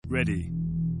Ready.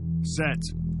 Set.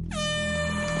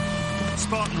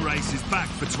 Spartan Race is back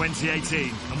for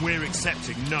 2018, and we're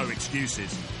accepting no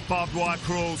excuses. Barbed wire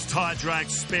crawls, tire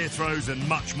drags, spear throws, and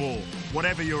much more.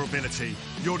 Whatever your ability,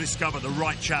 you'll discover the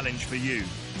right challenge for you.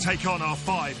 Take on our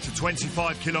 5 to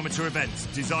 25 kilometre events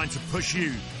designed to push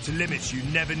you to limits you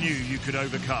never knew you could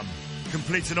overcome.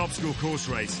 Complete an obstacle course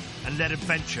race and let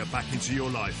adventure back into your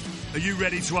life. Are you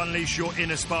ready to unleash your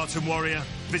inner Spartan warrior?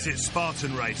 Visit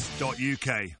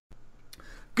spartanrace.uk.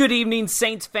 Good evening,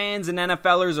 Saints fans and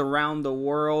NFLers around the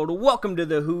world. Welcome to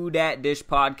the Who Dat Dish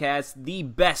podcast, the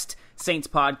best Saints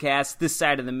podcast this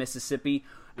side of the Mississippi.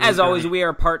 As always, we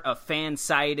are part of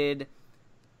Fansided.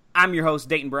 I'm your host,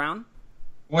 Dayton Brown.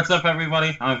 What's up, everybody?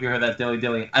 I don't know if you heard that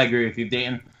dilly-dilly. I agree with you,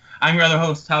 Dayton. I'm your other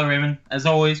host, Tyler Raymond. As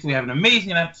always, we have an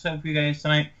amazing episode for you guys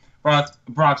tonight, brought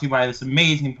to you by this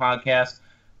amazing podcast.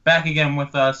 Back again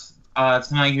with us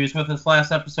tonight. He was with us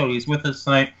last episode. He's with us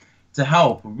tonight to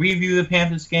help review the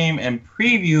Panthers game and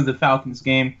preview the Falcons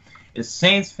game is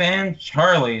Saints fan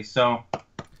Charlie. So,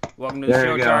 welcome to the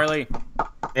show, Charlie.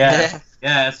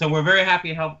 Yeah. So we're very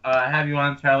happy to have you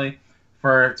on, Charlie,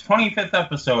 for 25th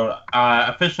episode.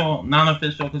 Official,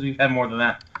 non-official, because we've had more than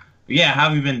that. But yeah, how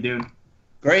have you been, dude?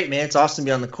 Great, man. It's awesome to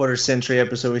be on the quarter century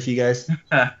episode with you guys.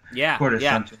 Quarter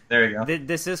century. There you go.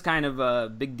 This is kind of a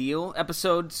big deal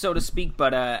episode, so to speak.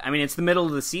 But I mean, it's the middle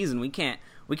of the season. We can't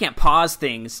pause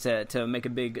things to make a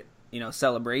big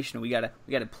celebration. We gotta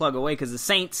plug away because the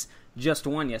Saints just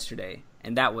won yesterday,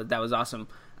 and that was awesome.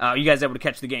 You guys able to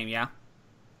catch the game? Yeah.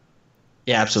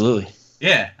 Yeah, absolutely.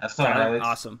 Yeah, that's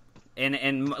awesome.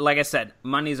 And like I said,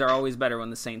 Mondays are always better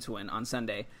when the Saints win on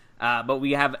Sunday. But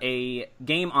we have a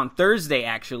game on Thursday,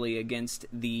 actually, against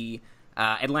the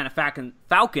Atlanta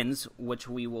Falcons, which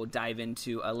we will dive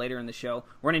into later in the show.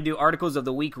 We're going to do articles of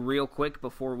the week real quick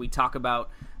before we talk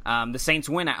about the Saints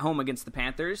win at home against the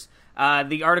Panthers.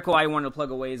 The article I wanted to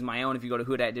plug away is my own. If you go to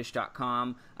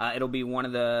whodatdish.com, it'll be one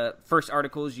of the first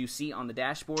articles you see on the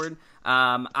dashboard.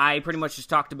 I pretty much just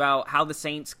talked about how the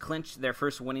Saints clinched their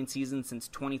first winning season since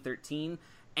 2013.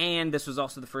 And this was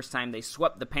also the first time they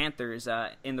swept the Panthers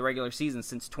in the regular season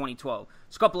since 2012.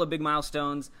 So a couple of big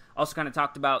milestones. Also kind of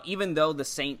talked about, even though the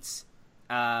Saints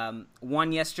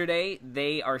won yesterday,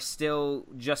 they are still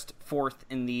just fourth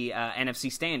in the NFC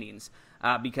standings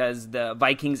because the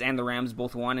Vikings and the Rams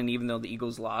both won. And even though the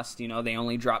Eagles lost, they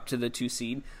only dropped to the 2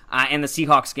 seed. And the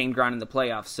Seahawks gained ground in the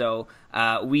playoffs. So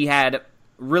we had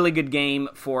really good game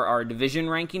for our division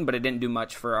ranking, but it didn't do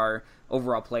much for our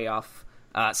overall playoff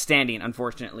standing,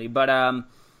 unfortunately. But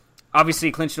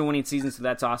obviously clinched a winning season, so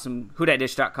that's awesome.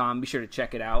 whodatdish.com, be sure to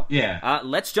check it out. Yeah.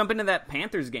 Let's jump into that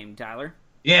Panthers game, Tyler.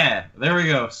 Yeah, there we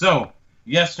go. So,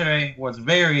 yesterday was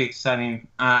very exciting.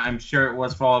 I'm sure it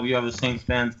was for all of you other Saints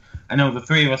fans. I know the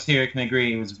three of us here can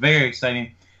agree it was very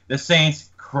exciting. The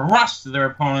Saints crushed their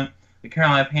opponent, the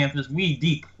Carolina Panthers. We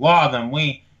declawed them.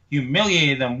 We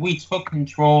humiliated them. We took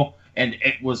control, and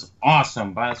it was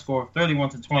awesome by a score of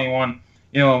 31-21.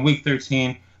 In Week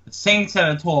 13, the Saints had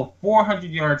a total of 400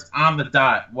 yards on the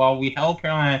dot, while we held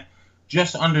Carolina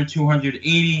just under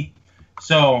 280.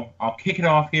 So I'll kick it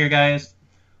off here, guys.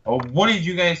 What did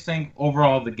you guys think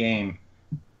overall of the game?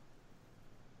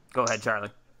 Go ahead,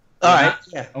 Charlie. All right.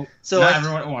 Yeah. So not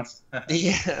everyone at once.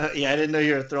 yeah. I didn't know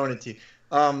you were throwing it to.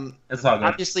 It's all good.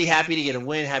 Obviously, happy to get a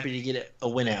win. Happy to get a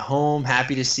win at home.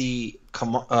 Happy to see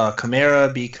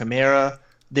Kamara be Kamara.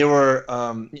 They were,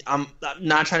 I'm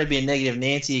not trying to be a negative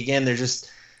Nancy again.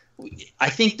 I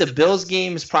think the Bills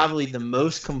game is probably the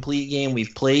most complete game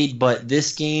we've played, but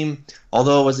this game,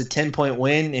 although it was a 10-point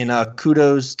win, and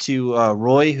kudos to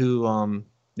Roy, the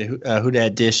Who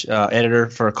Dat Dish editor,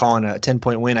 for calling a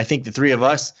 10-point win. I think the three of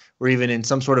us were even in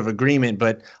some sort of agreement,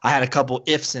 but I had a couple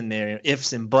ifs in there,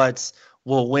 ifs and buts.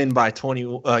 We'll win by 20,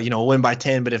 win by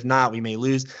 10, but if not, we may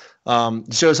lose.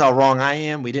 It shows how wrong I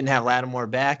am. We didn't have Lattimore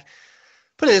back.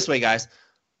 Put it this way, guys.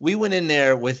 We went in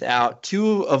there without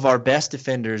two of our best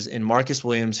defenders in Marcus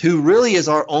Williams, who really is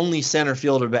our only center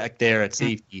fielder back there at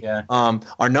safety. Yeah.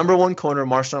 Our number one corner,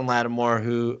 Marshawn Lattimore,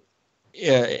 who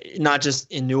not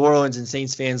just in New Orleans and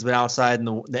Saints fans, but outside in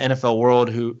the NFL world,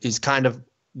 who is kind of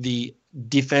the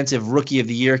defensive rookie of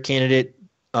the year candidate,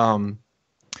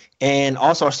 and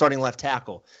also our starting left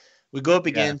tackle. We go up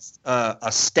against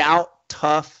a stout,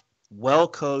 tough,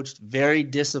 well-coached, very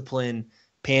disciplined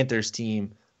Panthers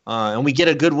team, and we get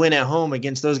a good win at home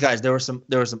against those guys. There were some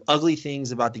ugly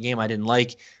things about the game I didn't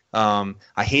like. I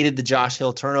hated the Josh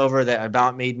Hill turnover that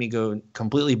about made me go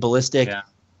completely ballistic. Yeah.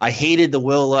 I hated the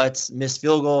Will Lutz missed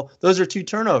field goal. Those are two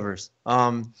turnovers.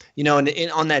 And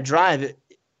on that drive,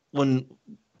 when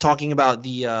talking about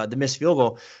the missed field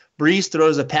goal, Breeze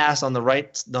throws a pass on the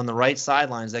right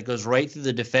sidelines that goes right through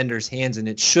the defender's hands, and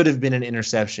it should have been an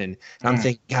interception. And I'm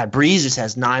thinking, God, Breeze just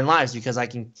has 9 lives, because I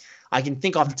can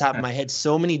think off the top of my head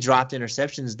so many dropped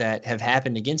interceptions that have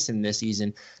happened against him this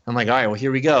season. I'm like, all right, well,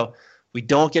 here we go. We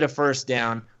don't get a first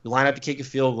down. We line up to kick a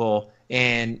field goal,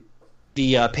 and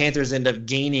the Panthers end up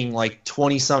gaining like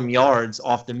 20-some yards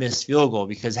off the missed field goal,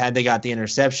 because had they got the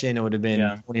interception, it would have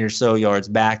been 20 or so yards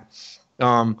back.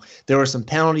 There were some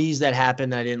penalties that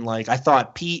happened I didn't like. I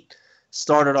thought Pete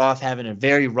started off having a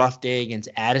very rough day against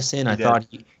Addison. I thought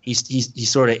he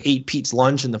sort of ate Pete's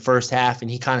lunch in the first half, and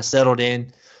he kind of settled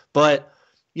in. But,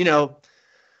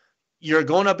 you're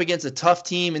going up against a tough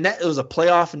team, and it was a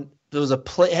playoff, and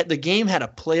the game had a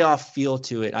playoff feel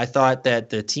to it. I thought that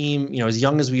the team, as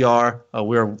young as we are,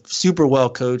 we were super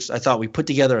well coached. I thought we put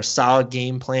together a solid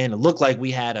game plan. It looked like we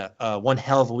had a one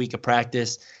hell of a week of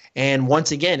practice. And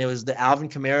once again, it was the Alvin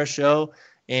Kamara show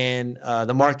and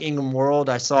the Mark Ingram world.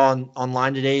 I saw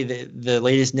online today that the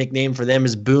latest nickname for them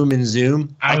is Boom and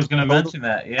Zoom. I was going to mention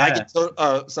that, yeah.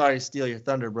 Sorry to steal your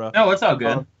thunder, bro. No, it's all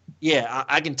good. Yeah,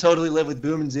 I can totally live with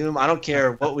Boom and Zoom. I don't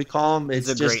care what we call them.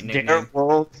 It's just their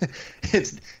world.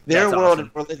 It's their That's world, awesome.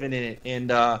 and we're living in it.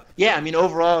 And,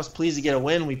 overall, I was pleased to get a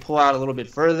win. We pull out a little bit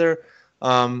further,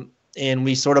 and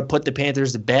we sort of put the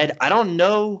Panthers to bed. I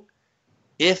don't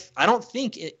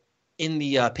think in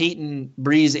the Peyton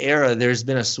Breeze era, there's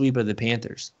been a sweep of the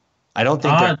Panthers. I don't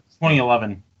think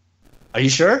 2011. Are you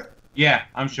sure? Yeah,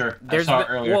 I'm sure. I saw it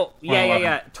earlier. Well,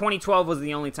 yeah. 2012 was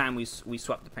the only time we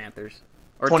swept the Panthers.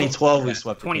 Or 2012 we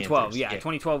swept the 2012, Panthers. yeah.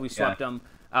 2012 we swept them.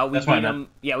 We That's what I beat meant. them.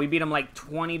 Yeah, we beat them like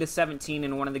 20-17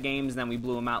 in one of the games, and then we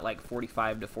blew them out like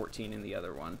 45-14 in the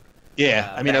other one. Yeah,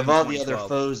 back of in all the other 2012.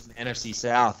 foes in the NFC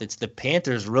South, it's the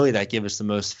Panthers really that give us the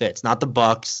most fits, not the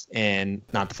Bucks and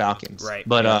not the Falcons. Right.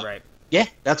 But right. yeah,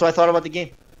 that's what I thought about the game.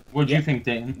 What did you think,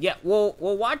 Dayton? Yeah, well,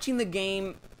 watching the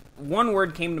game, one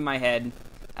word came to my head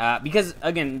because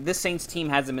again, this Saints team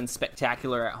hasn't been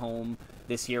spectacular at home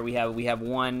this year. We have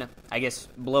one, I guess,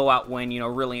 blowout win,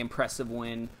 really impressive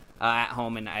win at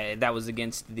home, and that was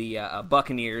against the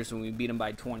Buccaneers when we beat them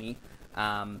by 20.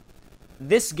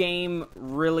 This game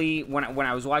really, when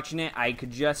I was watching it, I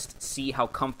could just see how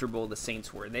comfortable the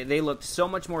Saints were. They looked so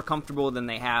much more comfortable than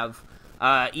they have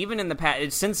even in the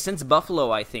past since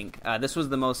Buffalo. I think this was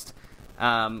the most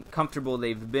comfortable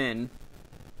they've been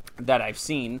that I've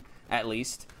seen, at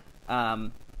least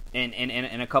in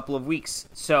a couple of weeks.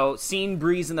 So seeing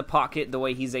Breeze in the pocket, the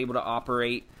way he's able to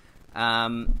operate,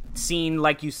 seeing,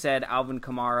 like you said, Alvin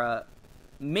Kamara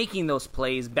making those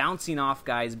plays, bouncing off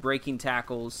guys, breaking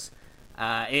tackles.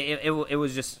 It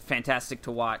was just fantastic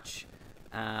to watch,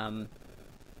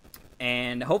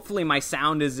 and hopefully my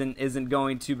sound isn't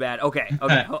going too bad. Okay.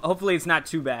 Hopefully it's not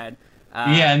too bad.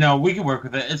 No, we can work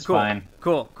with it. It's cool. fine.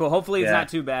 Cool. Hopefully it's not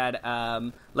too bad.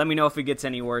 Let me know if it gets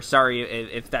any worse. Sorry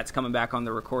if that's coming back on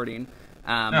the recording.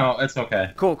 No, it's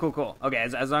okay. Cool. Okay,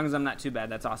 as long as I'm not too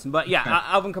bad, that's awesome. But yeah,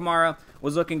 Alvin Kamara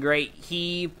was looking great.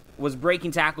 He was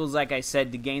breaking tackles, like I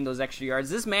said, to gain those extra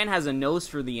yards. This man has a nose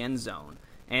for the end zone.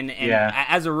 And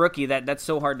as a rookie, that's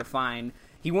so hard to find.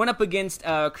 He went up against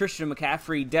Christian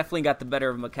McCaffrey, definitely got the better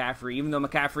of McCaffrey, even though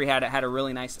McCaffrey had a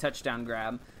really nice touchdown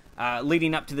grab.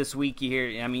 Leading up to this week,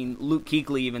 Luke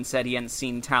Kuechly even said he hadn't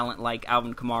seen talent like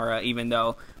Alvin Kamara, even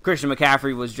though Christian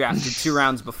McCaffrey was drafted 2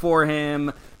 rounds before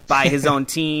him by his own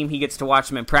team. He gets to watch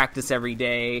him in practice every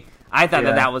day. I thought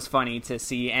that was funny to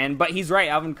see. But he's right,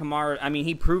 Alvin Kamara,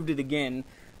 he proved it again.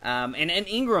 And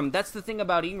Ingram, that's the thing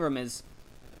about Ingram is,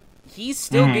 he's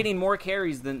still getting more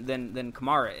carries than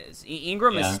Kamara is.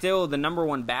 Ingram is still the number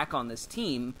 1 back on this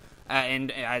team,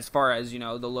 and as far as the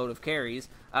load of carries.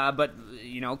 But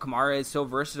Kamara is so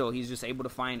versatile; he's just able to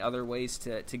find other ways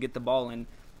to get the ball. And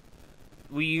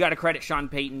you got to credit Sean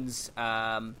Payton's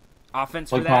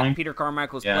offense for that. Calling. Peter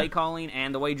Carmichael's play calling,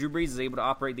 and the way Drew Brees is able to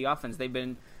operate the offense. They've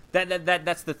been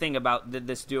that's the thing about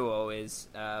this duo is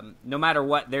no matter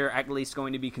what, they're at least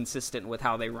going to be consistent with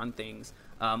how they run things.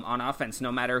 On offense,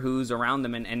 no matter who's around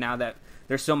them, and now that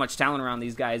there's so much talent around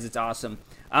these guys, it's awesome.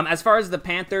 As far as the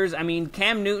Panthers,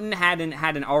 Cam Newton had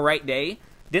an all right day.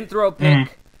 Didn't throw a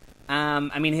pick.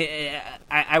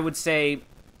 I would say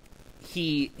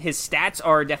his stats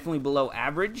are definitely below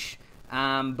average,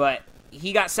 but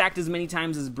he got sacked as many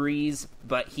times as Breeze,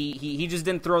 but he just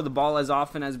didn't throw the ball as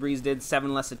often as Breeze did,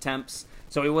 7 less attempts,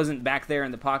 so he wasn't back there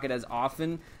in the pocket as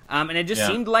often. And it just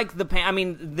seemed like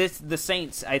the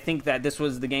Saints, I think that this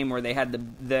was the game where they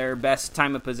had their best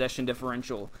time of possession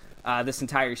differential this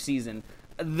entire season.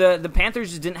 The Panthers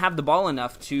just didn't have the ball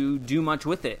enough to do much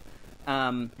with it.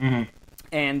 And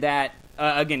that,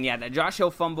 that Josh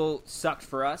Hill fumble sucked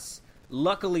for us.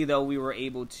 Luckily, though, we were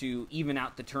able to even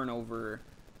out the turnover,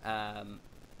 the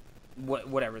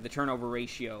turnover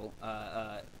ratio,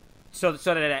 so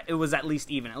that it was at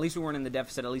least even. At least we weren't in the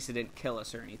deficit. At least it didn't kill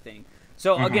us or anything.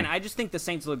 So, again, I just think the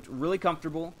Saints looked really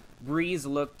comfortable. Breeze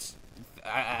looked,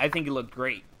 I think he looked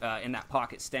great in that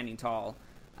pocket, standing tall.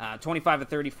 25 of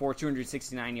 34,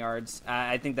 269 yards.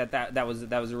 I think that was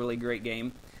a really great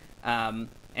game. And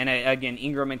again,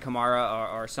 Ingram and Kamara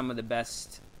are some of the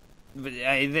best.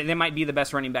 They might be the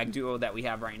best running back duo that we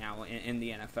have right now in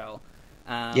the NFL.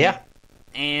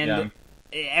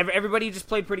 Everybody just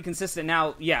played pretty consistent.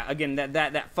 Now, again,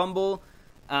 that fumble,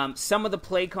 some of the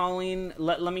play calling.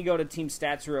 Let me go to team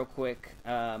stats real quick,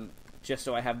 just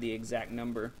so I have the exact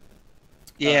number.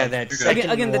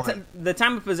 The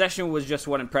time of possession was just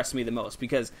what impressed me the most,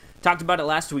 because talked about it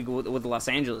last week with Los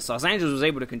Angeles. Los Angeles was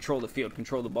able to control the field,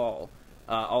 control the ball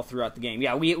all throughout the game.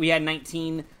 Yeah, we had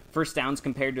 19 first downs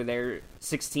compared to their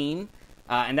 16,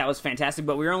 and that was fantastic.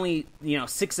 But we were only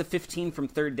 6 of 15 from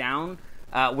third down.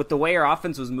 With the way our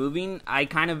offense was moving, I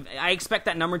expect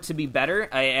that number to be better.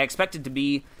 I expect it to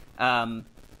be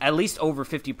at least over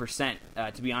 50%,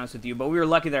 to be honest with you. But we were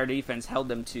lucky that our defense held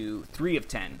them to 3 of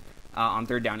 10 on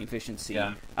third down efficiency.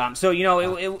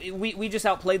 We just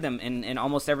outplayed them in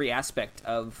almost every aspect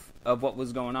of what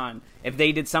was going on. If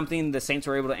they did something, the Saints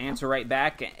were able to answer right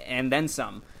back and then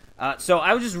some. So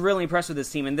I was just really impressed with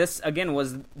this team. And this, again,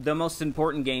 was the most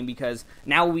important game because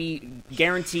now we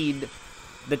guaranteed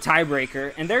the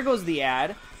tiebreaker. And there goes the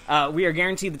ad. We are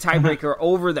guaranteed the tiebreaker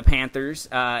over the Panthers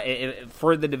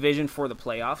for the division, for the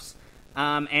playoffs.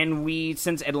 And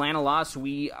since Atlanta lost,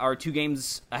 we are 2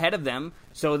 games ahead of them.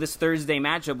 So this Thursday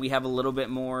matchup, we have a little bit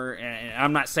more. And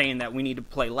I'm not saying that we need to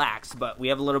play lax, but we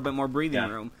have a little bit more breathing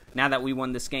room now that we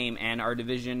won this game, and our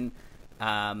division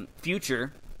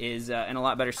future is in a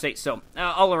lot better state. So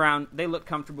all around, they look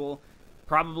comfortable.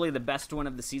 Probably the best one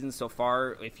of the season so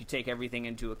far, if you take everything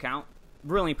into account.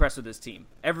 Really impressed with this team.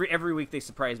 Every week they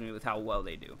surprise me with how well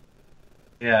they do.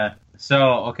 Yeah.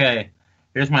 So okay,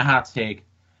 here's my hot take.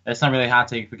 It's not really a hot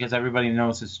take because everybody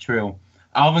knows it's true.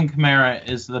 Alvin Kamara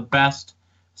is the best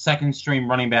second-string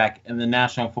running back in the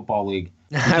National Football League.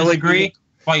 I would agree.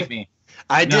 Fight me.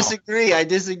 I disagree. I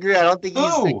don't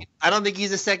think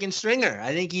he's a second stringer.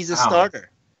 I think he's a starter.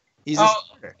 He's a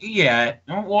starter. Yeah.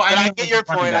 Well, I get your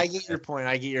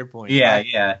point.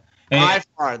 Yeah. By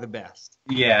far the best.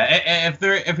 Yeah.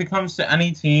 If it comes to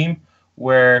any team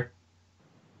where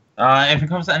they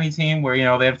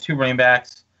have 2 running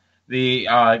backs,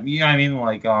 Alvin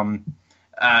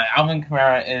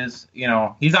Kamara is,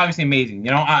 he's obviously amazing.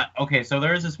 Okay, so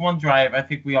there is this one drive I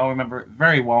think we all remember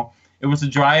very well. It was a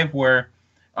drive where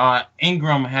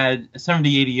Ingram had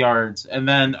 70, 80 yards, and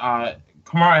then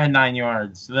Kamara had 9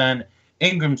 yards. Then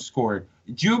Ingram scored.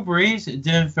 Drew Brees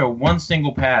didn't throw one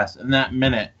single pass in that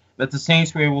minute that the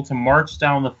Saints were able to march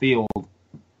down the field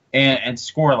and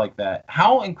score like that.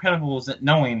 How incredible is it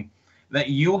knowing that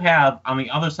you have, on the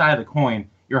other side of the coin,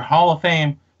 your Hall of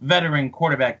Fame veteran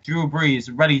quarterback, Drew Brees,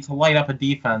 ready to light up a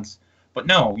defense. But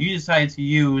no, you decided to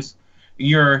use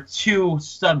your 2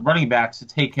 stud running backs to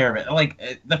take care of it.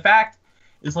 Like, the fact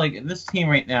is, like, this team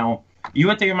right now, you know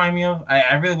what they remind me of?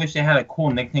 I really wish they had a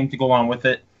cool nickname to go on with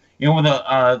it.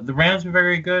 The Rams were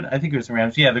very good. I think it was the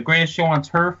Rams. Yeah, the greatest show on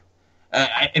turf.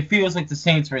 It feels like the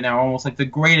Saints right now are almost like the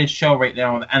greatest show right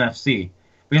now in the NFC.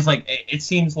 Because, like, it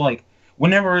seems like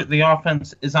whenever the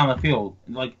offense is on the field,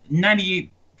 like 98%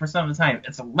 of the time,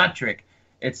 it's electric.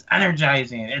 It's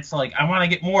energizing. It's like, I want to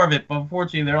get more of it, but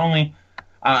unfortunately, they're only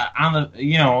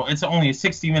it's only a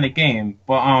 60-minute game.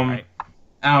 But right.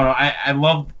 I don't know.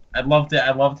 I loved it.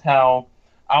 I loved how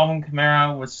Alvin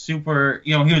Kamara was super.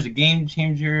 He was a game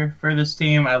changer for this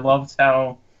team. I loved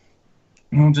how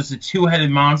just a 2-headed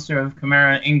monster of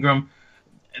Kamara and Ingram.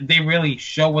 They really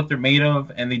show what they're made of,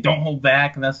 and they don't hold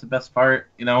back, and that's the best part.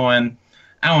 And I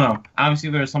don't know. Obviously,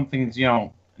 there are some things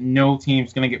no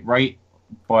team's gonna get right,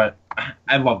 but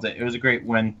I loved it. It was a great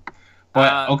win.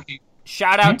 But okay.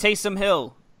 Shout out Taysom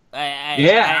Hill.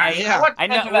 I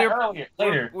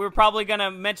know we're probably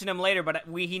gonna mention him later, but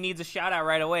he needs a shout out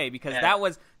right away because that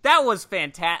was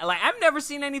fantastic. Like, I've never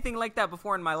seen anything like that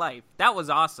before in my life. That was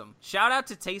awesome. Shout out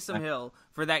to Taysom Hill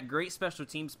for that great special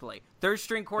teams play. 3rd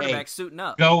string quarterback suiting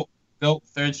up. Go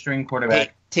 3rd string quarterback.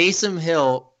 Hey, Taysom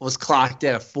Hill was clocked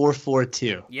at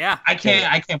 4.42. Yeah, I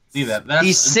can't believe that.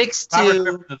 He's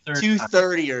 6'2",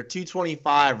 230 or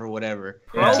 225 or whatever.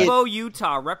 Provo,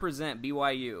 Utah, represent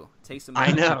BYU. Taysom Hill.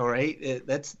 I know, right?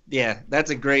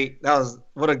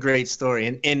 What a great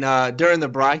story. And during the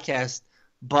broadcast,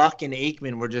 Buck and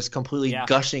Aikman were just completely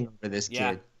gushing over this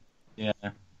kid. Yeah.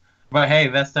 But hey,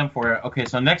 that's done for it. Okay,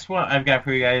 so next one I've got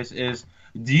for you guys is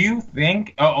Do you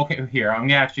think? Oh, okay. Here, I'm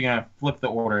actually gonna flip the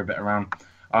order a bit around.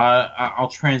 I'll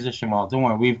transition well. Don't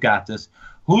worry, we've got this.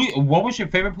 What was your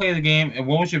favorite play of the game, and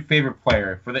what was your favorite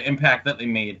player for the impact that they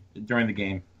made during the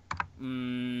game?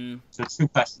 So 2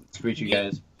 questions for each of you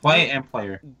guys: play and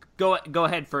player. Go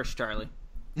ahead first, Charlie.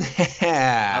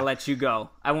 I'll let you go.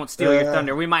 I won't steal your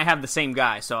thunder. We might have the same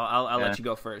guy, so I'll let you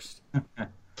go first.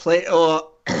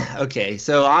 Okay.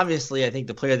 So obviously, I think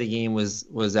the player of the game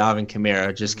was Alvin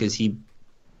Kamara, just because he's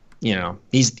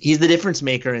the difference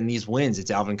maker in these wins.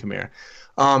 It's Alvin Kamara.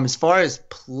 As far as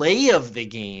play of the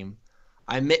game,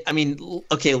 I mean,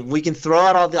 okay, we can throw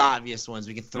out all the obvious ones.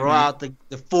 We can throw out the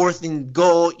 4th and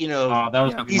goal.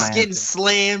 He's getting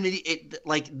slammed.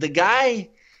 Like the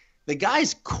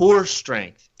guy's core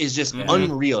strength is just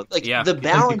unreal. The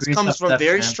balance comes from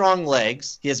very strong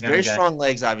legs. He has very strong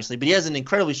legs, obviously, but he has an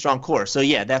incredibly strong core. So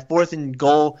yeah, that 4th and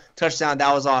goal touchdown,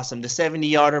 that was awesome. The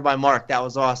 70-yarder by Mark, that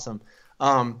was awesome.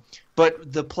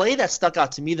 But the play that stuck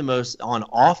out to me the most on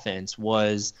offense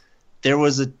was there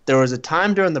was a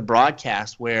time during the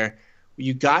broadcast where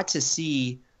you got to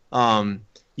see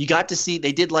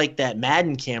they did like that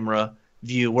Madden camera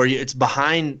view where it's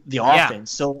behind the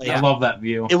offense. So I love that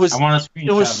view. It was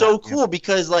so cool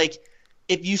because like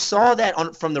if you saw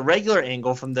that from the regular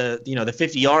angle, from the the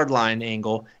 50-yard line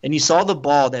angle, and you saw the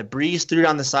ball that Breeze threw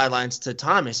down the sidelines to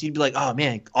Thomas, you'd be like, oh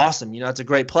man, awesome, it's a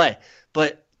great play.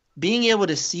 But being able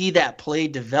to see that play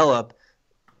develop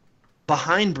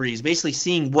behind Breeze, basically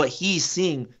seeing what he's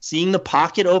seeing the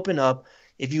pocket open up.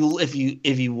 If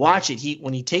you watch it,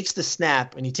 when he takes the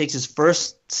snap and he takes his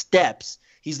first steps,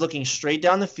 he's looking straight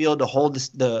down the field to hold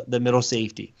the middle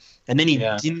safety. And then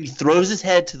he throws his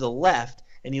head to the left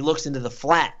and he looks into the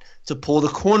flat to pull the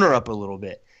corner up a little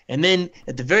bit. And then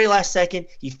at the very last second,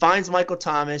 he finds Michael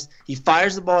Thomas. He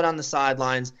fires the ball down the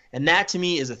sidelines. And that to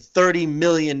me is a $30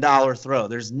 million throw.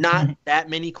 There's not that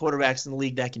many quarterbacks in the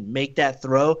league that can make that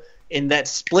throw. In that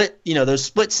split, those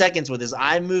split seconds with his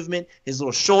eye movement, his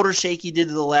little shoulder shake he did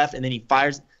to the left, and then he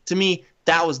fires. To me,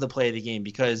 that was the play of the game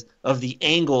because of the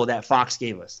angle that Fox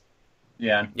gave us.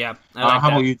 Yeah. Yeah. How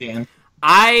about you, Dan?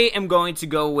 I am going to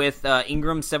go with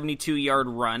Ingram's 72-yard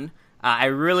run. I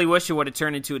really wish it would have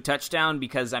turned into a touchdown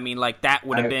because, that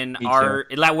would have been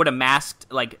that would have masked,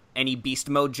 any beast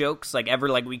mode jokes,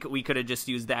 we could have just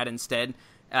used that instead.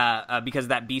 Because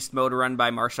that beast mode run by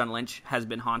Marshawn Lynch has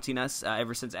been haunting us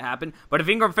ever since it happened. But if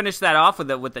Ingram finished that off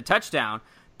with the touchdown,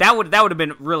 that would have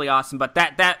been really awesome. But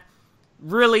that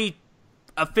really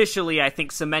officially, I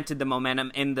think, cemented the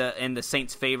momentum in the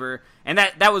Saints' favor, and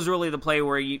that was really the play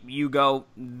where you go,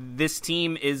 this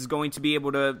team is going to be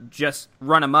able to just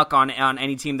run amok on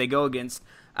any team they go against,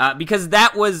 because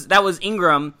that was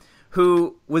Ingram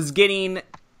who was getting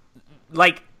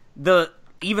the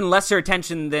even lesser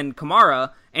attention than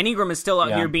Kamara, and Ingram is still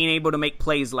out here being able to make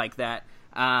plays like that.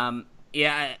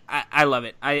 I love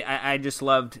it. I just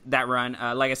loved that run.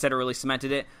 Like I said, it really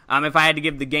cemented it. If I had to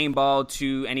give the game ball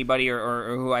to anybody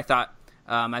or who I thought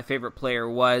my favorite player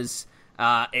was,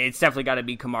 it's definitely got to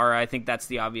be Kamara. I think that's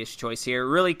the obvious choice here.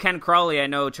 Really, Ken Crawley, I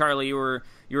know, Charlie, you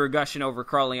were gushing over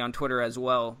Crawley on Twitter as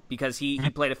well because he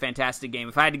played a fantastic game.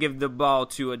 If I had to give the ball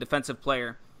to a defensive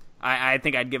player, I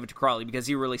think I'd give it to Crawley because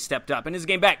he really stepped up. In his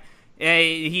game back,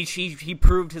 he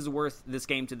proved his worth this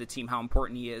game to the team, how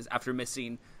important he is after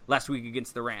missing last week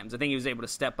against the Rams. I think he was able to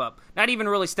step up. Not even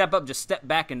really step up, just step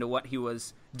back into what he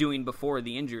was doing before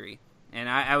the injury. And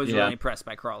I was really impressed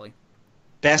by Crawley.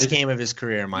 Best game of his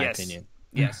career, in my opinion.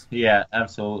 Yes. Yeah,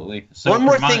 absolutely. So one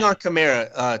more thing on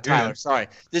Kamara, Tyler. Yeah. Sorry.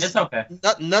 It's okay.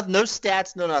 No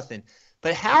stats, no nothing.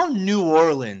 But how New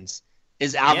Orleans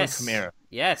is Alvin Kamara?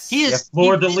 Yes. He is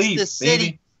the city.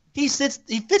 Baby. He fits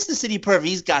the city perfect.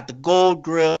 He's got the gold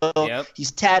grill. Yep.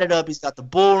 He's tatted up. He's got the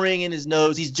bull ring in his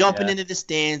nose. He's jumping into the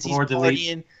stands. He's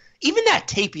partying. Even that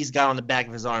tape he's got on the back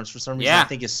of his arms for some reason I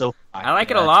think is so fun. I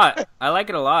like it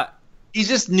a lot. He's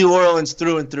just New Orleans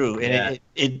through and through, and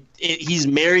he's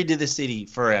married to the city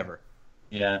forever.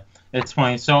 Yeah, it's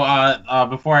funny. So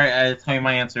before I tell you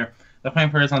my answer, the funny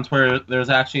part is on Twitter, there's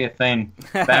actually a thing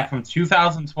back from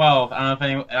 2012. I don't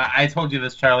know if I told you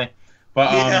this, Charlie,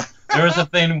 but there was a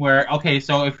thing where,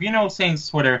 so if you know Saints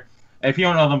Twitter, if you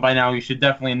don't know them by now, you should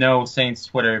definitely know Saints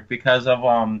Twitter because of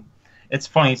it's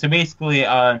funny. So basically,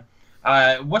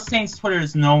 what Saints Twitter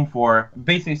is known for,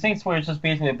 basically Saints Twitter is just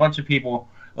basically a bunch of people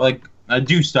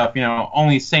do stuff,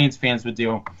 only Saints fans would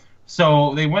do.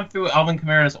 So they went through Alvin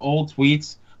Kamara's old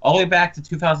tweets all the way back to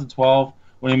 2012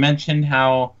 when he mentioned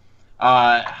how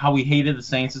he hated the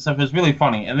Saints and stuff. It was really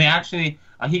funny. And they actually,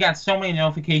 he got so many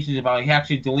notifications about it, he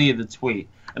actually deleted the tweet.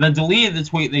 And then deleted the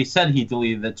tweet, they said he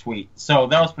deleted the tweet. So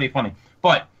that was pretty funny.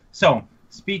 But, so,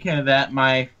 speaking of that,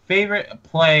 my favorite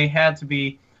play had to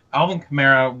be Alvin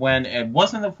Kamara when it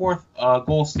wasn't the fourth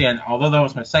goal stand, although that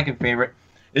was my second favorite,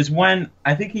 is when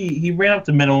I think he ran up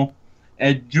the middle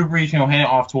and Drew Brees, handed it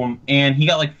off to him, and he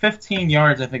got like 15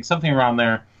 yards, I think, something around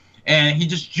there, and he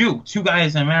just juked two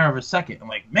guys in a matter of a second. I'm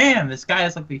like, man, this guy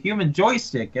is like the human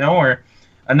joystick, or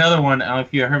another one, I don't know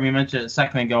if you heard me mention it a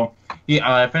second ago,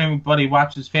 if anybody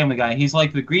watches Family Guy, he's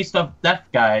like the greased up deaf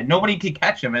guy. Nobody can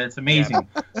catch him, and it's amazing.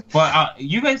 Yeah. But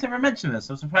you guys never mentioned this.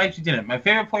 I'm surprised you didn't. My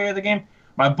favorite player of the game,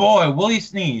 my boy, Willie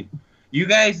Snead. You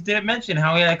guys didn't mention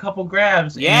how he had a couple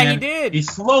grabs. Yeah, he did.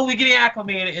 He's slowly getting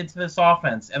acclimated into this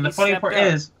offense. And the funny part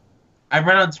is, I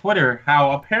read on Twitter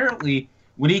how apparently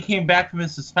when he came back from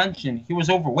his suspension, he was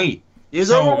overweight. He was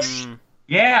overweight?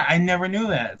 Yeah, I never knew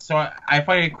that. So I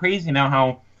find it crazy now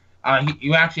how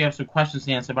you actually have some questions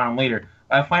to answer about him later.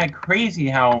 I find it crazy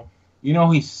how,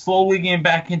 he's slowly getting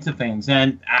back into things.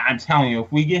 And I'm telling you,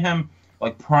 if we get him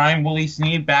like prime Willie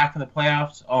Snead back for the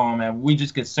playoffs, oh man, we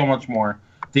just get so much more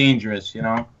dangerous,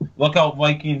 Look out,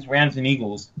 Vikings, Rams, and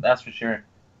Eagles. That's for sure.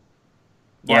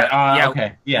 Yeah,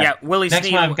 okay. Yeah, Willie Next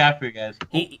Snead. one I've got for you guys.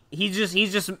 He's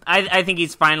just. I think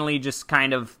he's finally just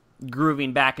kind of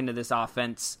grooving back into this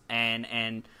offense, and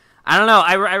I don't know.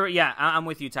 I'm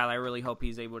with you, Tyler. I really hope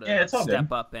he's able to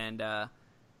step up and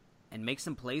make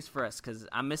some plays for us because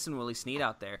I'm missing Willie Snead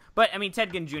out there. But I mean,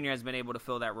 Ted Ginn Jr. has been able to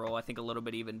fill that role. I think a little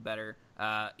bit even better,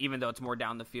 even though it's more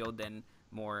down the field than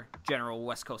more general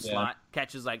West Coast slot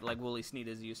catches like Willie Snead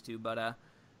is used to. But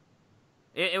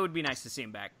it would be nice to see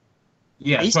him back.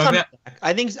 Yeah, he's coming back.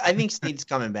 I think Snead's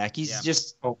coming back. He's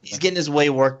he's getting his way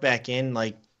worked back in.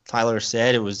 Like Tyler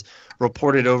said, it was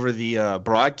reported over the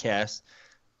broadcast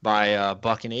by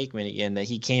Buck and Aikman again that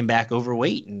he came back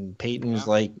overweight, and Peyton's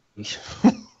like,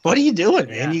 "What are you doing,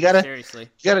 man? You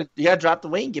gotta drop the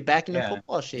weight and get back into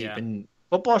football shape." Yeah. And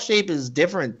football shape is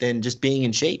different than just being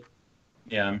in shape.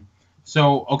 Yeah.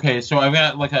 So I've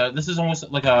got this is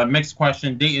almost like a mixed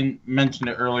question. Dayton mentioned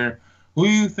it earlier. Who do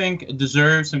you think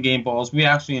deserves some game balls? We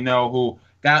actually know who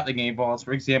got the game balls.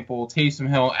 For example, Taysom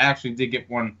Hill actually did get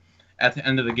one at the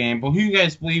end of the game. But who do you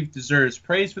guys believe deserves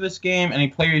praise for this game? Any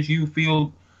players you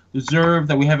feel deserve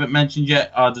that we haven't mentioned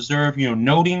yet deserve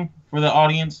noting for the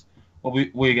audience? What do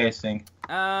you guys think?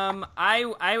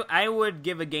 I would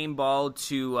give a game ball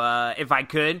to if I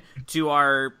could to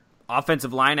our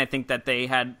offensive line. I think that they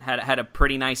had a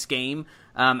pretty nice game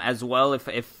as well.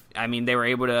 If they were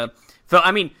able to fill.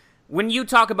 When you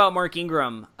talk about Mark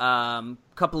Ingram a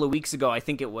couple of weeks ago, I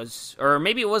think it was, or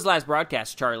maybe it was last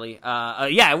broadcast, Charlie.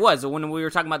 It was when we were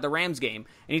talking about the Rams game,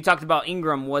 and you talked about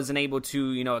Ingram wasn't able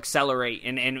to accelerate,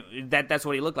 and that's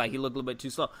what he looked like. He looked a little bit too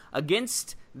slow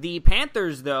against the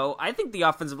Panthers, though. I think the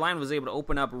offensive line was able to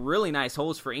open up really nice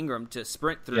holes for Ingram to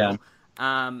sprint through.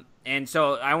 Yeah. And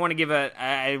so I want to give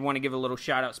a little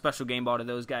shout out, special game ball to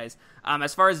those guys.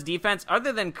 As far as defense,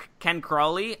 other than Ken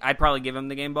Crawley, I'd probably give him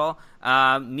the game ball.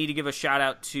 Need to give a shout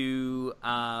out to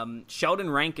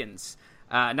Sheldon Rankins,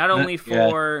 not only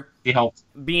for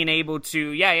being able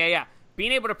to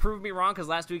being able to prove me wrong, because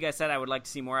last week I said I would like to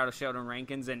see more out of Sheldon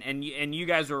Rankins, and you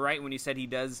guys were right when you said he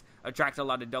does attract a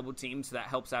lot of double teams, so that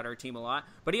helps out our team a lot.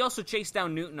 But he also chased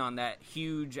down Newton on that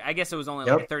huge, I guess it was only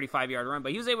like a 35-yard run,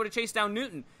 but he was able to chase down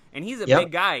Newton, and he's a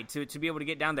big guy to be able to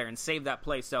get down there and save that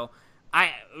play. So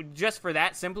just for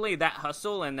that, simply that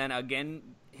hustle, and then again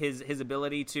his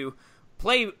ability to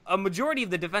play a majority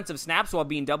of the defensive snaps while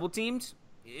being double teamed,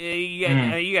 you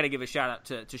got to give a shout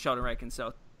out to Sheldon Rankins.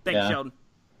 So thanks, Sheldon.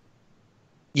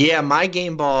 Yeah, my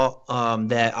game ball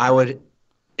that I would,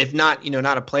 if not,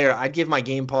 not a player, I'd give my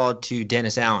game ball to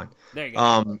Dennis Allen. There you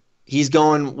go. He's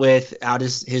going without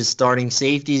his starting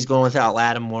safety. He's going without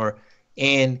Lattimore.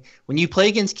 And when you play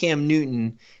against Cam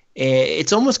Newton,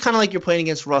 it's almost kind of like you're playing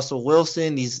against Russell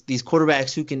Wilson, these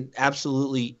quarterbacks who can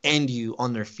absolutely end you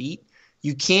on their feet.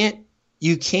 You can't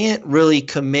really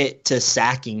commit to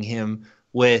sacking him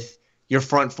with your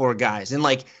front four guys. And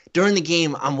during the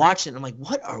game, I'm watching. I'm like,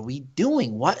 what are we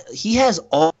doing? What he has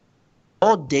all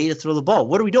day to throw the ball.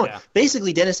 What are we doing? Yeah.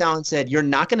 Basically, Dennis Allen said, "You're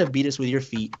not going to beat us with your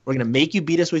feet. We're going to make you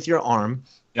beat us with your arm,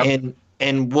 and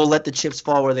we'll let the chips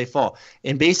fall where they fall."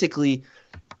 And basically,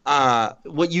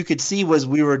 what you could see was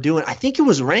we were doing. I think it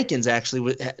was Rankins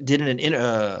actually did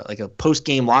a post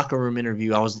game locker room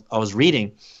interview. I was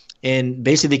reading. And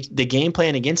basically the game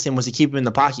plan against him was to keep him in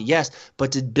the pocket, yes,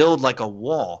 but to build like a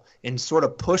wall and sort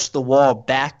of push the wall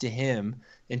back to him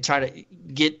and try to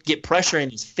get pressure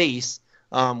in his face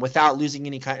without losing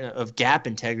any kind of gap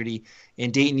integrity.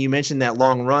 And Dayton, you mentioned that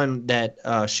long run that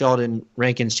Sheldon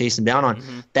Rankins chased him down on.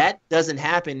 Mm-hmm. That doesn't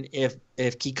happen if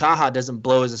Kikaha doesn't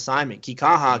blow his assignment.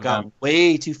 Kikaha got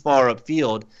way too far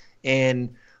upfield,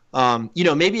 and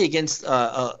Maybe against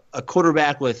a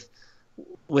quarterback with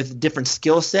different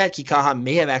skill set, Kikaha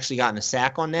may have actually gotten a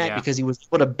sack on that because he was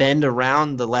able to bend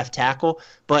around the left tackle.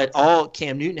 But all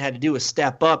Cam Newton had to do was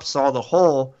step up, saw the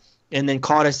hole, and then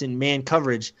caught us in man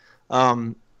coverage,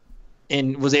 and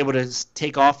was able to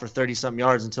take off for 30-something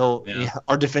yards until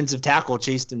our defensive tackle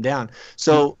chased him down.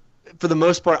 So for the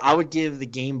most part, I would give the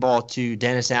game ball to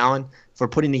Dennis Allen for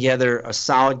putting together a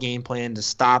solid game plan to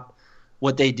stop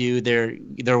what they do. They're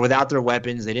without their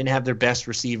weapons. They didn't have their best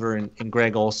receiver in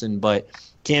Greg Olsen, but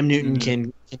Cam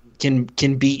Newton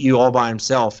can beat you all by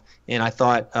himself. And I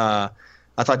thought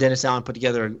Dennis Allen put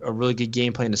together a really good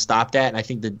game plan to stop that. And I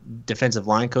think the defensive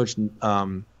line coach,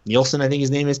 Nielsen, I think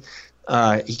his name is,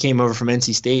 he came over from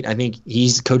NC State. I think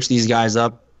he's coached these guys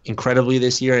up incredibly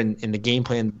this year, and the game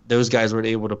plan those guys were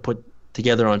able to put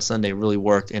together on Sunday really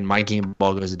worked. And my game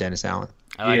ball goes to Dennis Allen.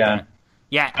 I like that.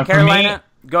 Yeah, Carolina.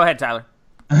 Go ahead, Tyler.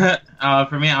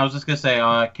 For me, I was just gonna say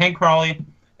Ken Crawley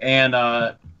and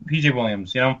PJ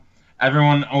Williams.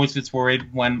 Everyone always gets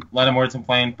worried when Lattimore isn't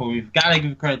playing, but we've got to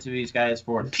give credit to these guys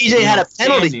for. PJ had a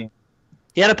penalty.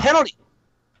 He had a penalty.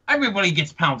 Everybody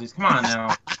gets penalties. Come on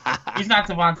now. He's not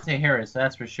Devontae Harris,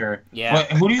 that's for sure. Yeah.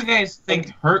 But who do you guys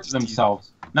think hurt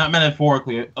themselves? Not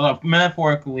metaphorically.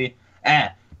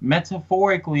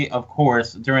 Metaphorically, of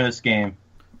course, during this game.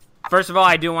 First of all,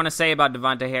 I do want to say about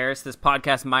Devontae Harris, this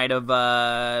podcast might have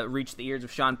reached the ears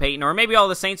of Sean Payton, or maybe all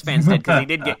the Saints fans did, because he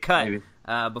did get cut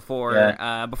before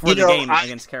the game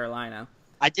against Carolina.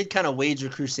 I did kind of wage a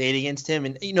crusade against him,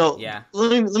 and let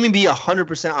me be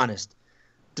 100% honest.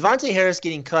 Devontae Harris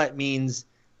getting cut means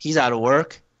he's out of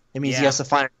work. It means he has to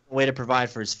find a way to provide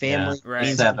for his family. Yeah, right.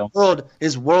 It means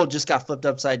his world just got flipped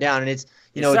upside down, and it's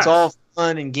all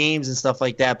fun and games and stuff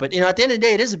like that. But at the end of the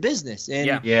day, it is a business, and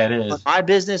it is. My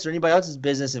business or anybody else's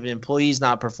business, if an employee's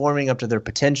not performing up to their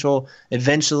potential,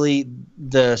 eventually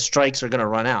the strikes are going to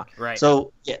run out. Right.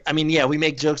 So we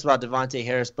make jokes about Devontae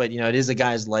Harris, but it is a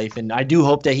guy's life, and I do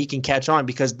hope that he can catch on,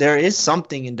 because there is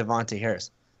something in Devontae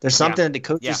Harris. There's something that the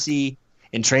coaches see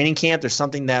in training camp. There's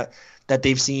something that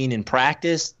they've seen in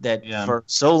practice that for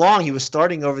so long he was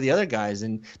starting over the other guys,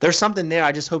 and there's something there.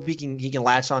 I just hope he can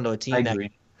latch onto a team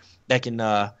that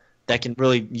can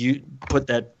really put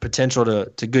that potential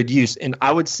to good use. And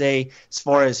I would say, as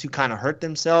far as who kind of hurt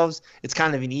themselves, it's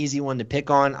kind of an easy one to pick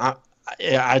on.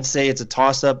 I'd say it's a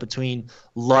toss up between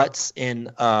Lutz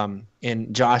and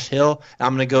Josh Hill.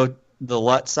 I'm going to go the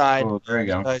Lutz side. Oh, there you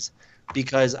go.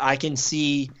 Because I can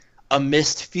see a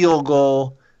missed field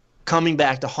goal coming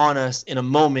back to haunt us in a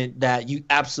moment that you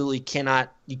absolutely cannot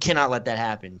let that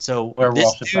happen. So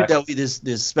this dude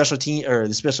this special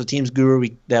teams guru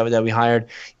that we hired,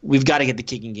 we've got to get the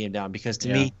kicking game down, because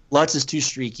to me Lutz is too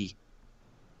streaky.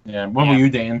 Yeah. What about you,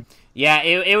 Dan? Yeah,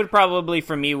 it would probably,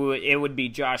 for me, it would be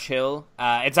Josh Hill.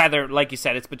 It's either, like you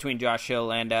said, it's between Josh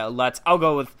Hill and Lutz. I'll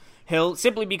go with Hill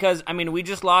simply because we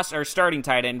just lost our starting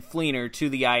tight end Fleener to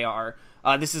the IR.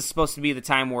 This is supposed to be the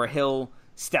time where Hill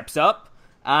steps up.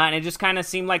 And it just kind of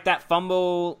seemed like that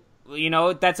fumble,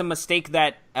 that's a mistake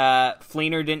that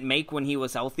Fleener didn't make when he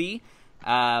was healthy,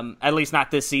 at least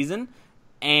not this season.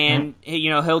 And,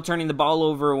 Hill turning the ball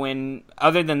over when,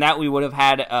 other than that, we would have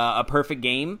had a perfect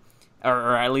game,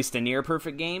 or at least a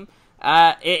near-perfect game.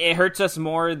 It hurts us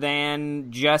more than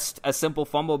just a simple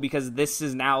fumble, because this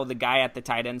is now the guy at the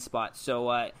tight end spot.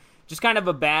 So just kind of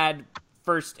a bad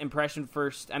first impression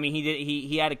first.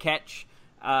 He had a catch,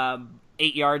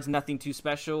 8 yards, nothing too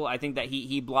special. I think that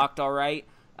he blocked all right.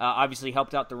 Obviously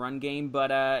helped out the run game,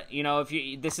 but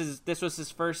this was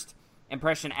his first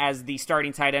impression as the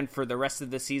starting tight end for the rest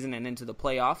of the season and into the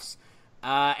playoffs.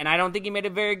 And I don't think he made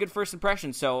a very good first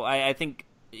impression. So I think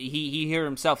he hurt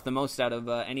himself the most out of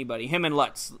anybody. Him and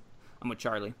Lutz. I'm with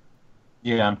Charlie.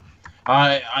 Yeah,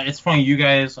 it's funny you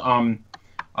guys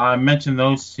mentioned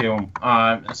those two.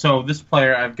 So this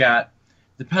player I've got.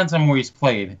 Depends on where he's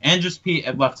played. Andrews Pete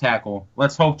at left tackle.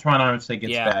 Let's hope Toronto Armstead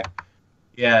gets back.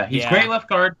 Yeah, he's great left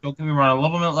guard. Don't get me wrong. I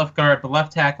love him at left guard, but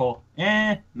left tackle,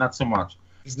 not so much.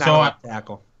 He's not a left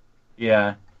tackle.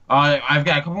 Yeah. I've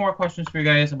got a couple more questions for you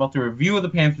guys about the review of the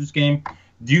Panthers game.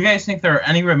 Do you guys think there are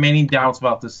any remaining doubts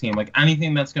about this team? Like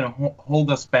anything that's going to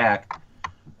hold us back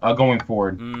going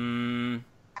forward?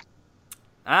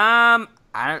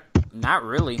 Not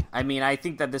really. I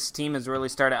think that this team has really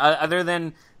started. Other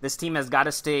than this team has got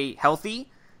to stay healthy,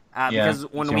 because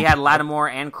when we had Lattimore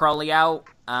and Crawley out,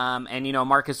 and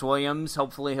Marcus Williams,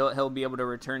 hopefully he'll be able to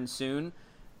return soon.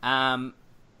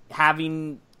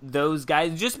 Having those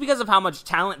guys, just because of how much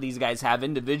talent these guys have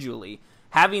individually,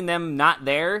 having them not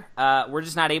there, we're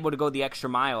just not able to go the extra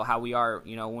mile how we are,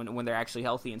 when they're actually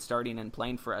healthy and starting and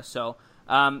playing for us. So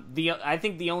I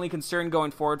think the only concern going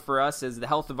forward for us is the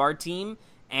health of our team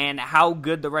and how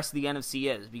good the rest of the NFC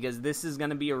is, because this is going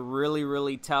to be a really,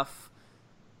 really tough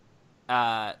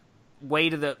way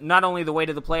to not only the way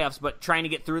to the playoffs, but trying to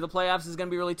get through the playoffs is going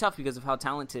to be really tough because of how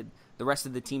talented the rest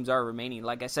of the teams are remaining.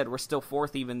 Like I said, we're still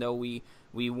fourth, even though we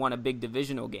won a big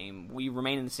divisional game. We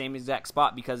remain in the same exact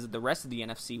spot because the rest of the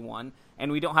NFC won,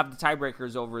 and we don't have the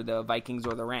tiebreakers over the Vikings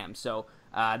or the Rams. So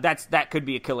that could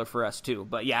be a killer for us too.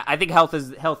 But yeah, I think health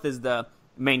is the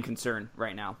main concern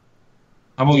right now.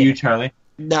 How about you, Charlie?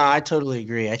 No, I totally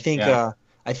agree. I think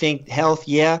health,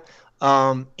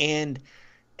 and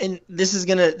this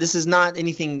is not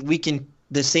anything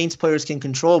the Saints players can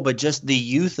control, but just the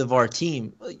youth of our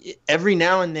team. Every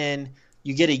now and then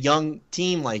you get a young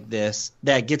team like this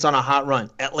that gets on a hot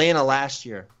run. Atlanta last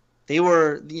year, they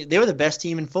were the best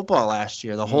team in football last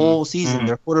year, the whole season. Mm-hmm.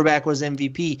 Their quarterback was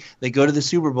MVP. They go to the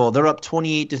Super Bowl. They're up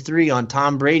 28-3 on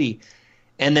Tom Brady.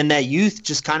 And then that youth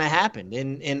just kind of happened,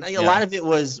 and a lot of it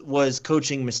was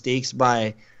coaching mistakes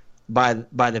by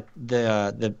the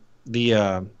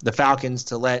Falcons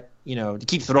to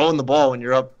keep throwing the ball when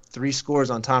you're up 3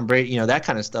 scores on Tom Brady, that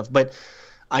kind of stuff. But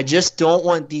I just don't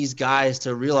want these guys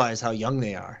to realize how young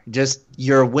they are. Just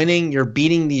you're winning, you're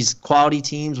beating these quality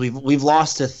teams. We've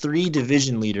lost to 3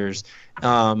 division leaders,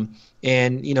 and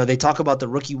they talk about the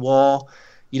rookie wall.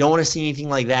 You don't want to see anything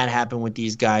like that happen with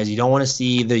these guys. You don't want to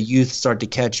see the youth start to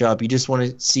catch up. You just want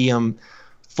to see them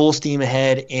full steam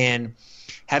ahead. And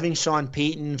having Sean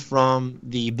Payton from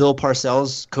the Bill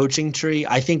Parcells coaching tree,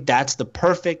 I think that's the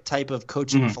perfect type of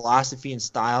coaching philosophy and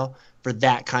style for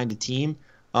that kind of team.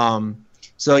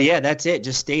 So yeah, that's it.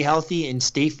 Just stay healthy and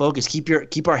stay focused.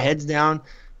 Keep our heads down.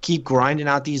 Keep grinding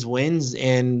out these wins,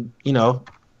 and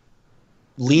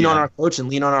lean on our coach and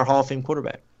lean on our Hall of Fame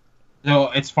quarterback.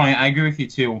 So it's funny. I agree with you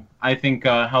too. I think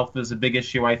health is a big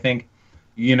issue. I think,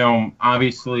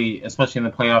 obviously, especially in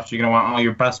the playoffs, you're going to want all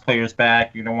your best players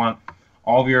back. You're going to want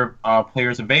all of your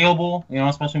players available,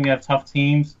 especially when you have tough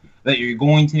teams, that you're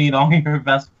going to need all your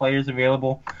best players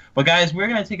available. But guys, we're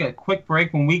going to take a quick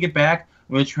break. When we get back,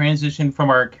 we're going to transition from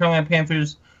our Carolina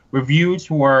Panthers review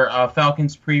to our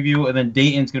Falcons preview, and then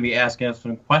Dayton's going to be asking us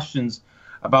some questions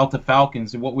about the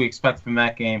Falcons and what we expect from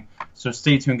that game. So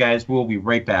stay tuned, guys. We'll be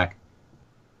right back.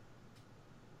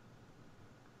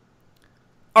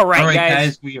 All right,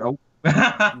 guys. Wow. All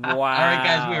right,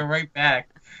 guys, we are right back.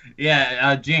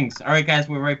 Yeah, Jinx. All right, guys,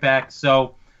 we're right back.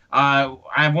 So I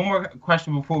have one more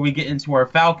question before we get into our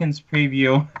Falcons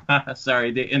preview.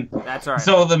 Sorry, Dayton. That's all right.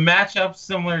 So the matchup,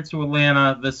 similar to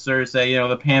Atlanta this Thursday,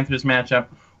 the Panthers matchup,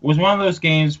 was one of those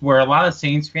games where a lot of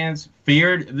Saints fans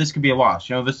feared this could be a loss.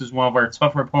 This is one of our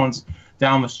tougher opponents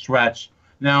down the stretch.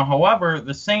 Now, however,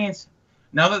 the Saints,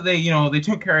 now that they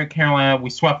took care of Carolina, we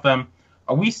swept them.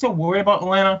 Are we still worried about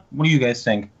Atlanta? What do you guys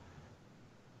think?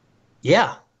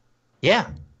 Yeah,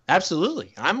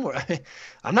 absolutely. I'm not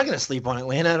going to sleep on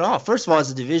Atlanta at all. First of all,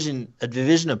 it's a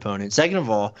division opponent. Second of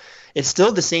all, it's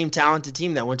still the same talented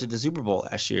team that went to the Super Bowl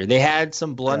last year. They had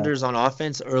some blunders on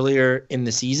offense earlier in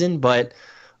the season, but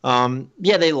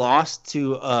they lost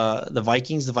to the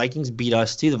Vikings. The Vikings beat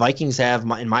us too. The Vikings have,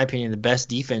 in my opinion, the best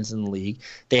defense in the league.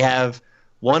 They have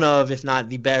one of, if not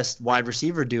the best, wide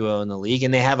receiver duo in the league,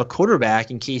 and they have a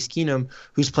quarterback in Case Keenum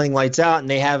who's playing lights out, and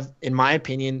they have, in my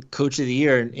opinion, Coach of the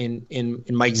Year in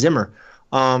Mike Zimmer.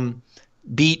 The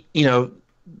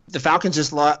Falcons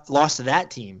just lost to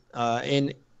that team,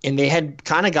 and they had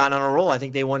kind of gotten on a roll. I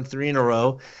think they won 3 in a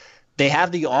row. They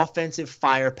have the offensive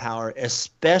firepower,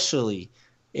 especially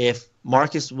if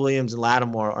Marcus Williams and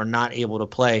Lattimore are not able to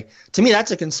play. To me,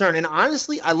 that's a concern. And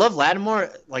honestly, I love Lattimore.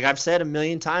 Like I've said a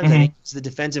million times, I think he's the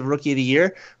defensive rookie of the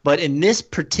year. But in this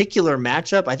particular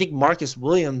matchup, I think Marcus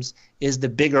Williams is the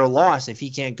bigger loss if he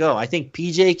can't go. I think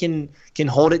PJ can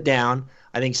hold it down.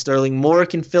 I think Sterling Moore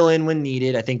can fill in when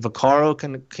needed. I think Vaccaro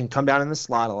can come down in the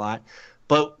slot a lot.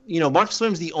 But, Marcus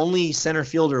Williams is the only center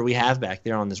fielder we have back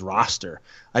there on this roster.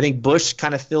 I think Bush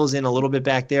kind of fills in a little bit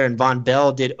back there, and Von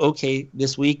Bell did okay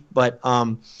this week. But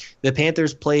the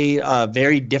Panthers play a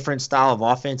very different style of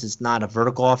offense. It's not a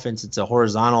vertical offense. It's a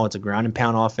horizontal. It's a ground and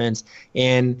pound offense.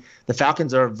 And the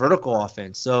Falcons are a vertical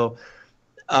offense. So,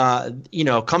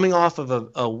 coming off of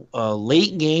a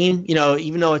late game,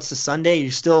 even though it's a Sunday, we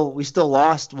still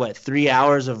lost, 3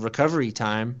 hours of recovery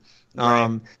time.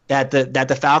 Right. That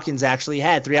the Falcons actually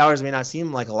had. 3 hours may not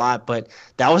seem like a lot, but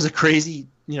that was a crazy,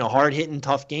 hard-hitting,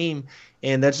 tough game,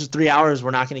 and that's just 3 hours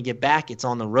we're not going to get back. It's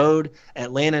on the road.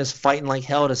 Atlanta is fighting like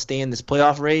hell to stay in this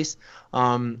playoff race.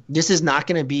 This is not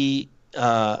going to be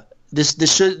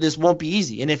this won't be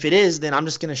easy. And if it is, then I'm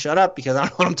just gonna shut up because I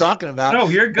don't know what I'm talking about. No,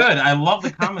 you're good. I love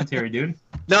the commentary, dude.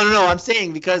 No. I'm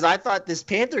saying because I thought this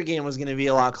Panther game was gonna be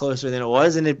a lot closer than it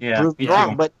was, and it proved me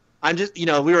wrong. But I'm just, we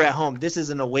were at home. This is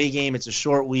an away game. It's a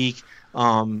short week.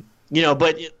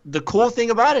 But the cool thing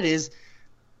about it is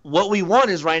what we want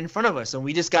is right in front of us, and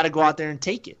we just got to go out there and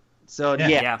take it. So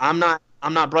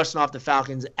I'm not brushing off the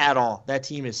Falcons at all. That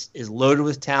team is loaded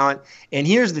with talent. And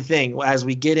here's the thing: as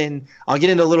we get in, I'll get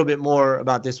into a little bit more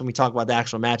about this when we talk about the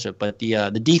actual matchup. But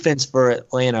the defense for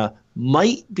Atlanta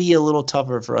might be a little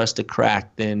tougher for us to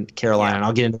crack than Carolina. And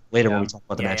I'll get into it later when we talk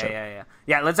about the matchup.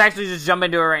 Yeah, let's actually just jump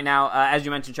into it right now. As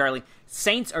you mentioned, Charlie,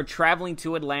 Saints are traveling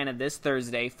to Atlanta this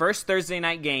Thursday. First Thursday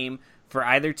night game for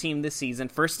either team this season.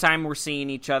 First time we're seeing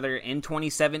each other in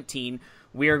 2017.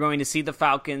 We are going to see the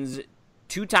Falcons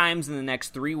 2 times in the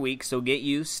next 3 weeks, so get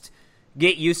used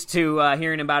to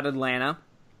hearing about Atlanta.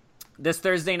 This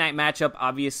Thursday night matchup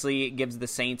obviously gives the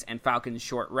Saints and Falcons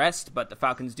short rest, but the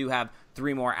Falcons do have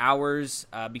 3 more hours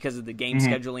because of the game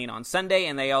scheduling on Sunday,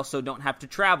 and they also don't have to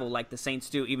travel like the Saints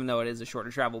do, even though it is a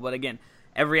shorter travel. But again,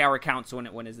 every hour counts when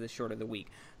it is this short of the week.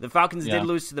 The Falcons did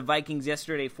lose to the Vikings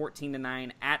yesterday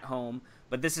 14-9 at home,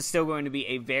 but this is still going to be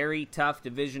a very tough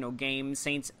divisional game.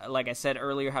 Saints, like I said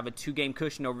earlier, have a 2-game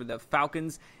cushion over the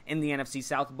Falcons in the NFC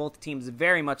South. Both teams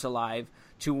very much alive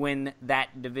to win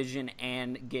that division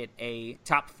and get a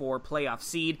top 4 playoff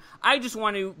seed. I just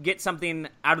want to get something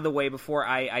out of the way before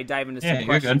I dive into some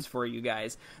questions for you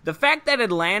guys. The fact that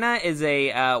Atlanta is a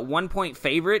 1-point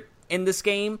favorite in this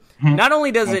game, not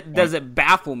only does it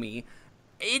baffle me,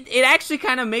 it actually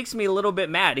kind of makes me a little bit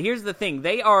mad. Here's the thing: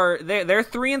 they're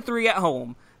 3-3 at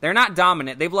home. They're not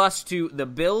dominant. They've lost to the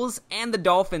Bills and the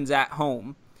Dolphins at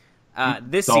home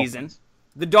this season.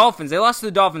 The Dolphins. They lost to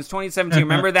the Dolphins 2017.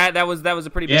 Remember that? That was a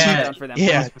pretty big letdown for them.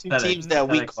 Yeah, 2 teams that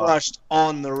we crushed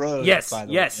on the road. Yes.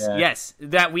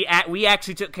 That we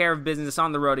actually took care of business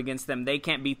on the road against them. They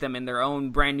can't beat them in their own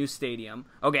brand new stadium.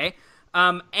 Okay.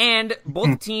 And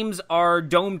both teams are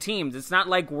dome teams. It's not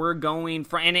like we're going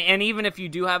for, and even if you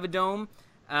do have a dome,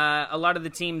 a lot of the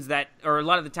times that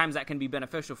can be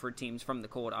beneficial for teams from the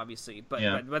cold, obviously.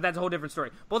 But that's a whole different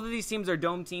story. Both of these teams are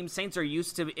dome teams. Saints are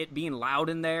used to it being loud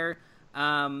in there,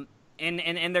 and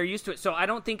they're used to it. So I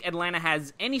don't think Atlanta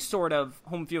has any sort of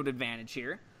home field advantage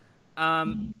here.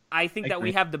 I think that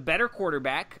we have the better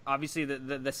quarterback. Obviously,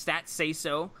 the stats say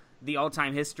so. The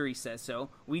all-time history says so.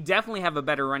 We definitely have a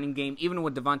better running game, even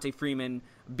with Devontae Freeman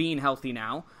being healthy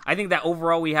now. I think that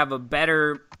overall we have a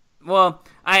better... Well,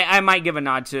 I might give a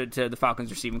nod to the Falcons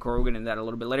receiving core. We'll get into that a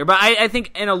little bit later. But I think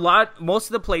in most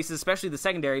of the places, especially the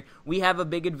secondary, we have a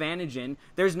big advantage in.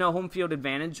 There's no home field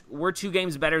advantage. We're 2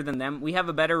 games better than them. We have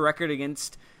a better record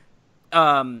against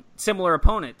similar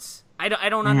opponents. I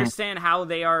don't understand how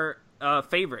they are... a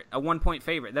 1-point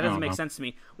favorite. That doesn't make sense to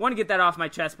me. Want to get that off my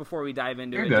chest before we dive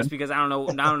into it, just because I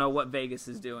don't know what Vegas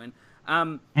is doing.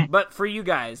 But for you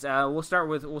guys, we'll start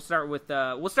with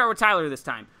Tyler this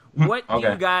time. What do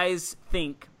you guys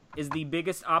think is the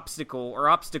biggest obstacle or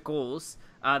obstacles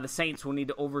the Saints will need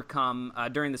to overcome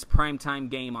during this primetime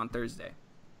game on Thursday?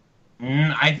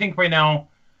 I think right now,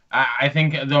 I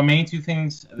think the main 2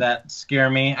 things that scare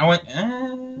me.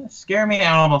 Scare me. I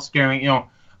don't know about scare me.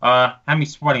 Have me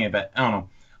sweating a bit. I don't know.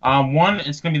 One,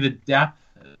 it's going to be the depth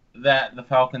that the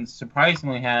Falcons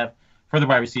surprisingly have for the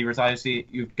wide receivers. Obviously,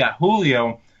 you've got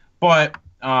Julio, but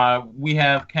we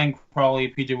have Ken Crawley,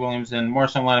 P.J. Williams, and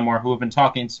Marshawn Lattimore, who have been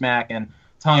talking smack and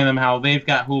telling them how they've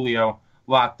got Julio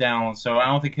locked down. So I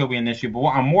don't think he'll be an issue. But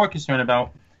what I'm more concerned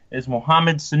about is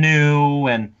Mohamed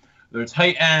Sanu and their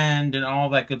tight end and all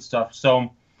that good stuff.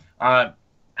 So I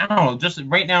don't know, just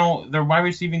right now, their wide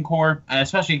receiving core,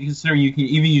 especially considering you can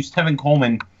even use Tevin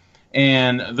Coleman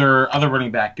and their other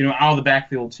running back, out of the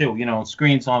backfield too,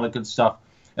 screens and all that good stuff.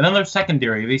 And then their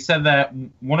secondary, they said that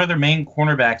one of their main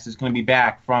cornerbacks is going to be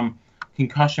back from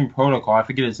concussion protocol. I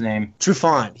forget his name.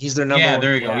 Trufant. He's their number one. Yeah,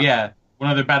 there you go. Yeah, one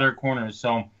of their better corners.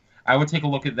 So I would take a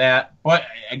look at that. But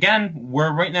again,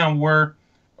 we're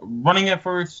running it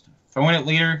first, throwing it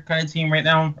later kind of team right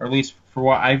now, or at least for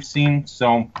what I've seen.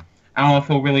 So I don't know if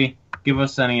he'll really give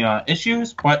us any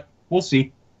issues, but we'll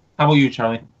see. How about you,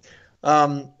 Charlie?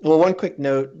 Well, one quick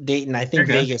note, Dayton. I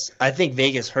think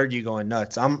Vegas heard you going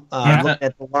nuts. I'm looking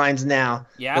at the lines now.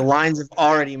 Yeah. The lines have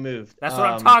already moved. That's what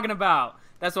I'm talking about.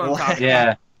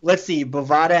 Yeah. Let's see.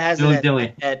 Bovada has it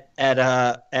at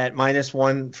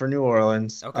 -1 for New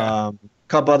Orleans. Okay. A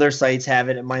couple other sites have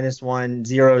it at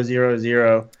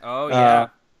 -1,000. Oh yeah.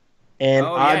 And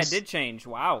odds, it did change.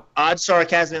 Wow. Odds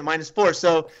Sarcasm at -4.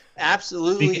 So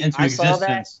absolutely, I saw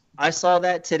that. I saw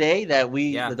that today that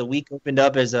the week opened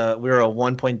up as we were a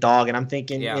 1-point dog, and I'm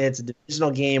thinking it's a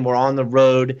divisional game. We're on the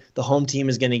road. The home team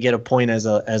is going to get a point as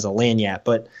a lanyard.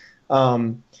 But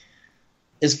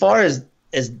as far as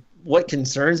what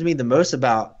concerns me the most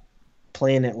about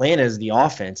playing Atlanta is the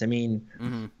offense. I mean,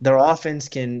 their offense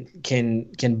can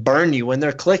burn you when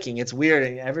they're clicking. It's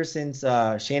weird. Ever since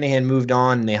Shanahan moved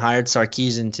on and they hired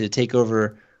Sarkisian to take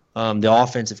over the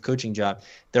offensive coaching job,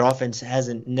 their offense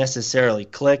hasn't necessarily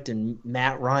clicked, and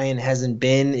Matt Ryan hasn't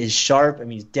been as sharp. I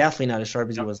mean, he's definitely not as sharp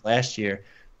as he was last year.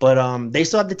 But they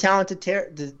still have the talent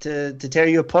to tear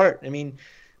you apart. I mean,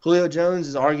 Julio Jones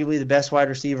is arguably the best wide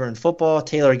receiver in football.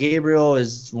 Taylor Gabriel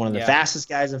is one of the fastest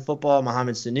guys in football.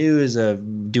 Mohamed Sanu is a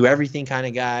do-everything kind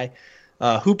of guy.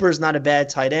 Hooper's not a bad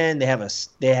tight end.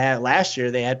 Last year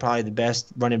they had probably the best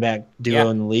running back duo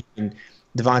in the league, and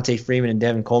Devontae Freeman and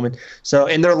Devin Coleman. So,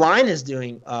 and their line is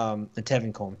doing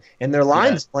Tevin Coleman, and their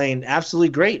line is playing absolutely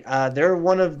great. They're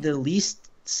one of the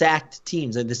least sacked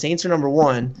teams. The Saints are number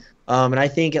 1, and I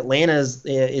think Atlanta's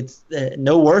it's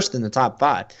no worse than the top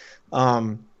 5.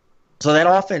 So that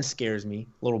offense scares me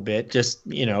a little bit, just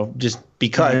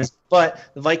because. Mm-hmm. But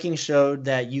the Vikings showed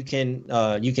that you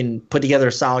can put together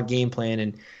a solid game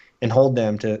plan and hold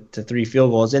them to 3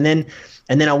 field goals. And then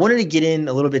I wanted to get in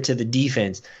a little bit to the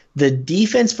defense. The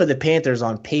defense for the Panthers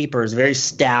on paper is very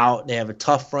stout. They have a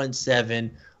tough front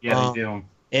 7. Yeah, they do.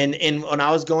 And when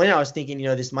I was going in, I was thinking,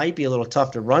 this might be a little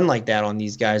tough to run like that on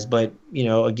these guys. But,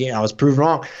 again, I was proved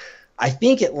wrong. I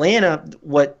think Atlanta,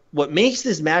 what makes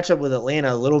this matchup with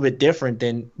Atlanta a little bit different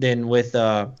than with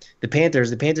the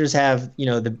Panthers. The Panthers have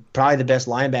probably the best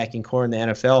linebacking core in the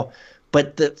NFL,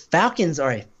 but the Falcons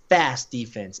are a fast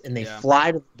defense and they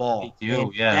fly to the ball. They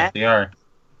do, they are.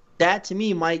 That to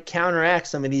me might counteract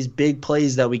some of these big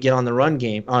plays that we get on the run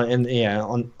game on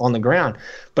the ground.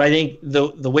 But I think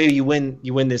the way you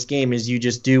win this game is you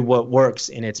just do what works,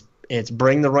 and it's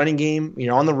bring the running game.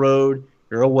 You're on the road,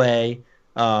 you're away.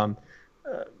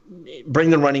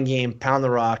 Bring the running game, pound the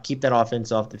rock, keep that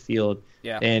offense off the field.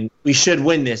 Yeah. And we should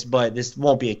win this, but this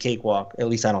won't be a cakewalk. At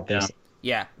least I don't think so.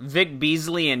 Yeah. Vic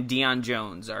Beasley and Deion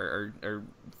Jones are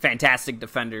fantastic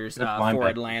defenders for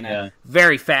Atlanta. Yeah.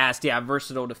 Very fast,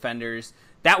 versatile defenders.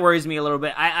 That worries me a little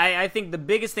bit. I think the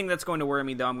biggest thing that's going to worry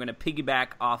me, though, I'm going to piggyback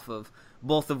off of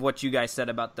both of what you guys said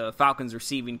about the Falcons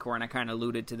receiving core, and I kind of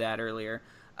alluded to that earlier.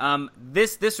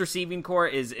 This receiving core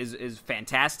is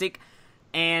fantastic,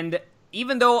 and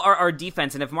even though our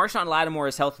defense, and if Marshawn Lattimore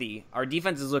is healthy, our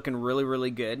defense is looking really, really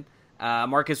good.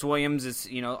 Marcus Williams is,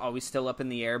 always still up in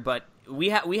the air, but we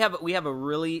have a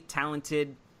really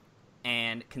talented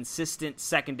and consistent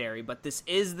secondary. But this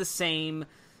is the same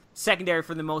secondary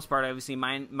for the most part, obviously,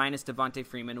 minus Devontae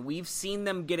Freeman. We've seen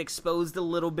them get exposed a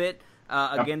little bit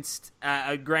against.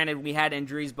 Granted, we had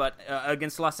injuries, but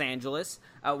against Los Angeles.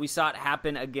 We saw it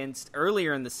happen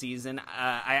earlier in the season.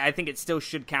 I think it still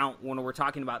should count when we're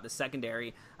talking about the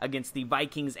secondary against the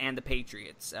Vikings and the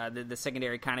Patriots. The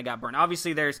secondary kind of got burned.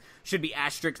 Obviously, should be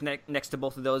asterisks next to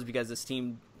both of those because this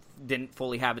team didn't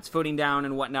fully have its footing down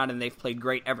and whatnot, and they've played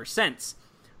great ever since.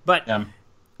 But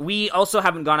we also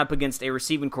haven't gone up against a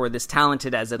receiving core this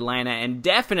talented as Atlanta, and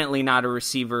definitely not a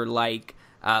receiver like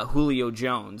Julio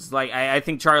Jones. Like I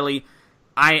think, Charlie,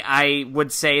 I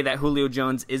would say that Julio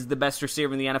Jones is the best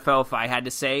receiver in the NFL if I had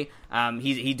to say.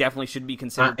 He definitely should be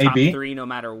considered top AB? 3 no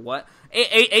matter what.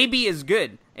 AB is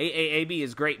good. AB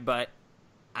is great, but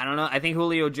I don't know. I think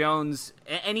Julio Jones,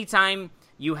 anytime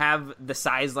you have the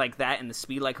size like that and the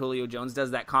speed like Julio Jones does,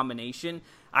 that combination,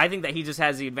 I think that he just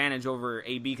has the advantage over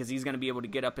AB because he's going to be able to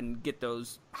get up and get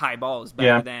those high balls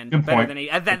better than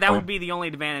that would be the only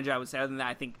advantage I would say. Other than that,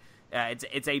 I think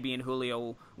it's AB and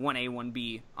Julio 1A,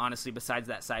 1B, honestly, besides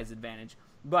that size advantage.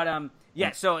 But,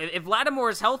 so if Lattimore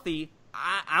is healthy,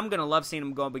 I'm going to love seeing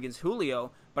him go up against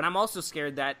Julio, but I'm also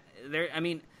scared that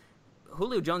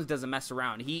Julio Jones doesn't mess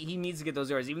around. He needs to get those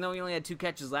yards. Even though he only had 2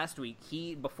 catches last week,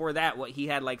 before that, he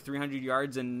had like 300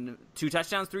 yards and 3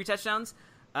 touchdowns.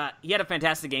 He had a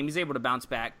fantastic game. He's able to bounce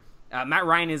back. Matt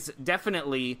Ryan is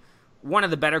definitely one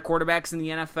of the better quarterbacks in the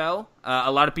NFL.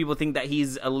 A lot of people think that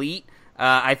he's elite.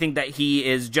 I think that he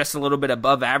is just a little bit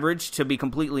above average, to be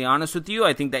completely honest with you.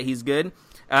 I think that he's good.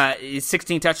 He's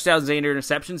 16 touchdowns, 8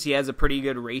 interceptions. He has a pretty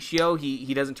good ratio.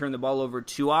 He doesn't turn the ball over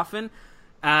too often.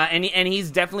 And he's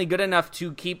definitely good enough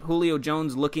to keep Julio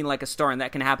Jones looking like a star, and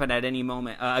that can happen at any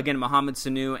moment. Again, Mohamed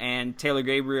Sanu and Taylor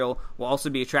Gabriel will also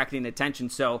be attracting attention.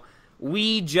 So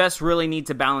we just really need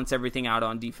to balance everything out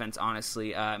on defense,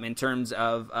 honestly, in terms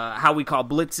of how we call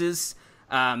blitzes,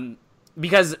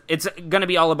 because it's going to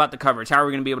be all about the coverage. How are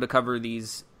we going to be able to cover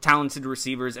these talented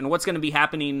receivers, and what's going to be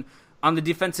happening on the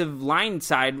defensive line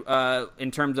side,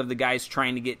 in terms of the guys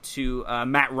trying to get to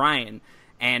Matt Ryan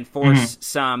and force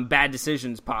some bad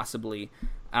decisions possibly.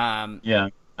 Yeah,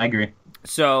 I agree.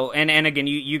 So, and again,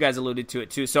 you guys alluded to it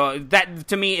too. So that,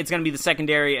 to me, it's going to be the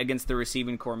secondary against the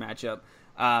receiving core matchup.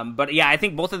 But yeah, I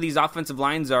think both of these offensive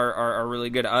lines are really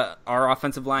good. Our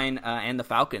offensive line and the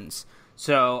Falcons.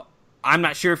 So I'm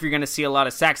not sure if you're going to see a lot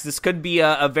of sacks. This could be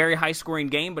a very high scoring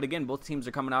game, but again, both teams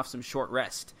are coming off some short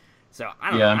rest. So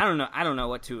I don't know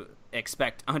what to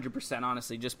expect 100%,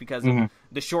 honestly, just because of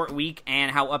the short week and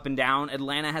how up and down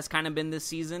Atlanta has kind of been this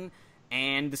season.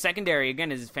 And the secondary,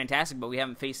 again, is fantastic, but we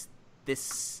haven't faced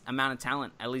this amount of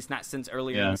talent, at least not since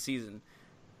earlier in the season.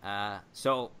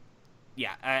 So,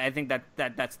 yeah, I think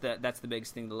that's the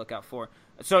biggest thing to look out for.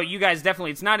 So you guys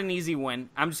definitely, it's not an easy win.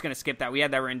 I'm just going to skip that. We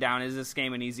had that written down. Is this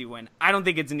game an easy win? I don't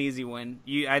think it's an easy win.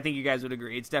 I think you guys would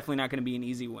agree. It's definitely not going to be an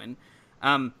easy win.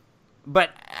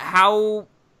 But how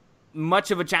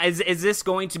much of a challenge is this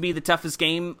going to be the toughest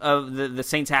game of the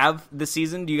Saints have this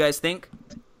season? Do you guys think?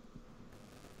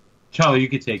 Charlie, you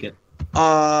could take it.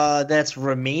 That's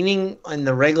remaining in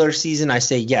the regular season. I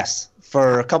say yes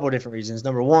for a couple of different reasons.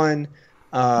 Number one,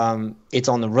 it's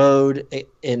on the road.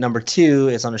 And number two,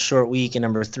 it's on a short week. And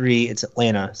number three, it's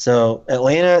Atlanta. So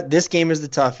Atlanta, this game is the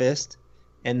toughest.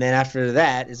 And then after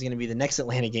that is going to be the next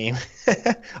Atlanta game.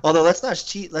 Although let's not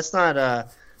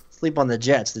sleep on the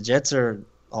Jets. The Jets are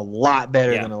a lot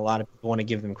better than a lot of people want to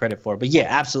give them credit for. But yeah,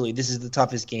 absolutely, this is the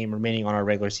toughest game remaining on our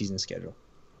regular season schedule.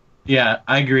 Yeah,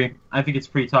 I agree. I think it's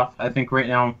pretty tough. I think right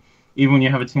now, even when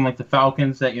you have a team like the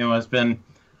Falcons that has been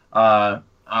to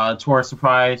our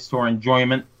surprise, to our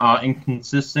enjoyment,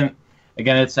 inconsistent.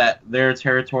 Again, it's at their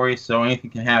territory, so anything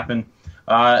can happen.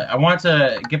 I want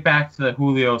to get back to the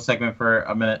Julio segment for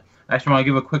a minute. I actually want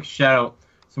to give a quick shout out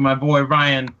to my boy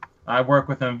Ryan. I work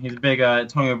with him. He's a big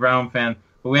Antonio Brown fan.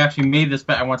 But we actually made this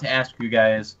bet. I want to ask you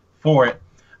guys for it.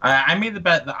 I made the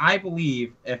bet that I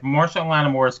believe if Marshawn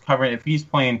Lattimore is covering, if he's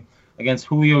playing against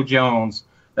Julio Jones,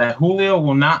 that Julio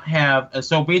will not have.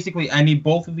 So basically, I need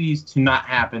both of these to not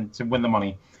happen to win the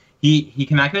money. He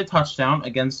cannot get a touchdown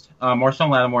against Marshawn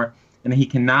Lattimore, and he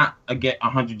cannot get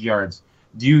 100 yards.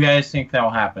 Do you guys think that will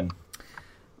happen?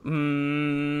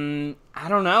 I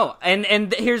don't know.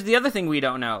 And here's the other thing we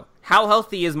don't know. How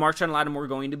healthy is Marshawn Lattimore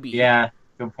going to be? Yeah,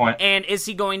 good point. And is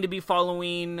he going to be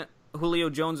following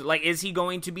Julio Jones? Like, is he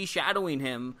going to be shadowing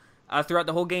him throughout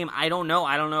the whole game? I don't know.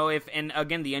 I don't know if, and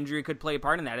again, the injury could play a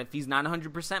part in that. If he's not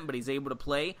 100%, but he's able to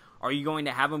play, are you going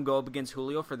to have him go up against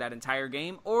Julio for that entire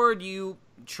game? Or do you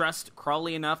trust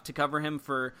Crawley enough to cover him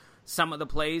for some of the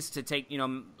plays to take,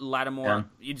 Lattimore,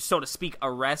 so to speak,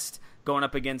 a rest going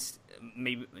up against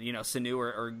maybe, Sanu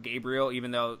or Gabriel,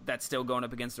 even though that's still going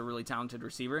up against a really talented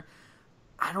receiver?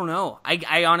 I don't know.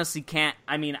 I honestly can't.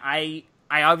 I mean, I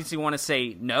obviously want to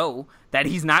say no, that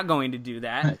he's not going to do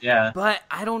that. Yeah. But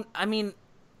who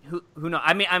knows?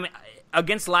 I mean,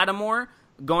 against Lattimore,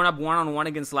 going up one-on-one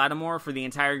against Lattimore for the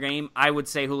entire game, I would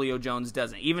say Julio Jones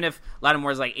doesn't. Even if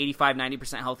Lattimore is like 85,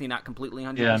 90% healthy, not completely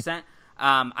 100%,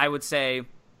 I would say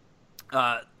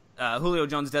Julio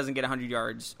Jones doesn't get 100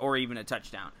 yards or even a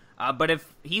touchdown. But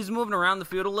if he's moving around the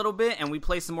field a little bit and we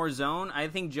play some more zone, I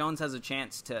think Jones has a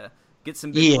chance to get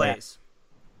some big plays.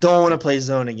 Don't want to play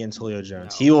zone against Julio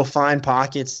Jones. No. He will find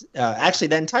pockets. Actually,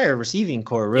 that entire receiving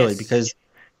core, really, because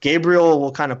Gabriel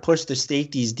will kind of push the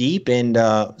safeties deep, and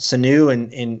Sanu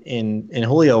and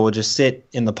Julio will just sit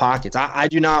in the pockets. I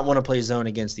do not want to play zone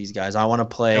against these guys. I want to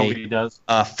play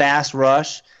fast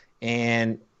rush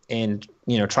and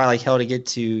try like hell to get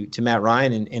to Matt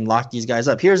Ryan and lock these guys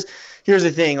up. Here's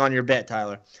the thing on your bet,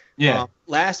 Tyler. Yeah.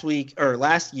 Last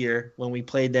year when we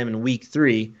played them in week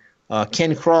 3,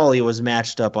 Ken Crawley was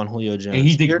matched up on Julio Jones. And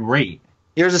he did great.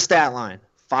 Here's a stat line: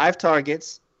 5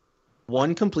 targets,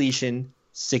 1 completion,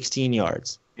 16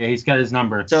 yards. Yeah, he's got his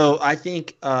number. So I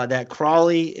think that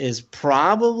Crawley is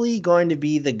probably going to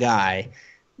be the guy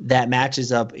that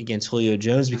matches up against Julio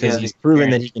Jones because he's proven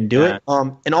that he can do it.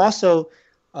 And also,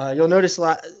 you'll notice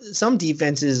some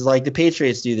defenses, like the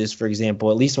Patriots, do this. For example,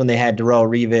 at least when they had Darrelle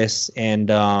Revis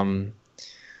and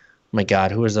my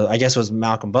God, who was I guess it was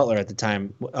Malcolm Butler at the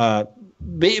time.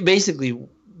 Basically,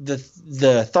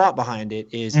 the thought behind it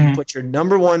is you put your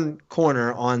number 1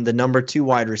 corner on the number 2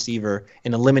 wide receiver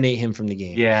and eliminate him from the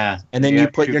game. Yeah. And then you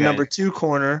put your number 2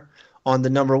 corner on the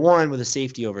number 1 with a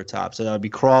safety over top. So that would be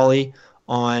Crawley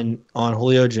on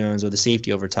Julio Jones with a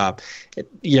safety over top.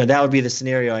 That would be the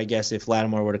scenario, I guess, if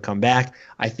Lattimore were to come back.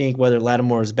 I think whether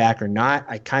Lattimore is back or not,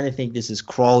 I kind of think this is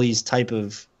Crawley's type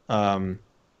of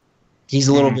he's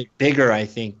a little bit bigger, I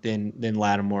think, than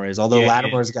Lattimore is. Although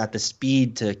Lattimore's got the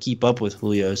speed to keep up with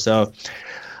Julio. So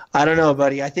I don't know,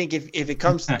 buddy. I think if it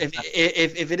comes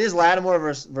if it is Lattimore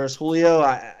versus Julio,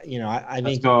 I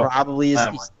think probably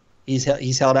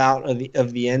he's held out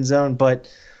of the end zone, but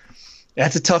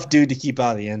that's a tough dude to keep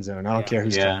out of the end zone. I don't care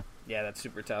who's yeah, that's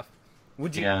super tough.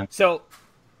 Would you? Yeah. So,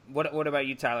 what about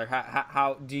you, Tyler?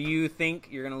 How do you think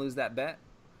you're gonna lose that bet?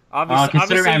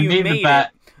 Obviously, I made the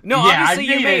bet. No, obviously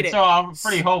you made it, so I'm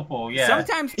pretty hopeful. Yeah.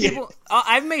 Sometimes people,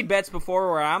 I've made bets before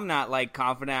where I'm not like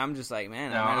confident. I'm just like,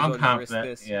 man, I'm confident.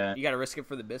 Risk this. Yeah. You got to risk it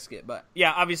for the biscuit, but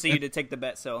yeah, obviously you did take the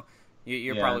bet, so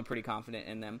you're probably pretty confident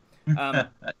in them.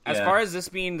 As far as this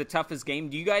being the toughest game,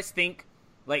 do you guys think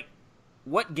like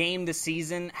what game this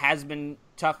season has been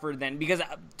tougher than? Because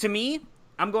to me,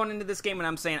 I'm going into this game and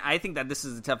I'm saying I think that this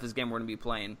is the toughest game we're going to be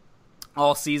playing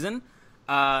all season.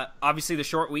 Obviously, the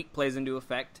short week plays into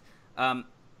effect.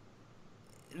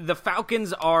 The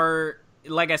Falcons are,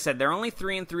 like I said, they're only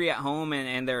 3-3 at home,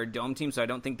 and they're a dome team, so I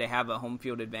don't think they have a home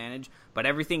field advantage. But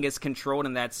everything is controlled,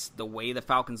 and that's the way the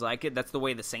Falcons like it. That's the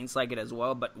way the Saints like it as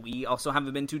well. But we also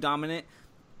haven't been too dominant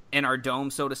in our dome,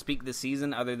 so to speak, this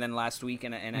season, other than last week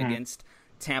and against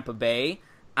Tampa Bay.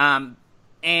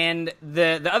 And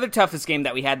the other toughest game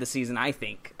that we had this season, I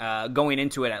think, going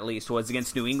into it at least, was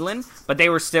against New England. But they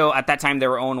were still, at that time, they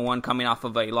were 0-1 coming off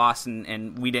of a loss,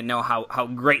 and we didn't know how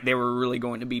great they were really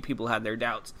going to be. People had their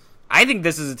doubts. I think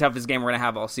this is the toughest game we're going to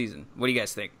have all season. What do you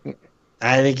guys think?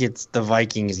 I think it's the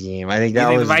Vikings game. I think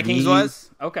that was the Vikings was?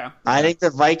 Okay. I think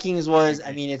the Vikings was.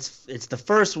 I mean, it's the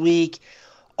first week.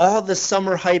 All the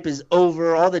summer hype is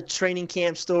over. All the training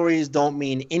camp stories don't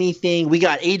mean anything. We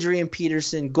got Adrian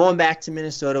Peterson going back to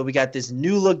Minnesota. We got this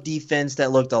new look defense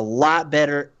that looked a lot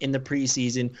better in the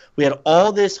preseason. We had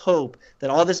all this hope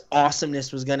that all this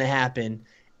awesomeness was going to happen.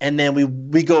 And then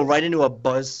we go right into a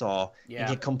buzzsaw and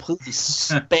get completely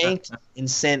spanked and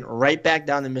sent right back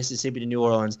down the Mississippi to New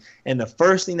Orleans. And the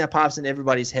first thing that pops in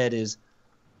everybody's head is,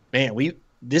 man,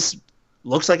 this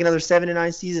looks like another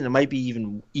 7-9 season. It might be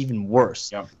even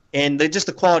worse. Yep. And just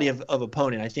the quality of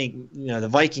opponent. I think the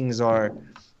Vikings are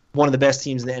one of the best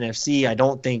teams in the NFC. I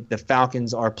don't think the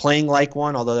Falcons are playing like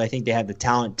one, although I think they have the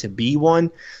talent to be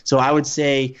one. So I would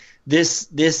say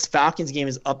this Falcons game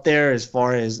is up there as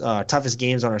far as toughest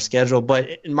games on our schedule. But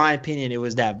in my opinion, it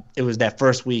was that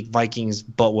first week Vikings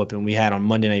butt whooping we had on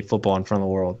Monday Night Football in front of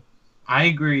the world. I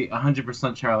agree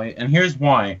 100%, Charlie, and here's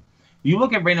why. You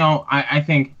look at right now, I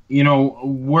think, where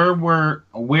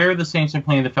the Saints are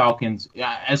playing the Falcons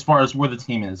as far as where the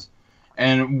team is,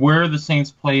 and where the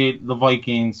Saints played the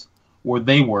Vikings, where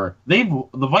they were. The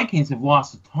Vikings have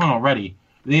lost a ton already.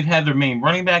 They've had their main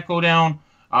running back go down.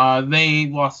 They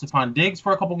lost Stephon Diggs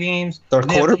for a couple games. Their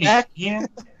quarterback? Yeah,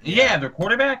 their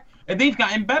quarterback. And they've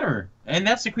gotten better. And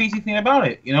that's the crazy thing about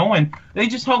it, and they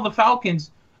just held the Falcons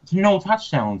to no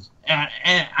touchdowns. And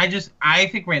I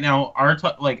think right now,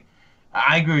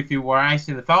 I agree with you where I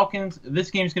say the Falcons, this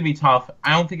game's going to be tough.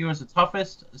 I don't think it was the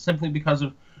toughest simply because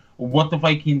of what the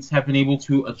Vikings have been able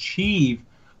to achieve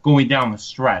going down the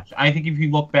stretch. I think if you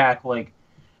look back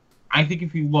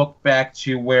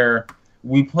to where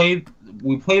we played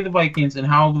the Vikings and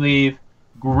how they've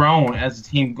grown as a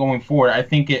team going forward, I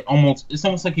think it's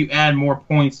almost like you add more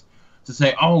points to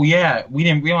say, oh yeah, we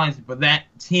didn't realize it, but that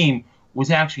team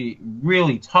was actually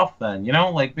really tough then,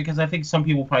 because I think some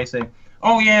people probably say,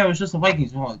 oh yeah, it was just the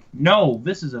Vikings. Well, no,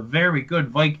 this is a very good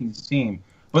Vikings team.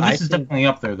 But this is definitely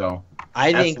up there, though.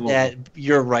 I think that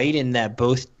you're right in that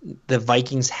both the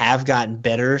Vikings have gotten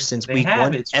better since week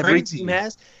one. Every team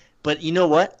has. But you know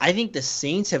what? I think the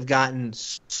Saints have gotten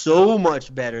so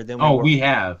much better than we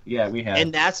have. Yeah, we have.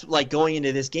 And that's like going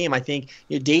into this game. I think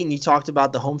Dayton, you talked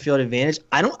about the home field advantage.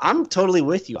 I'm totally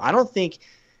with you. I think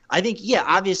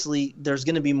obviously there's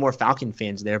going to be more Falcon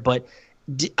fans there, but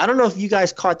I don't know if you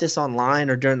guys caught this online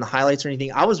or during the highlights or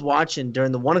anything. I was watching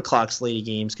during the 1 o'clock slate of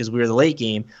games because we were the late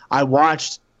game. I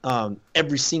watched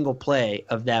every single play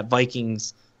of that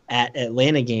Vikings at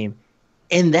Atlanta game,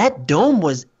 and that dome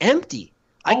was empty.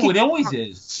 It always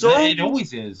is. It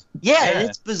always is. Yeah, and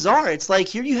it's bizarre. It's like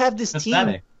here you have this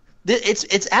team.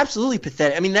 It's absolutely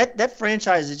pathetic. I mean, that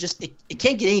franchise is just it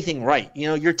can't get anything right.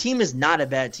 Your team is not a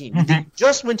bad team. You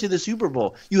just went to the Super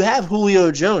Bowl. You have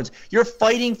Julio Jones. You're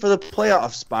fighting for the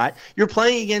playoff spot. You're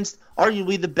playing against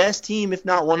arguably the best team, if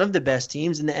not one of the best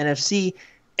teams in the NFC,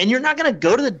 and you're not going to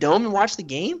go to the Dome and watch the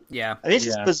game? Yeah. I mean, it's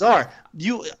just bizarre.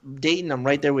 Dayton, I'm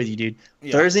right there with you, dude.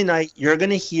 Yeah. Thursday night, you're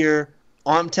going to hear,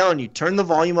 I'm telling you, turn the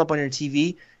volume up on your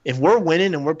TV. If we're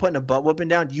winning and we're putting a butt whooping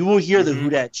down, you will hear the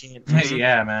Who Dat chant.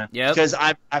 Yeah, man. Yeah. Because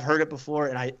I've heard it before,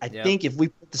 and I think if we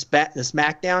put the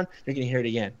smack down, you're gonna hear it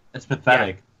again. It's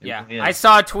pathetic. Yeah. I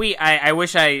saw a tweet. I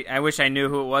wish I knew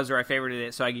who it was or I favorited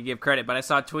it so I could give credit. But I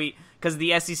saw a tweet because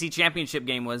the SEC championship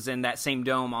game was in that same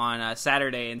dome on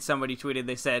Saturday, and somebody tweeted,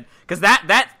 they said, because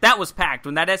that was packed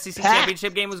when that SEC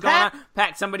championship game was going on.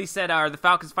 Packed. Somebody said, "Are the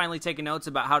Falcons finally taking notes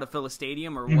about how to fill a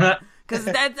stadium or what?" Because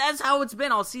that's how it's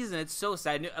been all season. It's so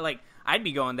sad. Like, I'd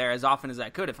be going there as often as I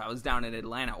could if I was down in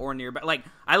Atlanta or nearby. Like,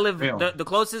 I live the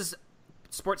closest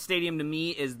sports stadium to me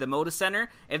is the Moda Center.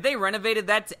 If they renovated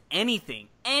that to anything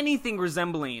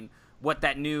resembling what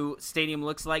that new stadium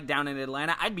looks like down in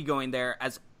Atlanta, I'd be going there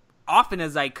as often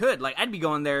as I could. Like, I'd be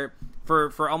going there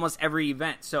for almost every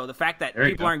event. So the fact that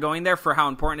people aren't going there for how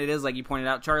important it is, like you pointed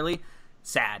out, Charlie,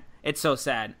 sad. It's so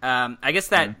sad. I guess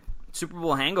that Super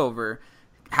Bowl hangover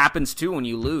happens too when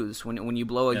you lose, when you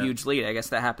blow a huge lead. I guess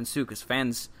that happens too because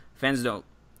fans don't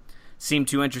seem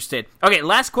too interested. Okay,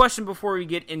 last question before we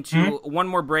get into one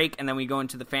more break, and then we go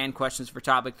into the fan questions for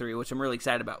topic 3, which I'm really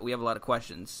excited about. We have a lot of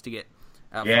questions to get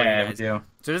for you guys. We do.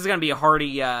 So this is going to be a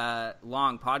hearty,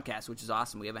 long podcast, which is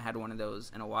awesome. We haven't had one of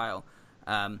those in a while.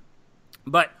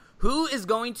 But who is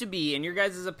going to be, in your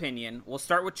guys' opinion, we'll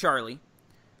start with Charlie,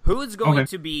 who is going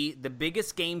to be the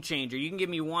biggest game changer? You can give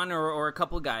me one or a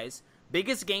couple guys.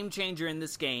 Biggest game changer in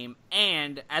this game,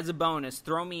 and as a bonus,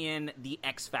 throw me in the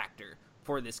X factor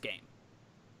for this game.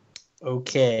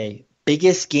 Okay.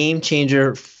 Biggest game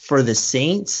changer for the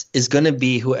Saints is going to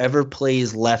be whoever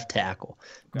plays left tackle.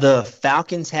 The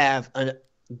Falcons have a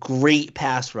great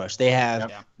pass rush. They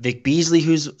have Vic Beasley,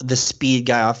 who's the speed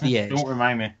guy off the edge. Don't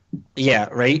remind me. Yeah,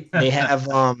 right? They have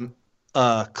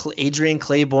Adrian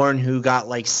Claiborne, who got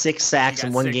like 6 sacks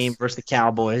in one game versus the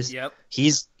Cowboys. Yep.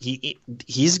 He's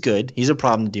good. He's a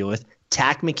problem to deal with.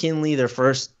 Tack McKinley, their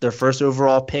first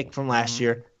overall pick from last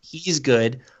year. He's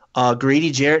good.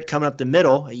 Grady Jarrett coming up the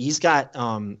middle. He's got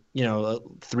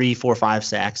 3, 4, 5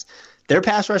 sacks. Their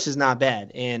pass rush is not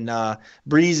bad, and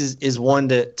Breeze is one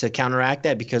to counteract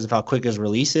that because of how quick his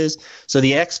release is. So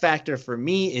the X factor for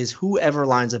me is whoever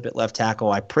lines up at left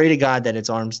tackle. I pray to God that it's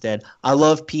Armstead. I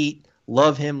love Pete.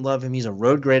 Love him. He's a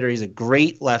road grader. He's a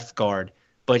great left guard,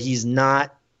 but he's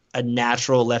not a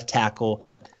natural left tackle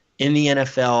in the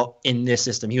NFL in this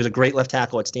system. He was a great left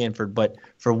tackle at Stanford, but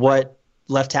for what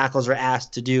left tackles are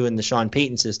asked to do in the Sean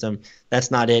Payton system,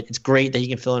 that's not it. It's great that he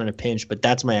can fill in a pinch, but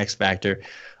that's my X factor.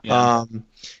 Yeah.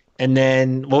 And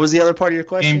then what was the other part of your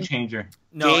question? Game changer.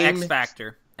 No, X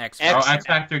factor. X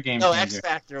factor game changer. No, X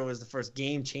factor was the first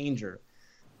game changer.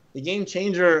 The game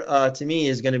changer to me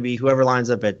is going to be whoever lines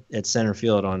up at center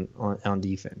field on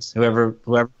defense. Whoever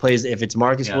plays. If it's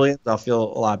Marcus Williams, I'll feel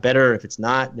a lot better. If it's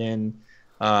not, then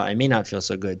I may not feel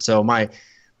so good. So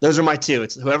those are my two.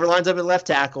 It's whoever lines up at left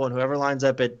tackle and whoever lines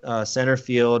up at center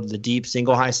field, the deep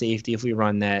single high safety, if we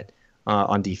run that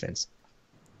on defense.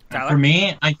 For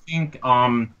me, I think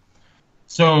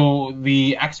so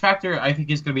the X factor I think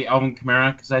is going to be Alvin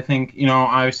Kamara, because I think,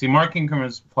 obviously Mark Ingram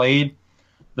has played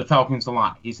the Falcons a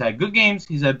lot. He's had good games,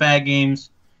 he's had bad games,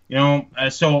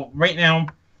 so right now,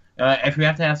 if you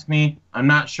have to ask me, I'm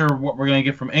not sure what we're going to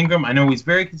get from Ingram. I know he's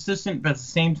very consistent, but at the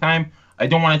same time, I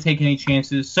don't want to take any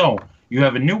chances. So you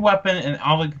have a new weapon in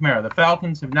Alvin Kamara. The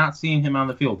Falcons have not seen him on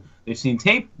the field. They've seen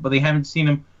tape, but they haven't seen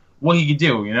him what he could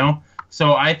do,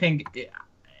 So I think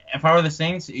if I were the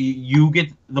Saints, you get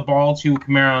the ball to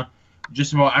Kamara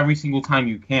just about every single time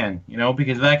you can,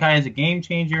 because that guy is a game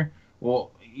changer.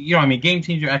 Well, game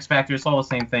changer, X factor, it's all the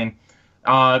same thing.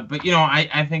 But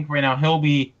I think right now he'll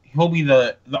be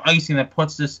the icing that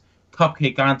puts this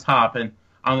cupcake on top and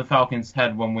on the Falcons'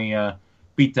 head when we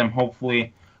beat them,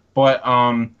 hopefully. But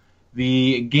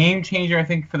the game changer, I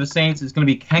think, for the Saints is going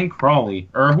to be Ken Crawley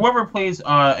or whoever plays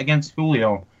against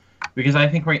Julio, because I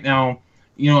think right now,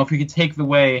 if you could take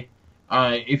away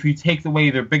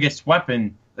their biggest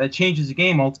weapon, that changes the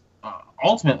game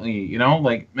ultimately.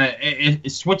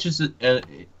 It switches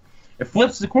it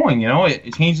flips the coin.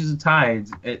 It changes the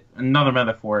tides. Another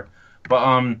metaphor,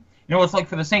 but it's like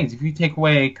for the Saints. If you take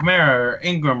away Kamara or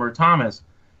Ingram or Thomas,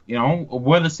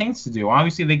 what are the Saints to do?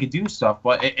 Obviously they could do stuff,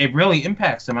 but it really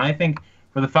impacts them. And I think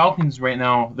for the Falcons right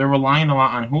now, they're relying a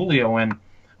lot on Julio, and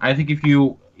I think if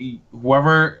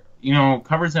whoever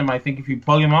covers him, I think if you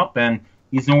plug him up and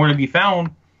he's nowhere to be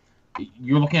found,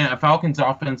 you're looking at a Falcons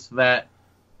offense that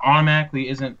automatically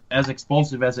isn't as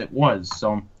explosive as it was.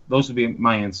 So those would be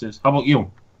my answers. How about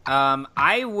you?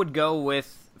 I would go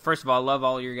with, first of all, I love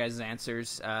all your guys'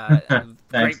 answers.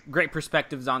 Great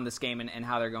perspectives on this game and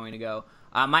how they're going to go.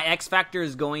 My X factor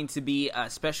is going to be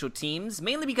special teams,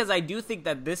 mainly because I do think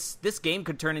that this game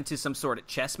could turn into some sort of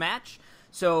chess match.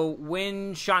 So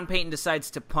when Sean Payton decides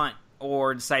to punt,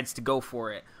 or decides to go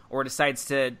for it, or decides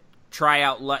to try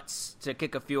out Lutz to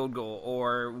kick a field goal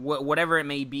or whatever it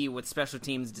may be with special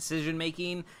teams decision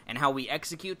making and how we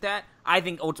execute that. I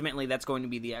think ultimately that's going to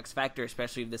be the X factor,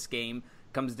 especially if this game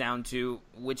comes down to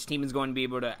which team is going to be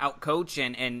able to outcoach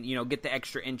and get the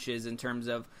extra inches in terms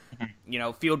of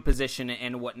field position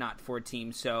and whatnot for a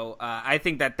team. So I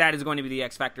think that is going to be the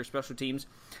X factor, special teams.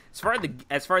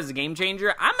 As far as the game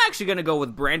changer, I'm actually going to go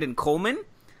with Brandon Coleman.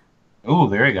 Oh,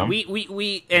 there you go.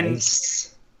 We and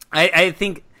Nice. I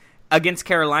think against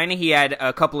Carolina he had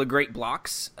a couple of great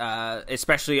blocks,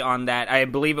 especially on that. I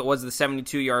believe it was the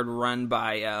 72-yard run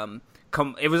by.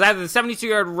 It was either the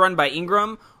 72-yard run by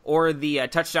Ingram or the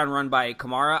touchdown run by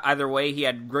Kamara. Either way, he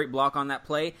had great block on that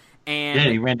play. And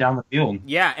Yeah, he ran down the field.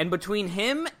 yeah, and between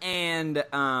him and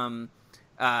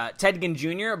Ted Ginn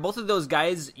Jr., both of those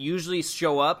guys usually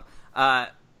show up,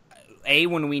 A,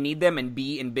 when we need them, and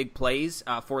B, in big plays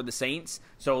for the Saints.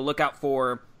 So look out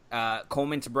for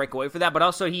Coleman to break away for that. But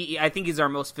also, I think he's our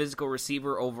most physical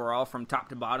receiver overall from top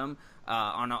to bottom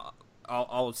on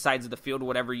all sides of the field.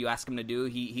 Whatever you ask him to do,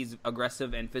 he's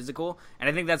aggressive and physical. And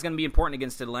I think that's going to be important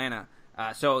against Atlanta.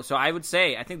 So I would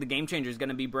say I think the game changer is going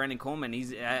to be Brandon Coleman.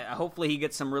 He's hopefully he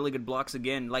gets some really good blocks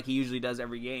again, like he usually does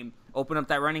every game. Open up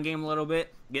that running game a little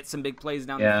bit, get some big plays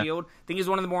down the field. I think he's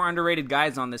one of the more underrated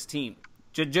guys on this team.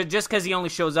 Just because he only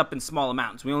shows up in small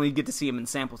amounts, we only get to see him in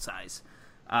sample size.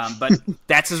 But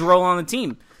that's his role on the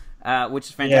team, which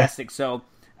is fantastic. Yeah. So.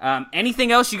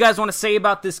 Anything else you guys want to say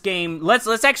about this game?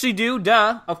 Let's actually do.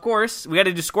 Of course, we got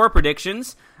to do score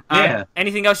predictions.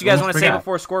 Anything else you guys want to say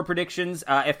before score predictions?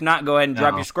 If not, go ahead and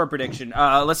drop your score prediction.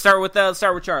 Let's start with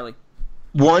Charlie.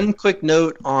 One quick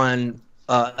note on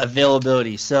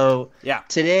availability. So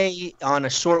today on a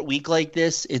short week like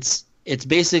this, it's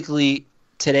basically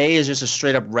today is just a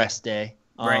straight up rest day.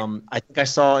 Right. I think I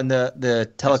saw in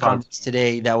the teleconference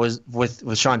today that was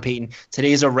with Sean Payton.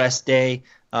 Today's a rest day.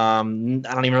 I don't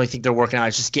even really think they're working out.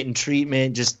 It's just getting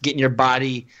treatment, just getting your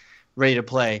body ready to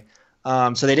play.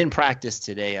 So they didn't practice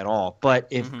today at all. But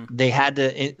if they had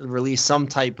to release some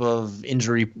type of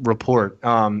injury report,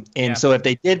 so if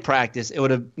they did practice, it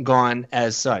would have gone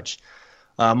as such.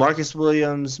 Marcus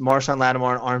Williams, Marshawn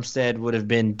Lattimore, and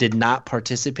Armstead did not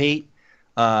participate.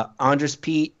 Andres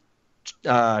Pete,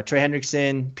 Trey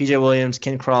Hendrickson, PJ Williams,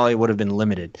 Ken Crawley would have been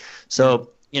limited. So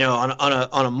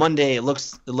on a Monday, it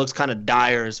looks kind of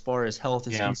dire as far as health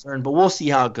is concerned, but we'll see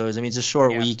how it goes. I mean, it's a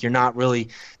short week. You're not really.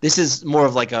 This is more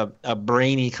of like a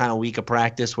brainy kind of week of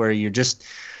practice where you just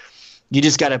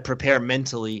got to prepare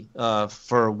mentally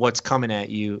for what's coming at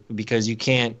you, because you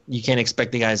can't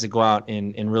expect the guys to go out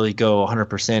and really go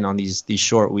 100% on these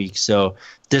short weeks. So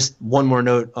just one more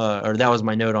note, or that was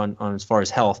my note on as far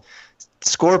as health.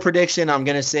 Score prediction: I'm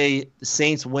gonna say the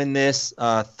Saints win this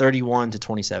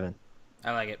 31-27.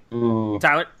 I like it. Ooh,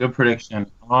 Tyler? Good prediction.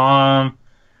 I'm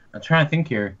trying to think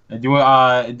here. Do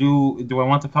I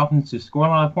want the Falcons to score a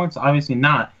lot of points? Obviously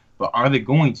not. But are they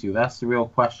going to? That's the real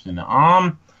question.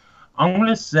 I'm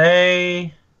gonna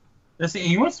say.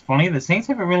 You know what's funny? The Saints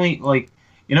haven't really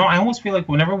I almost feel like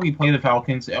whenever we play the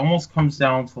Falcons, it almost comes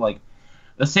down to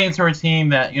the Saints are a team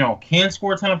that can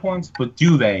score a ton of points, but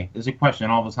do they? Is a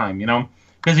question all the time.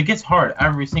 Because it gets hard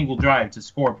every single drive to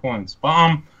score points.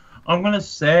 But I'm going to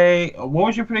say, what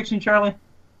was your prediction, Charlie?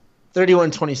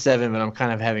 31-27, but I'm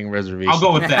kind of having reservations. I'll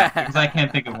go with that, because I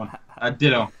can't think of one.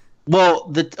 Ditto.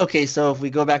 Well, so if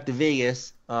we go back to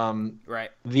Vegas,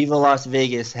 right. Viva Las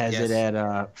Vegas has it at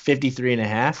 53.5,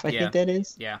 I think that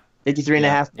is. Yeah.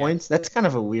 53.5 points. That's kind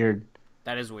of a weird.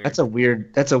 That is weird.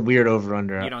 That's a weird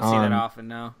over-under. You don't see that often,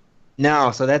 no. No,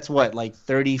 so that's what,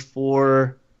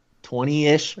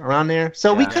 34-20-ish, around there?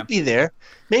 So we could be there.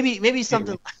 Maybe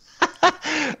something...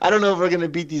 I don't know if we're going to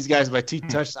beat these guys by 2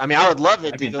 touchdowns. I mean, I would love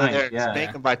it to go there and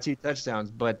spank them by 2 touchdowns.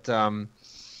 But, I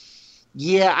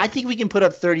think we can put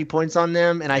up 30 points on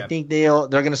them, and I think they're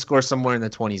going to score somewhere in the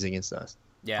 20s against us.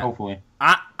 Yeah. Hopefully.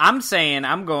 I'm saying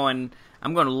I'm going a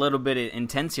little bit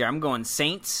intense here. I'm going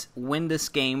Saints win this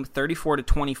game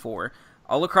 34-24.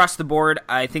 All across the board,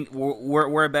 I think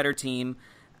we're a better team.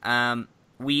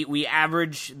 We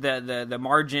average the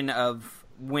margin of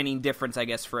winning difference, I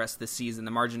guess, for us this season.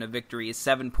 The margin of victory is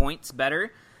 7 points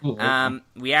better.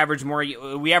 We average more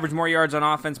yards on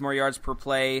offense, more yards per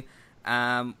play.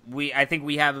 I think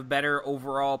we have a better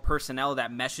overall personnel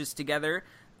that meshes together.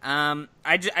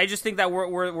 I just think that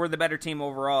we're the better team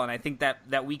overall, and I think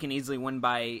that we can easily win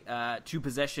by 2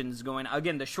 possessions going.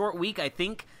 Again, the short week, I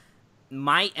think,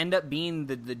 might end up being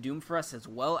the doom for us as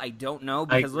well. I don't know,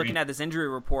 because looking at this injury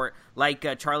report,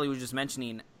 like Charlie was just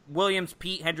mentioning, Williams,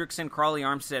 Pete, Hendrickson, Crawley,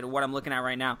 Armstead, what I'm looking at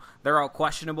right now, they're all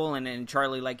questionable, and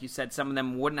Charlie, like you said, some of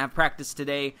them wouldn't have practiced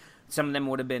today. Some of them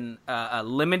would have been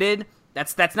limited.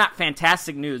 that's not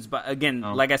fantastic news. But again,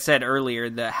 like I said earlier,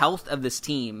 the health of this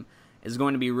team is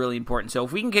going to be really important. So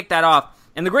if we can kick that off,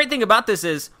 and the great thing about this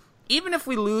is, even if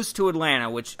we lose to Atlanta,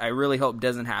 which I really hope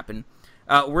doesn't happen,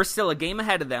 we're still a game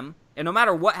ahead of them. And no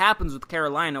matter what happens with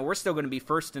Carolina, we're still going to be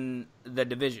first in the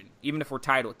division, even if we're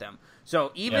tied with them.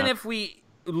 So even if we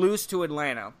lose to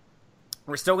Atlanta,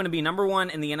 we're still going to be number one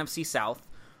in the NFC South,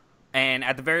 and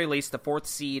at the very least, the 4th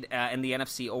seed in the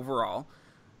NFC overall.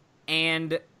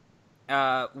 And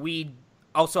we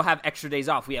also have extra days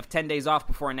off. We have 10 days off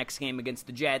before our next game against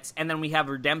the Jets, and then we have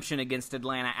redemption against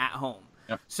Atlanta at home.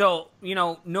 So,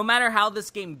 no matter how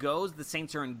this game goes, the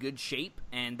Saints are in good shape,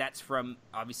 and that's from,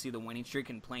 obviously, the winning streak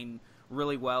and playing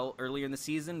really well earlier in the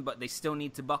season, but they still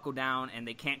need to buckle down, and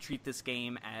they can't treat this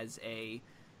game as a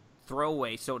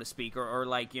throwaway, so to speak, or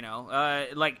like, I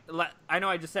know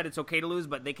I just said it's okay to lose,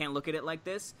 but they can't look at it like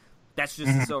this. That's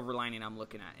just the silver lining I'm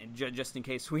looking at, and just in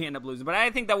case we end up losing. But I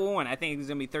think that we'll win. I think it's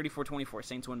going to be 34-24.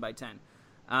 Saints win by 10.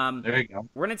 There you go.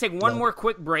 We're going to take one more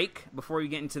quick break before we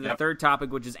get into the third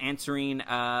topic, which is answering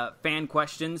fan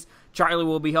questions. Charlie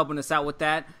will be helping us out with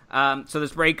that. So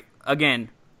this break, again,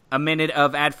 a minute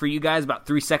of ad for you guys, about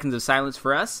 3 seconds of silence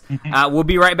for us. We'll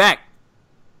be right back.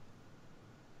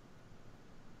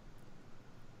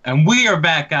 And we are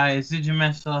back, guys. Did you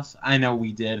miss us? I know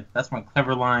we did. That's my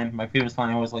clever line, my famous line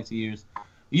I always like to use.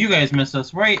 You guys missed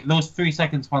us, right? Those 3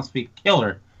 seconds must be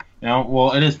killer.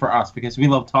 Well, it is for us because we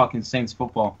love talking Saints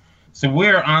football. So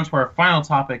we're on to our final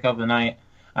topic of the night.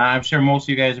 I'm sure most of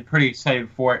you guys are pretty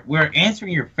excited for it. We're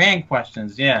answering your fan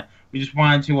questions. Yeah, we just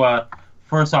wanted to,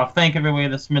 first off, thank everybody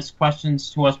that submits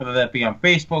questions to us, whether that be on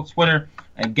Facebook, Twitter.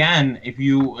 Again, if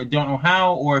you don't know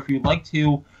how or if you'd like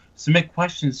to submit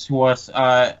questions to us,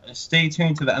 stay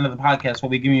tuned to the end of the podcast. We'll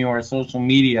be giving you our social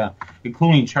media,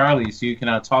 including Charlie, so you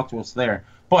can talk to us there.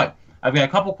 But I've got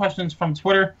a couple questions from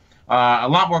Twitter. A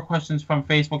lot more questions from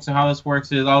Facebook. So how this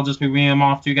works is I'll just be reading them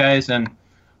off to you guys, and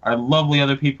our lovely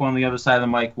other people on the other side of the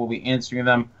mic will be answering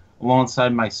them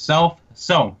alongside myself.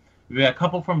 So we got a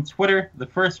couple from Twitter. The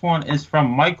first one is from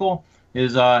Michael.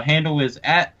 His handle is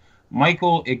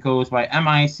 @Michael. It goes by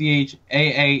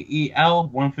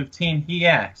MICHAAEL115. He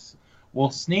asks, will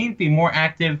Snead be more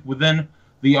active within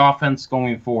the offense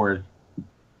going forward?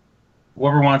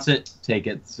 Whoever wants it, take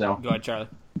it. So go ahead, Charlie.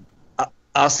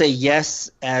 I'll say yes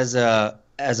as a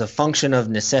function of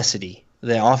necessity.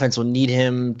 The offense will need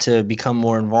him to become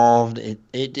more involved.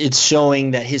 It's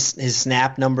showing that his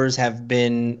snap numbers have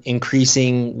been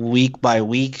increasing week by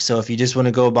week. So if you just want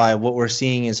to go by what we're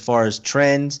seeing as far as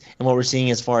trends and what we're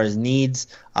seeing as far as needs,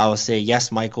 I will say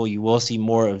yes, Michael, you will see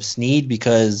more of Snead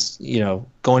because,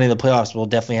 going into the playoffs, we'll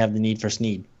definitely have the need for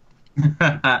Snead.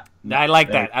 I like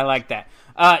that.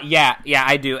 Yeah,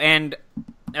 I do. And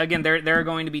again, there are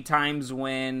going to be times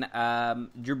when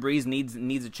Drew Brees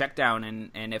needs a check down,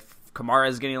 and if Kamara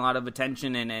is getting a lot of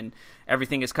attention and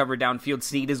everything is covered downfield,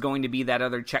 Snead is going to be that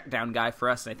other check down guy for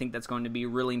us. And I think that's going to be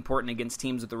really important against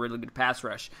teams with a really good pass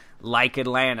rush, like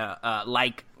Atlanta,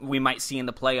 like we might see in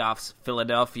the playoffs,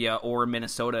 Philadelphia or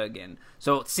Minnesota again.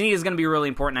 So Snead is going to be really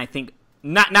important. I think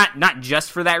not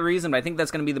just for that reason, but I think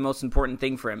that's going to be the most important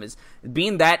thing for him is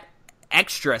being that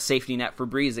extra safety net for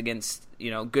Brees against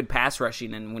good pass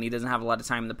rushing and when he doesn't have a lot of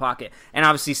time in the pocket. And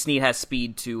obviously Snead has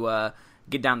speed to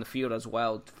get down the field as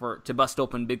well to bust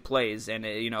open big plays. And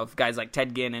if guys like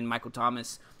Ted Ginn and Michael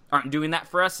Thomas aren't doing that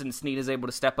for us and Snead is able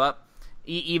to step up,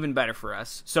 even better for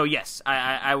us. So yes,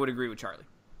 I would agree with Charlie.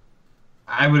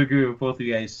 I would agree with both of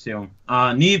you guys too.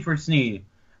 Need for Snead.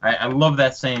 I love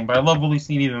that saying, but I love Willie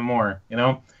Snead even more.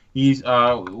 He's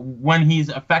when he's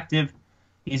effective,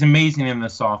 he's amazing in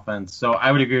this offense. So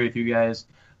I would agree with you guys.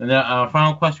 And the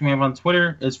final question we have on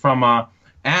Twitter is from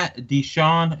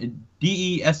 @Deshaun,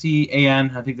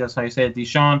 Desean, I think that's how you say it,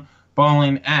 Deshaun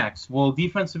Balling asks, will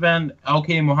defensive end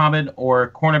LK Muhammad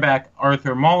or cornerback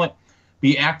Arthur Mollett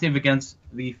be active against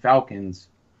the Falcons?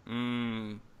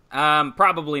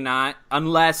 Probably not,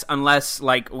 unless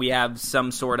like we have some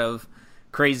sort of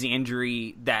crazy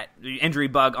injury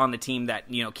bug on the team that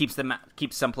keeps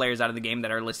some players out of the game that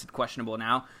are listed questionable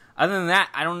now. Other than that,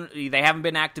 they haven't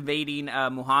been activating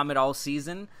Muhammad all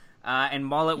season, and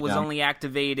Mollett was only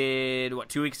activated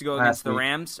 2 weeks ago against the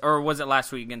Rams, or was it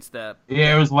last week against the?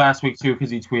 Yeah, it was last week too because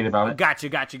he tweeted about it.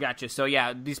 Gotcha. So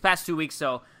yeah, these past 2 weeks.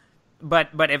 So, but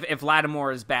if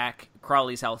Lattimore is back,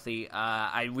 Crawley's healthy,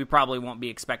 we probably won't be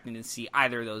expecting to see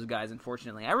either of those guys.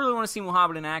 Unfortunately, I really want to see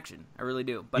Muhammad in action. I really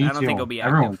do, but I don't think he'll be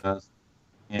active. Everyone does.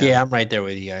 Yeah, I'm right there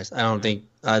with you guys. I don't think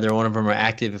either one of them are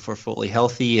active if we're fully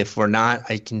healthy. If we're not,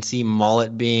 I can see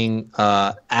Mollett being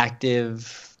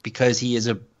active because he is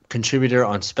a contributor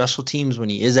on special teams when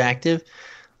he is active.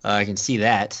 I can see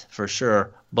that for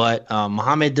sure. But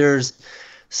Muhammad, there's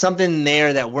something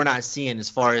there that we're not seeing as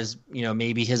far as,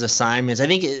 maybe his assignments. I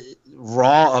think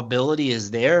raw ability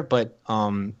is there, but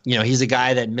he's a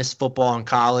guy that missed football in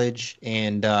college,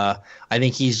 and I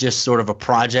think he's just sort of a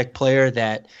project player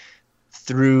that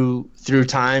through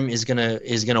time is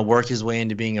gonna work his way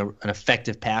into being an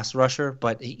effective pass rusher.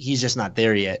 But he's just not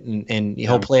there yet, and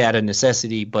he'll play out of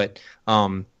necessity. But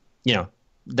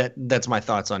that's my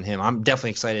thoughts on him. I'm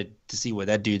definitely excited to see what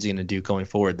that dude's gonna do going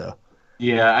forward, though.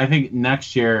 Yeah, I think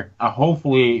next year,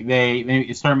 hopefully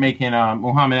they start making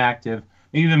Muhammad active.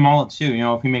 Maybe even Mullet too.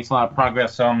 If he makes a lot of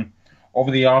progress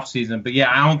over the offseason. But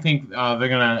yeah, I don't think they're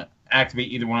gonna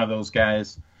activate either one of those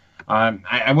guys.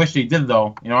 I wish they did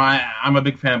though. I'm a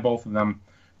big fan of both of them.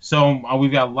 So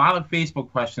we've got a lot of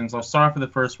Facebook questions. I'll start for the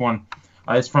first one.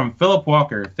 It's from Philip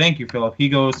Walker. Thank you, Philip. He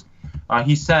goes.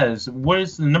 He says, "What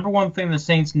is the number one thing the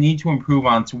Saints need to improve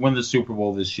on to win the Super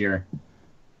Bowl this year?"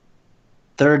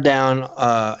 Third down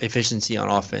efficiency on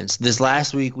offense. This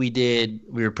last week we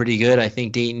were pretty good. I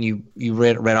think, Dayton, you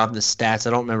read off the stats. I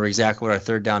don't remember exactly what our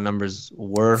third down numbers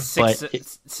were. 6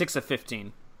 of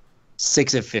 15.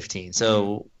 6 of 15.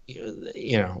 So,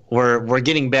 we're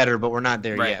getting better, but we're not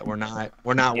there yet. We're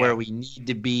not where we need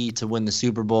to be to win the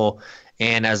Super Bowl.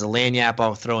 And as a lagniappe,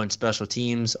 I'll throw in special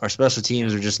teams. Our special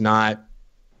teams are just not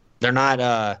 – they're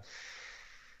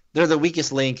the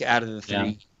weakest link out of the three.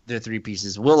 Yeah. The three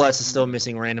pieces. Will Lutz is still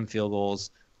missing random field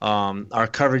goals. Our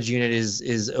coverage unit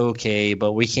is okay,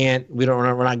 but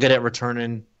we're not good at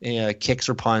returning kicks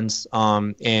or punts.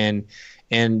 But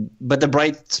the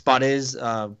bright spot is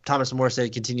Thomas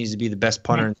Morstead continues to be the best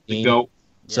punter in the game. Go.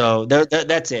 So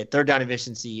that's it. Third down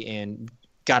efficiency and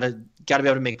gotta be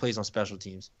able to make plays on special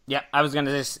teams. Yeah, I was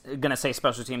gonna say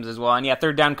special teams as well, and yeah,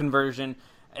 third down conversion.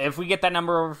 If we get that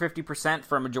number over 50%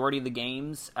 for a majority of the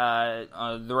games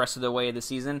the rest of the way of the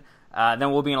season,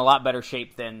 then we'll be in a lot better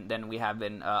shape than we have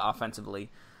been offensively.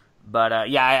 But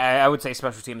I would say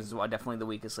special teams is definitely the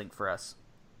weakest link for us.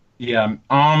 Yeah.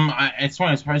 It's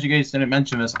funny. I'm surprised you guys didn't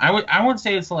mention this. I wouldn't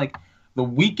say it's like the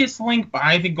weakest link, but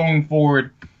I think going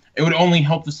forward, it would only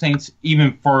help the Saints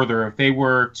even further if they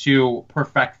were to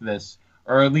perfect this,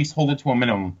 or at least hold it to a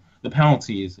minimum. The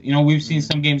penalties. We've seen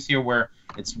some games here where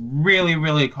it's really,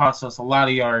 really costs us a lot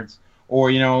of yards,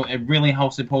 or it really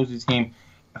helps the opposing team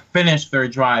finish their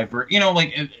drive, or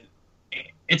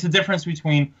it's a difference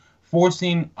between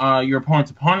forcing your opponent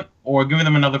to punt or giving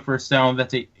them another first down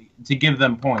to give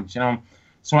them points.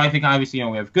 So I think obviously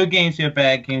we have good games, we have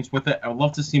bad games. With it, I would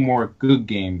love to see more good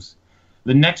games.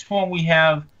 The next one we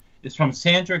have is from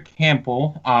Sandra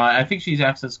Campbell. I think she's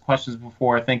asked us questions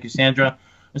before. Thank you, Sandra.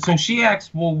 So she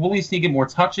asks, will Willie Snead get more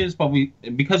touches? But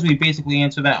because we basically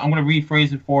answered that, I'm going to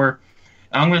rephrase it for her.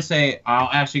 I'm going to say, I'll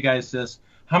ask you guys this.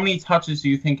 How many touches do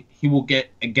you think he will get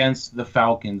against the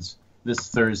Falcons this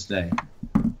Thursday?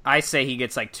 I say he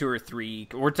gets like 2 or 3.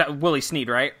 Willie Snead,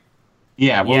 right?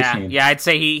 Yeah, Willie Snead. Yeah, I'd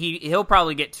say he'll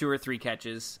probably get 2 or 3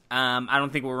 catches. I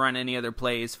don't think we'll run any other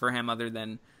plays for him other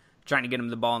than trying to get him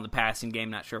the ball in the passing game.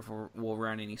 Not sure if we'll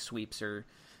run any sweeps or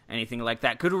anything like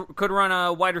that. Could run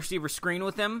a wide receiver screen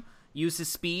with him, use his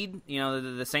speed.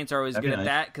 The Saints are always good at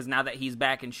that, because now that he's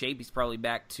back in shape, he's probably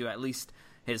back to at least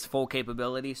his full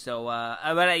capability. So,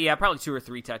 probably 2 or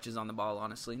 3 touches on the ball,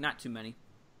 honestly. Not too many.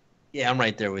 Yeah, I'm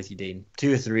right there with you, Dayton.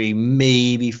 2 or 3,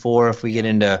 maybe 4 if we get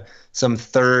into some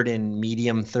third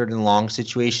and long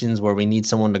situations where we need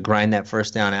someone to grind that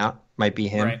first down out. Might be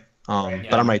him. Right.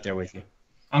 But I'm right there with you.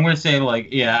 I'm going to say,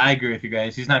 I agree with you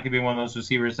guys. He's not going to be one of those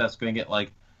receivers that's going to get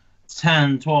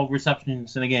 10, 12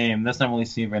 receptions in a game. That's not what we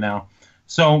see right now.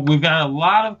 So we've got a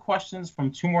lot of questions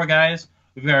from 2 more guys.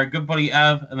 We've got our good buddy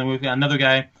Ev, and then we've got another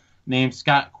guy named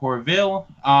Scott Corville.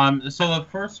 So the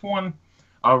first one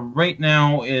right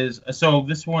now is, so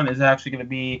this one is actually going to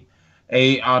be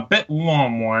a bit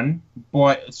long one.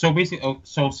 But so basically,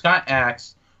 Scott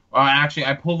asks, actually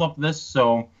I pulled up this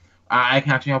so I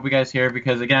can actually help you guys here,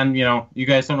 because again, you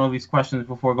guys don't know these questions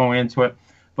before going into it.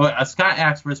 But Scott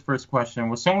asked for his first question: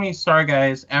 with so many star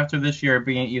guys after this year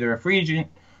being either a free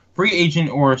agent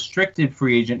or a restricted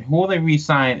free agent, who will they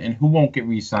re-sign and who won't get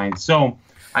re-signed? So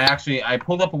I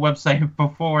pulled up a website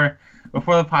before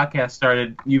the podcast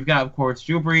started. You've got, of course,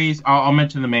 Drew Brees. I'll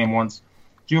mention the main ones: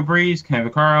 Drew Brees, Ken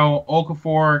Vaccaro,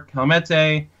 Okafor,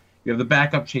 Calamete. You have the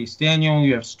backup Chase Daniel.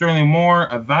 You have Sterling Moore,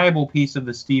 a valuable piece of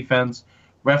this defense.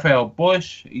 Raphael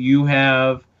Bush. You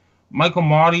have Michael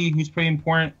Marty, who's pretty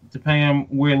important, depending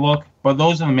on where you look. But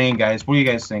those are the main guys. What do you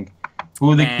guys think?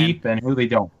 Who they keep and who they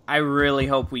don't? I really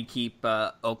hope we keep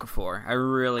Okafor. I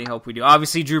really hope we do.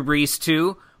 Obviously, Drew Brees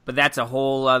too, but that's a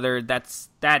whole other. That's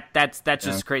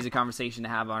just a crazy conversation to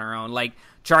have on our own. Like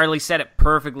Charlie said it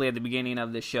perfectly at the beginning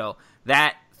of the show.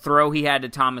 That throw he had to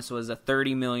Thomas was a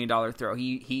 $30 million throw.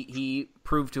 He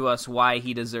proved to us why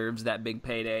he deserves that big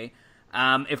payday.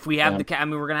 If we have we're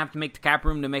going to have to make the cap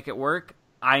room to make it work.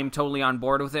 I'm totally on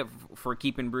board with it for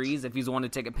keeping Breeze. If he's the one to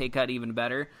take a pay cut, even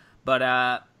better. But,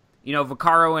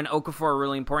 Vaccaro and Okafor are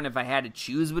really important. If I had to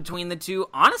choose between the two,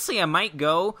 honestly, I might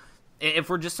go, if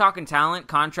we're just talking talent,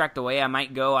 contract away, I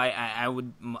might go. I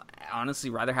would honestly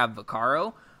rather have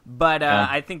Vaccaro. But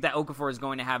I think that Okafor is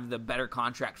going to have the better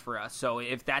contract for us. So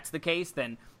if that's the case,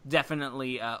 then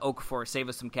definitely Okafor, save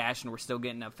us some cash, and we're still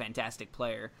getting a fantastic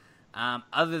player.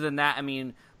 Other than that, I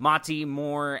mean, Mati,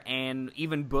 Moore, and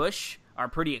even Bush are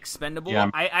pretty expendable.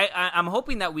 Yeah. I'm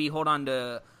hoping that we hold on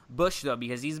to Bush, though,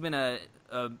 because he's been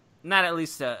not at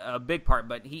least a big part,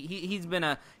 but he's been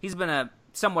a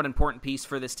somewhat important piece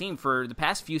for this team. For the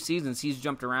past few seasons, he's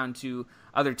jumped around to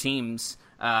other teams,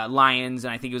 Lions,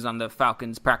 and I think he was on the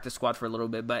Falcons practice squad for a little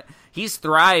bit, but he's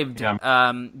thrived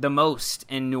the most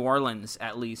in New Orleans,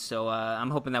 at least. So I'm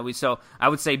hoping that so I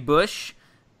would say Bush,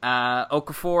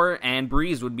 Okafor, and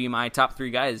Breeze would be my top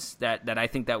three guys that I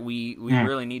think that we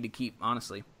really need to keep,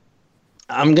 honestly.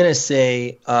 I'm going to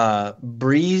say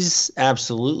Breeze,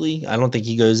 absolutely. I don't think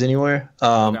he goes anywhere.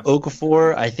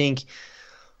 Okafor, I think,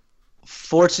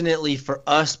 fortunately for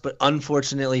us, but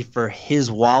unfortunately for his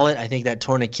wallet, I think that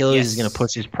torn Achilles is going to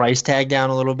push his price tag down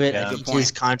a little bit. I think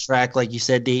his contract, like you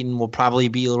said, Dayton, will probably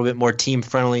be a little bit more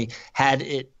team-friendly than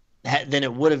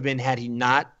it would have been had he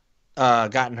not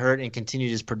gotten hurt and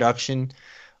continued his production.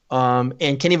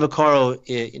 And Kenny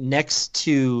Vaccaro, next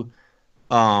to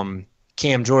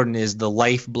Cam Jordan, is the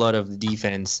lifeblood of the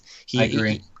defense. I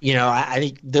agree. I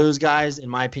think those guys, in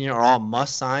my opinion, are all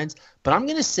must-signs. But I'm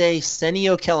going to say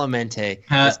Senio Kelemete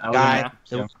is a guy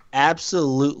that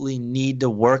absolutely need to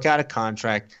work out a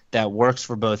contract that works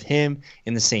for both him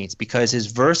and the Saints, because his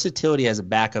versatility as a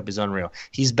backup is unreal.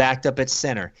 He's backed up at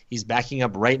center. He's backing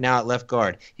up right now at left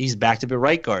guard. He's backed up at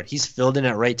right guard. He's filled in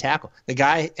at right tackle. The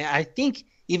guy, I think,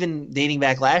 even dating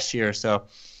back last year or so,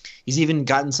 he's even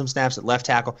gotten some snaps at left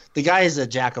tackle. The guy is a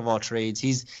jack of all trades.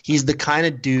 He's the kind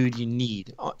of dude you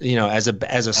need, as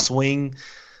a swing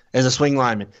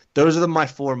lineman. Those are my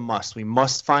four musts. We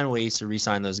must find ways to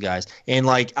re-sign those guys. And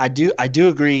I do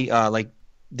agree, like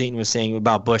Dayton was saying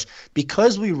about Bush,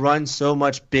 because we run so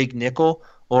much big nickel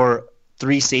or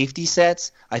three safety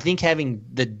sets. I think having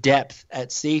the depth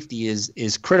at safety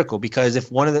is critical, because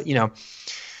if one of the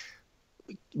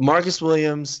Marcus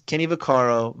Williams, Kenny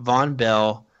Vaccaro, Von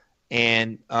Bell,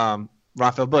 and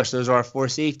Rafael Bush, those are our four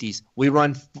safeties. We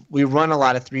run a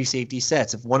lot of three safety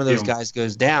sets. If one of those guys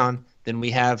goes down, then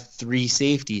we have three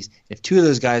safeties. If two of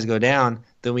those guys go down,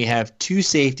 then we have two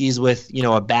safeties with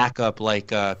a backup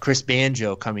like Chris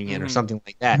Banjo coming in or something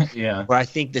like that. Yeah. Where I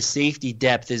think the safety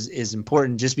depth is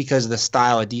important just because of the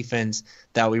style of defense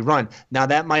that we run. Now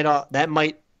that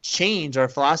might change. Our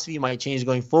philosophy might change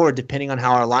going forward depending on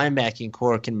how our linebacking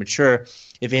core can mature.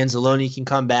 If Anzalone can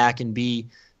come back and be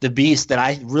the beast that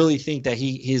I really think that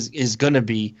he is going to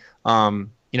be.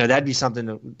 That'd be something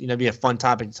to, be a fun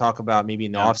topic to talk about maybe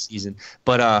in the off season.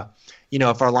 But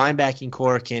if our linebacking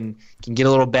core can get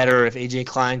a little better, if AJ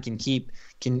Klein can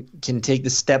take the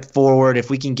step forward,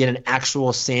 if we can get an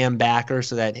actual Sam backer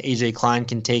so that AJ Klein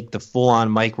can take the full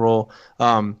on Mike role,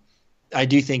 I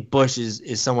do think Bush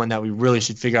is someone that we really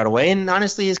should figure out a way. And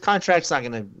honestly, his contract's not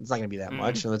gonna be that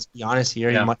much. So let's be honest here.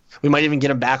 Yeah. We might even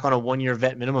get him back on a 1-year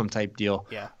vet minimum type deal.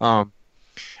 Yeah.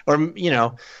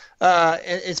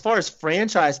 As far as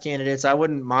franchise candidates, I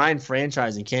wouldn't mind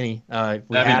franchising Kenny. That'd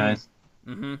be nice.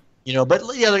 Mm-hmm. But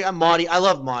like Marty, I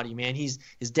love Marty, man. His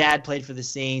dad played for the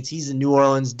Saints. He's a New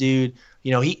Orleans dude. I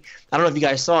don't know if you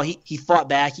guys saw, he fought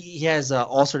back. He has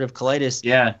ulcerative colitis.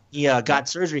 Yeah. He got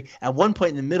surgery. At one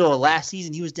point in the middle of last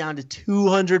season, he was down to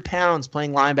 200 pounds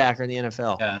playing linebacker in the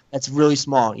NFL. Yeah. That's really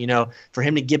small. For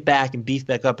him to get back and beef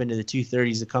back up into the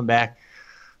 230s to come back.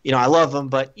 I love him,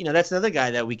 but that's another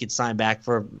guy that we could sign back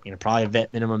for probably a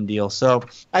vet minimum deal. So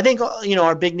I think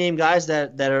our big name guys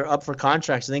that are up for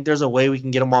contracts, I think there's a way we can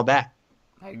get them all back.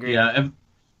 I agree. Yeah,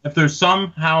 if there's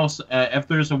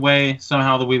a way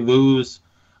somehow that we lose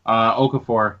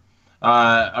Okafor,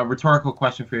 a rhetorical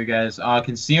question for you guys: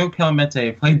 can Senio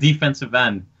Kelemete play defensive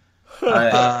end?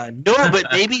 No, but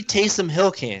maybe Taysom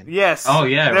Hill can. Yes. Oh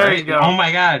yeah, there right? you go. Oh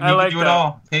my God, he can do it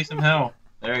all. Taysom Hill.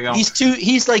 There you go.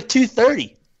 He's like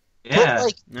 230. Yeah.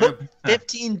 Put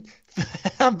 15.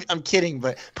 I'm kidding,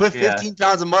 but put 15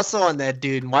 pounds of muscle on that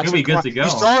dude and watch him. He'll be good to go. You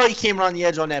saw he came around the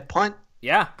edge on that punt.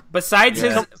 Yeah. Besides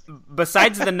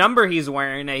the number he's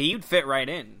wearing, he'd fit right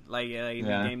in. He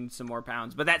gained some more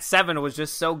pounds. But that 7 was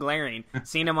just so glaring.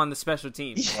 Seeing him on the special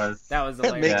team, that was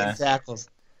hilarious. Making tackles.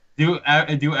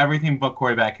 do everything but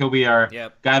quarterback. He'll be our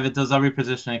guy that does every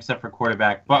position except for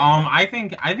quarterback. But I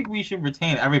think we should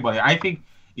retain everybody. I think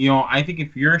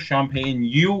if you're Sean Payton,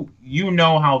 you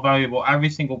know how valuable every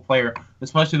single player,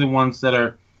 especially the ones that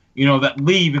are, that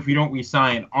leave if you don't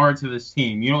resign, are to this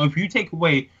team. If you take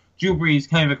away Drew Brees,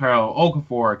 Kenny Vaccaro,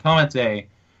 Okafor, Clemente,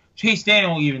 Chase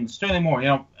Daniel, even Sterling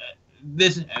Moore,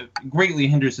 this greatly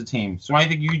hinders the team. So I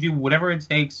think you do whatever it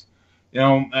takes.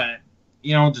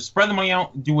 Just spread the money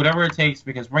out, do whatever it takes,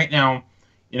 because right now,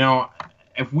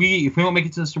 if we don't make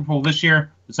it to the Super Bowl this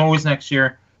year, it's always next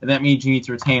year, and that means you need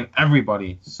to retain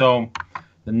everybody. So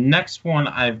the next one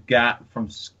I've got from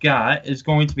Scott is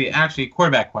going to be actually a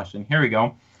quarterback question. Here we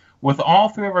go. With all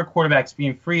three of our quarterbacks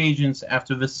being free agents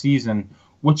after this season,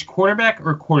 which quarterback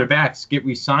or quarterbacks get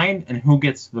re-signed, and who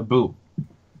gets the boot?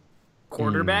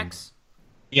 Quarterbacks?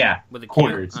 Yeah, with a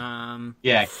quarters. Q.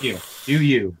 Yeah, Q. Do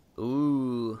you?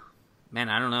 Ooh, man,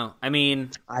 I don't know. I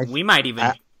mean, we might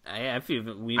even. I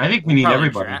think we need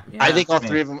everybody. Yeah. I think all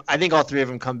three of them. I think all three of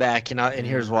them come back, and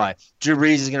here's why. Drew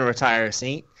Brees is going to retire a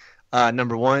Saint.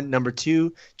 Number one. Number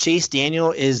two, Chase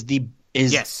Daniel is the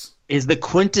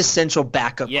quintessential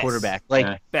backup quarterback.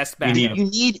 Best backup.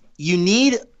 You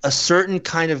need a certain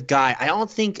kind of guy. I don't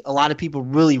think a lot of people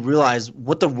really realize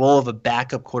what the role of a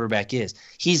backup quarterback is.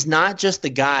 He's not just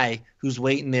the guy who's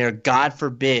waiting there. God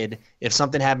forbid if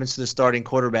something happens to the starting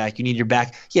quarterback, you need your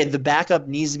back. Yeah, the backup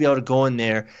needs to be able to go in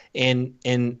there and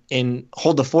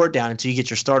hold the fort down until you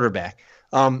get your starter back.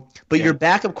 But your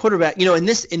backup quarterback, in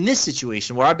this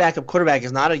situation where our backup quarterback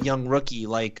is not a young rookie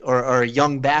or a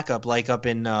young backup like up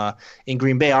in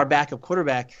Green Bay, our backup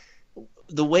quarterback,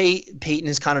 the way Peyton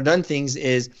has kind of done things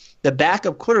is the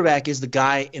backup quarterback is the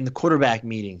guy in the quarterback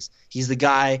meetings. He's the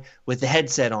guy with the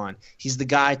headset on. He's the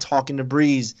guy talking to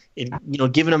Breeze and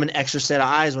giving them an extra set of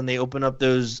eyes when they open up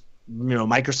those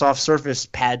Microsoft Surface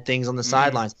pad things on the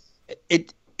sidelines.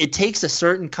 It takes a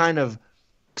certain kind of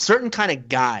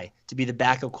guy to be the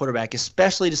backup quarterback,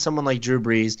 especially to someone like Drew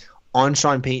Brees on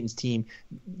Sean Payton's team.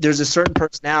 There's a certain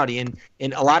personality,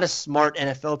 and a lot of smart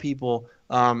NFL people.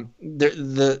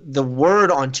 The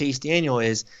word on Chase Daniel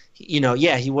is,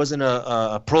 he wasn't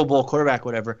a Pro Bowl quarterback,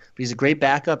 whatever, but he's a great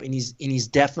backup, and he's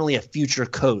definitely a future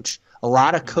coach. A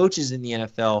lot of coaches in the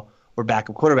NFL were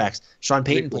backup quarterbacks. Sean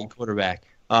Payton played quarterback.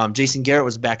 Jason Garrett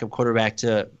was a backup quarterback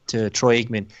to Troy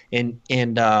Aikman,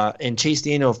 and Chase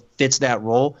Daniel fits that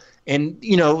role. And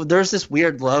there's this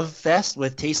weird love fest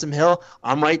with Taysom Hill.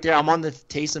 I'm right there. I'm on the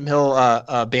Taysom Hill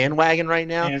bandwagon right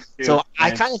now.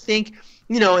 I kind of think,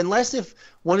 unless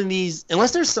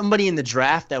there's somebody in the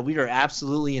draft that we are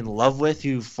absolutely in love with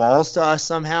who falls to us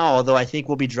somehow. Although I think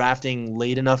we'll be drafting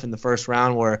late enough in the first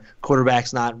round where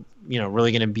quarterback's not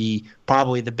really going to be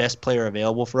probably the best player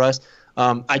available for us.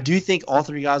 I do think all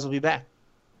three guys will be back.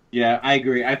 Yeah, I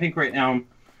agree. I think right now,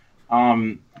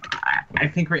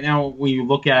 when you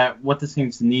look at what the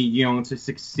Saints need, to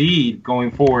succeed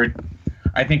going forward,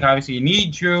 I think obviously you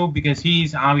need Drew because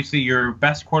he's obviously your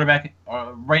best quarterback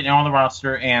right now on the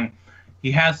roster, and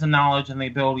he has the knowledge and the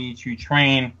ability to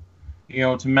train,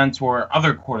 to mentor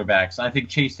other quarterbacks. I think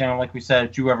Chase Daniel, like we said,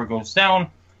 if Drew ever goes down,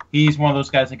 he's one of those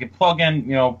guys that can plug in,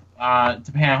 depending on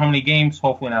how many games,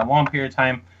 hopefully not a long period of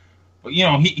time. But,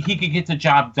 he could get the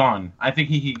job done. I think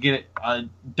he could get it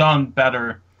done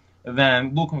better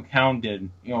than Luke McCown did,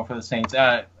 for the Saints.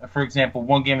 For example,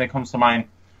 one game that comes to mind,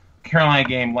 Carolina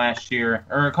game last year,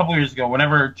 or a couple years ago,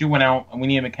 whenever Drew went out and we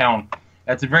needed McCown,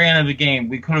 at the very end of the game,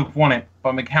 we could have won it,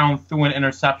 but McCown threw an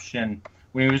interception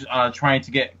when he was trying to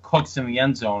get Cooks in the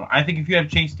end zone. I think if you have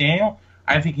Chase Daniel,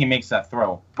 I think he makes that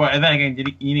throw. But then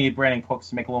again, you need Brandon Cooks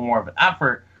to make a little more of an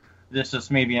effort. This is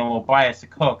maybe a little biased to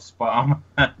Cooks, but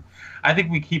I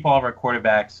think we keep all of our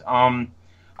quarterbacks. I'm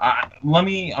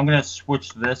going to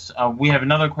switch this. We have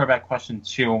another quarterback question,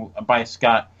 too, by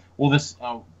Scott. Will this,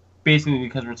 basically,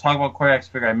 because we're talking about quarterbacks,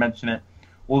 figure I mentioned it.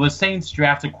 Will the Saints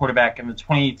draft a quarterback in the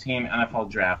 2018 NFL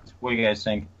draft? What do you guys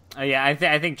think? I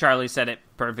think Charlie said it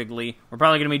perfectly. We're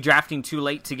probably going to be drafting too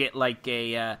late to get like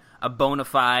a bona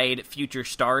fide future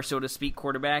star, so to speak,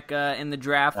 quarterback in the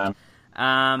draft.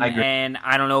 I agree. And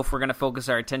I don't know if we're going to focus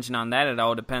our attention on that. It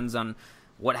all depends on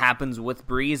what happens with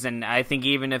Breeze. And I think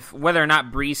even if whether or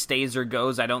not Breeze stays or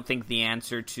goes, I don't think the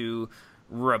answer to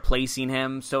replacing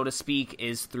him, so to speak,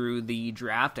 is through the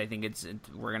draft. I think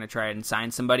we're going to try and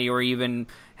sign somebody or even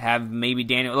have maybe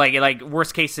Daniel. Like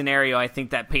worst case scenario, I think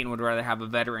that Peyton would rather have a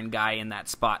veteran guy in that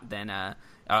spot than a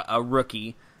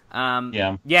rookie.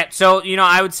 Yeah, so,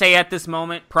 I would say at this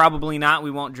moment, probably not.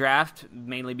 We won't draft,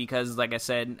 mainly because, like I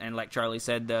said, and like Charlie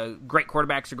said, the great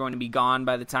quarterbacks are going to be gone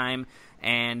by the time,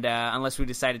 and unless we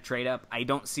decide to trade up, I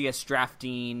don't see us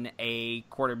drafting a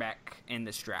quarterback in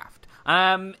this draft.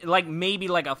 Maybe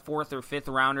like a 4th or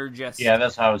 5th rounder, just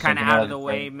that's how I was kind of thinking out of the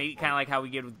way, maybe kind of like how we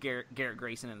did with Garrett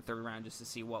Grayson in the 3rd round, just to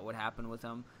see what would happen with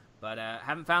him. But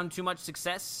haven't found too much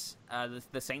success,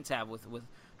 the Saints have, with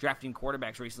drafting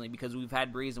quarterbacks recently, because we've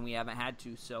had Breeze and we haven't had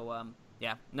to. So,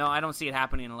 I don't see it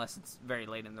happening unless it's very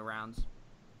late in the rounds.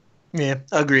 Yeah,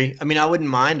 agree. I mean, I wouldn't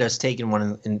mind us taking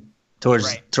one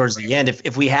towards the end.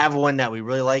 If we have one that we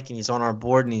really like and he's on our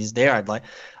board and he's there, I'd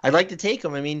like to take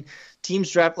him. I mean,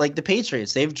 teams draft like the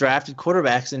Patriots. They've drafted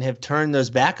quarterbacks and have turned those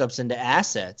backups into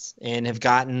assets and have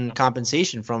gotten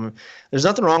compensation from them. There's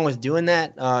nothing wrong with doing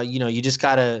that. You just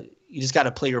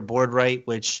gotta play your board right,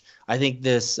 which I think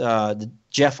the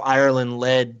Jeff Ireland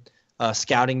led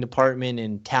scouting department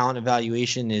and talent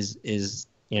evaluation is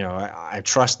I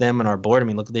trust them on our board. I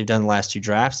mean, look what they've done the last 2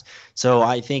 drafts. So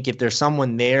I think if there's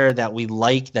someone there that we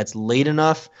like that's late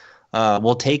enough,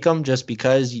 we'll take them, just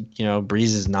because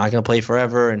Breeze is not going to play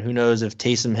forever, and who knows if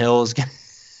Taysom Hill is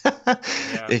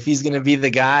if he's going to be the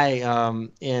guy.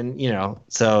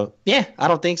 So yeah, I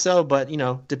don't think so, but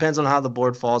depends on how the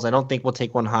board falls. I don't think we'll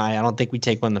take one high. I don't think we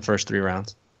take one in the first 3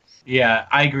 rounds. Yeah,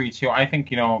 I agree too. I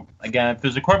think again, if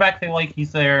there's a quarterback they like,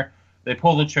 he's there. They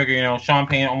pull the trigger. Sean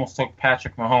Payne almost took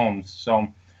Patrick Mahomes, so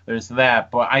there's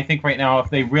that. But I think right now, if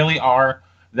they really are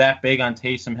that big on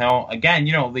Taysom Hill, again,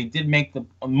 they did make the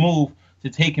move to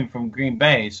take him from Green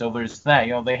Bay, so there's that.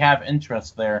 They have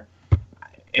interest there.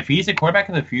 If he's a quarterback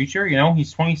of the future,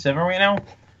 he's 27 right now.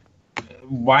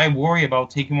 Why worry about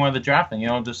taking one of the drafting?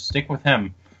 Just stick with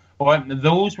him. But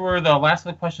those were the last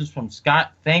of the questions from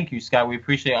Scott. Thank you, Scott. We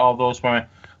appreciate all those from it.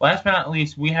 Last but not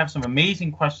least, we have some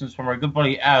amazing questions from our good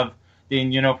buddy Ev.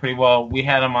 Dan, pretty well. We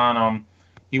had him on.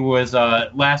 He was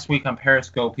last week on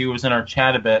Periscope. He was in our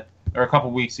chat a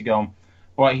couple weeks ago.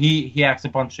 But he asked a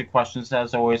bunch of questions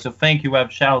as always. So thank you, Ev.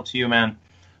 Shout out to you, man.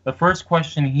 The first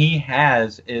question he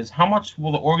has is, how much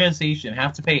will the organization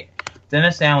have to pay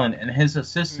Dennis Allen and his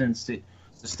assistants to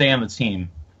stay on the team?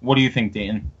 What do you think,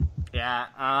 Dayton?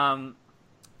 Yeah.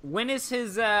 When is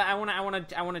his? I want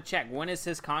to check. When is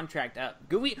his contract up?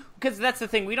 Because that's the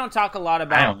thing. We don't talk a lot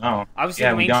about. I don't know. Obviously,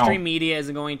 the mainstream media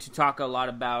isn't going to talk a lot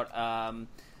about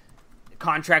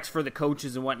contracts for the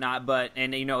coaches and whatnot,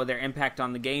 and their impact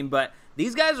on the game. But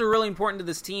these guys are really important to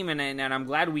this team, and I'm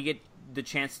glad we get the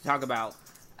chance to talk about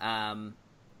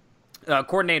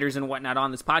coordinators and whatnot on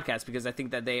this podcast, because I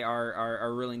think that they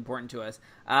are really important to us.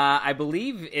 I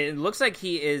believe it looks like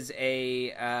he is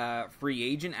a free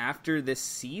agent after this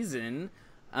season.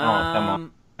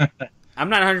 Come on. I'm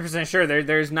not 100% sure.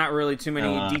 There's not really too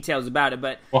many details about it,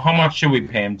 but how much should we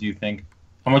pay him? Do you think?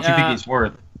 How much do you think he's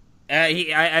worth?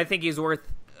 I think he's worth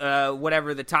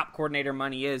whatever the top coordinator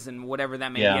money is, and whatever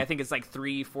that may be. I think it's like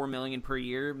 $3-4 million per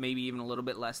year, maybe even a little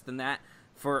bit less than that.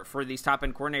 For these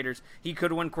top-end coordinators. He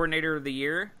could win Coordinator of the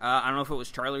Year. I don't know if it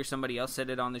was Charlie or somebody else said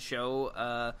it on the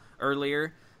show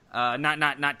earlier.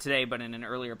 Not today, but in an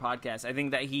earlier podcast. I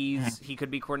think that he could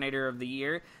be Coordinator of the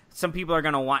Year. Some people are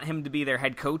going to want him to be their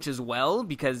head coach as well,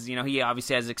 because he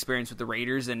obviously has experience with the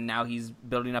Raiders, and now he's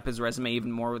building up his resume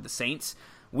even more with the Saints.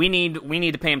 We need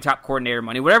to pay him top coordinator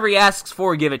money. Whatever he asks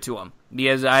for, give it to him,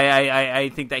 because I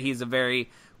think that he's a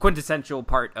very quintessential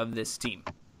part of this team.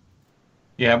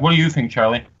 Yeah, what do you think,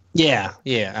 Charlie? Yeah.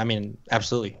 I mean,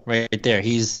 absolutely, right there.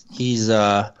 He's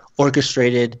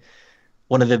orchestrated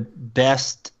one of the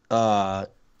best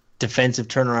defensive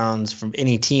turnarounds from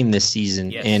any team this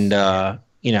season, and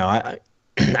he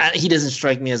doesn't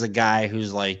strike me as a guy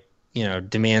who's like going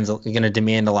to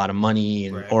demand a lot of money,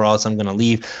 or else I'm going to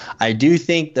leave. I do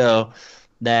think though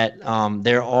that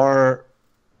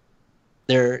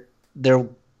there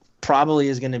probably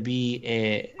is going to be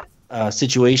a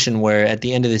situation where at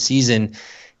the end of the season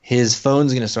his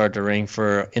phone's going to start to ring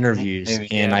for interviews.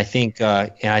 And I think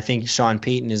Sean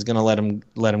Payton is going to let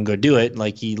him go do it,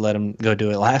 like he let him go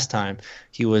do it last time.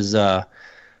 He was Dennis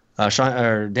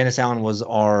Allen was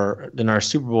in our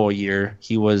Super Bowl year.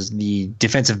 He was the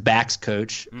defensive backs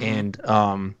coach, and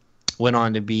went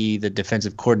on to be the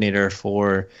defensive coordinator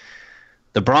for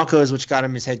the Broncos, which got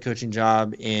him his head coaching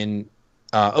job in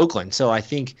Oakland. So I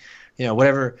think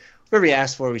whatever he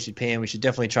asked for, we should pay him. We should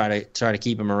definitely try to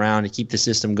keep him around and keep the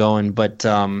system going. But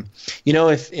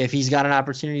if he's got an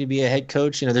opportunity to be a head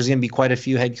coach, there's going to be quite a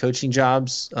few head coaching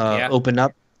jobs open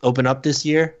up this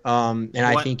year.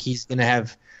 I think he's going to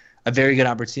have a very good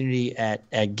opportunity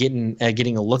at getting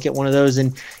a look at one of those.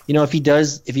 And if he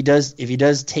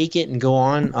does take it and go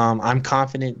on, I'm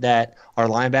confident that our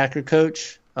linebacker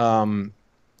coach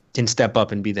can step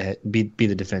up and be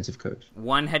the defensive coach.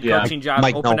 One head coaching job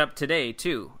opened up today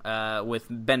too, with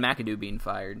Ben McAdoo being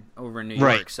fired over in New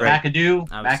York. So McAdoo.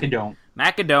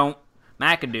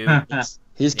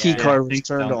 His key card was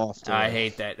turned off. Today. I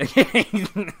hate that.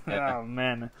 Oh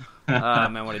man,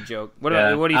 what a joke. What do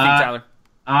you think, Tyler?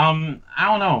 I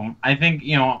don't know. I think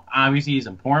obviously he's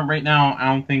important right now. I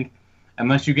don't think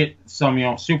unless you get some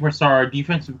superstar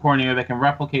defensive coordinator that can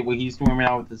replicate what he's doing right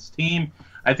now with this team.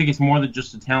 I think it's more than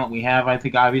just the talent we have. I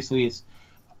think obviously it's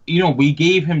we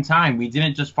gave him time. We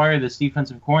didn't just fire this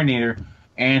defensive coordinator,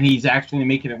 and he's actually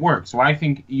making it work. So I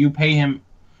think you pay him.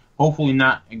 Hopefully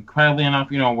not incredibly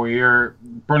enough, where you're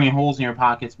burning holes in your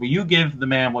pockets, but you give the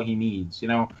man what he needs,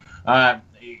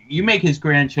 You make his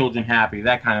grandchildren happy,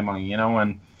 that kind of money,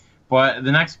 But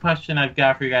the next question I've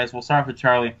got for you guys, we'll start with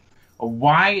Charlie.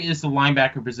 Why is the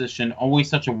linebacker position always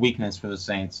such a weakness for the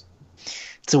Saints?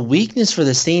 It's a weakness for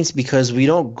the Saints because we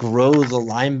don't grow the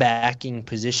linebacking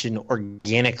position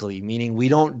organically, meaning we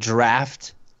don't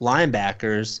draft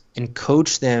linebackers and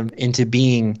coach them into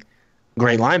being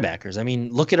great linebackers. I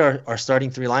mean, look at our starting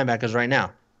three linebackers right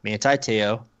now. Manti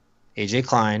Te'o, A.J.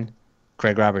 Klein,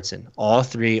 Craig Robertson. All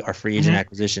three are free agent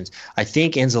acquisitions. I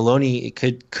think Anzalone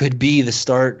could be the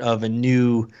start of a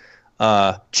new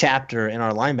chapter in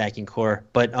our linebacking core.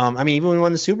 But, even when we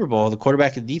won the Super Bowl, the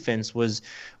quarterback of the defense was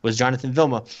Jonathan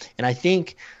Vilma. And I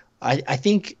think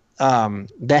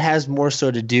that has more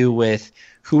so to do with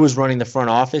who was running the front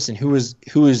office and who was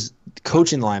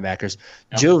coaching linebackers.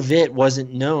 Yep. Joe Vitt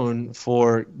wasn't known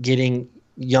for getting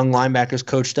young linebackers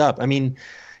coached up. I mean,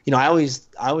 I always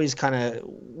kind of,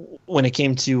 when it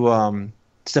came to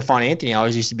Stephon Anthony, I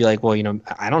always used to be like, well,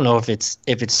 I don't know if it's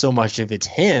so much if it's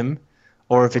him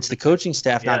or if it's the coaching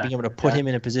staff not being able to put him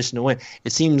in a position to win.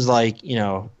 It seems like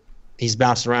he's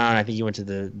bounced around. I think he went to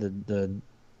the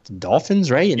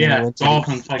Dolphins, right? And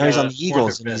Dolphins. Now he's on the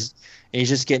Eagles, and he's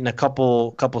just getting a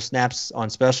couple snaps on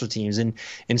special teams, and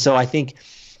so I think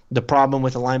the problem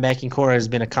with the linebacking core has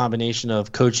been a combination of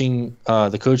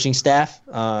the coaching staff,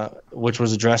 which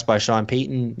was addressed by Sean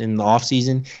Payton in the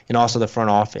offseason, and also the front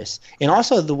office, and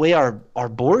also the way our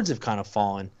boards have kind of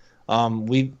fallen.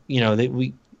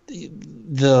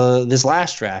 This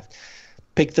last draft,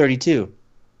 pick 32.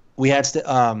 We had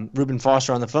Reuben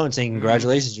Foster on the phone saying,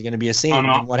 congratulations, you're going to be a Saint.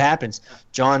 And what happens?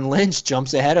 John Lynch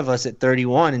jumps ahead of us at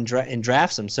 31 and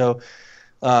drafts him. So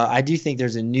I do think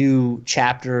there's a new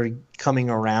chapter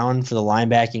coming around for the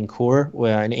linebacking core,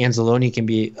 where Anzalone can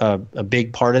be a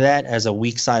big part of that as a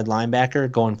weak side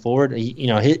linebacker going forward.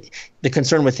 The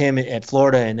concern with him at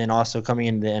Florida and then also coming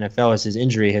into the NFL is his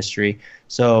injury history.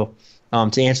 So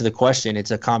to answer the question,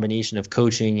 it's a combination of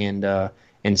coaching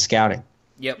and scouting.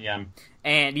 Yep. Yeah.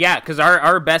 And because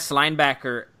our best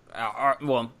linebacker,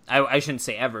 I shouldn't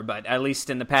say ever, but at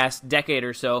least in the past decade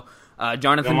or so,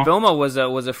 Jonathan Vilma was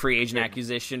a free agent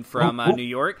acquisition from New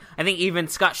York. I think even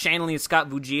Scott Shanley and Scott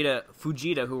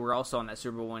Fujita, who were also on that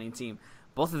Super Bowl winning team,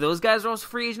 both of those guys are also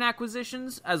free agent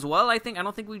acquisitions as well. I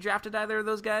don't think we drafted either of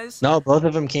those guys. No, both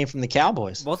of them came from the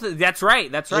Cowboys. That's right.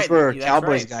 Those were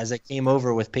Cowboys guys that came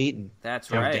over with Peyton.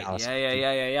 That's right.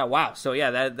 Yeah. Wow. So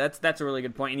that's a really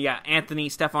good point. And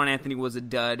Stephon Anthony was a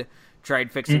dud.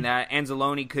 Tried fixing that.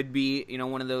 Anzalone could be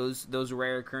one of those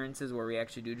rare occurrences where we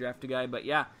actually do draft a guy. But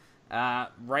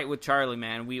right with Charlie,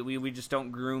 man. We just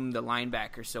don't groom the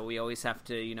linebackers, so we always have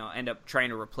to end up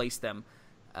trying to replace them.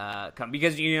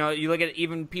 Because you look at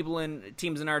even people in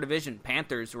teams in our division.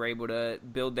 Panthers were able to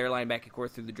build their linebacking core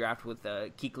through the draft with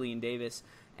Kuechly and Davis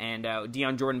and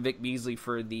Deion Jordan, Vic Beasley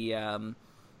for the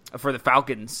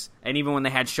Falcons. And even when they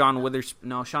had Sean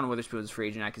Witherspoon was a free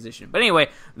agent acquisition. But anyway,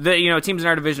 the teams in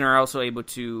our division are also able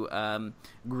to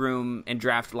groom and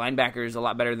draft linebackers a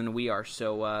lot better than we are.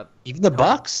 So even the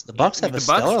Bucks have a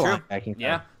stellar linebacking core.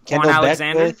 Yeah. Kendall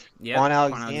Alexander, Quan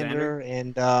Alexander,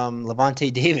 and Levante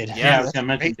David. Yeah, I was going to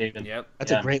mention David. Yep.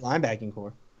 That's a great linebacking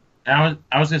core. I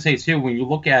was going to say, too, when you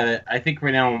look at it, I think right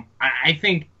now, I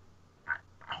think,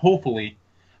 hopefully,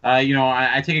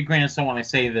 I take a grain of salt when I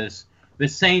say this, the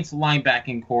Saints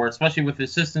linebacking core, especially with the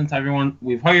assistants, everyone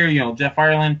we've hired, Jeff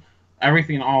Ireland,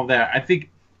 everything, all of that, I think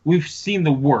we've seen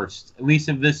the worst, at least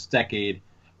of this decade,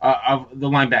 of the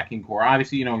linebacking core.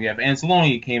 Obviously, you have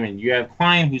Anzalone who came in. You have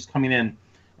Klein who's coming in.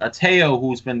 Te'o,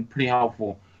 who's been pretty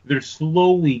helpful. They're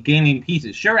slowly gaining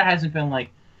pieces. Sure, it hasn't been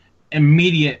like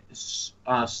immediate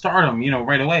stardom,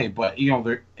 right away, but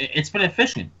it's been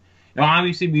efficient.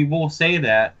 Obviously, we will say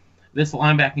that this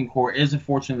linebacking core is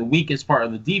unfortunately the weakest part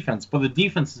of the defense, but the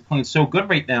defense is playing so good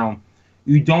right now.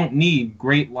 you don't need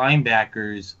great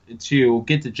linebackers to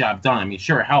get the job done. I mean,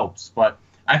 sure, it helps, but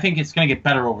I think it's going to get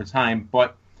better over time.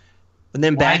 But and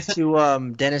then back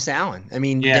to Dennis Allen. I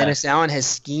mean, Dennis Allen has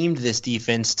schemed this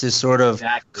defense to sort of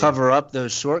cover up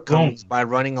those shortcomings by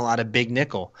running a lot of big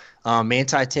nickel.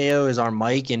 Manti Te'o is our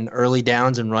Mike in early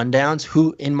downs and rundowns,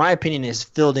 who, in my opinion, is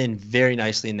filled in very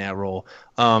nicely in that role.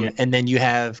 And then you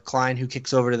have Klein, who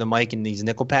kicks over to the Mike in these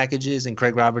nickel packages, and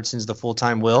Craig Robertson's the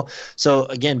full-time Will. So,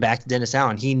 again, back to Dennis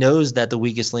Allen. He knows that the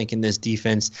weakest link in this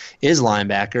defense is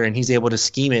linebacker, and he's able to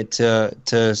scheme it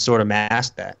to sort of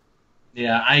mask that.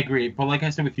 Yeah, I agree. But like I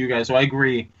said with you guys, so I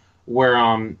agree where,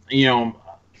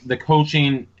 the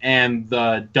coaching and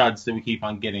the duds that we keep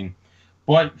on getting.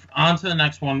 But on to the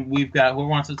next one. We've got, who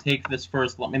wants to take this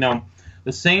first? Let me know.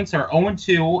 The Saints are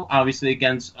 0-2, obviously,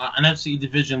 against NFC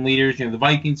division leaders, the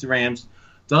Vikings, the Rams.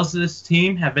 Does this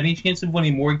team have any chance of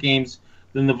winning more games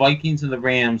than the Vikings and the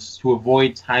Rams to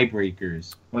avoid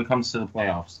tiebreakers when it comes to the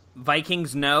playoffs?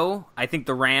 Vikings, no. I think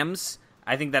the Rams.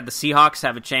 I think that the Seahawks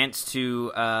have a chance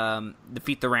to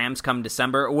defeat the Rams come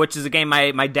December, which is a game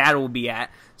my dad will be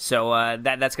at. So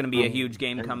that's going to be a huge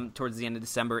game come towards the end of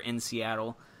December in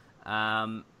Seattle.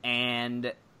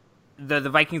 And the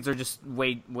Vikings are just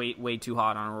way too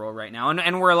hot on a roll right now,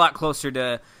 and we're a lot closer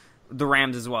to the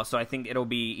Rams as well. So I think it'll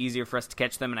be easier for us to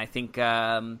catch them. And I think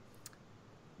I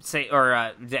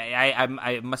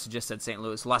must have just said St.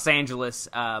 Louis, Los Angeles.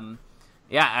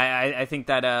 I think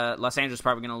that Los Angeles is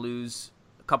probably going to lose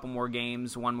a couple more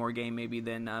games, one more game maybe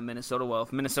than Minnesota will.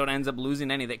 If Minnesota ends up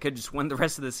losing any, they could just win the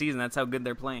rest of the season. That's how good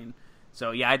they're playing.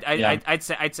 So I'd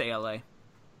say LA.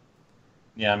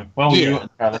 Yeah. Well, we do it,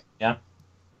 Charlie. Yeah.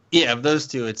 Yeah, of those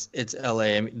two, it's LA.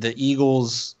 I mean, the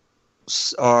Eagles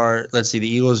are, the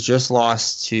Eagles just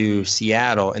lost to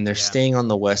Seattle, and they're staying on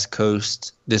the West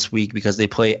Coast this week because they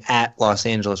play at Los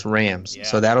Angeles Rams. Yeah.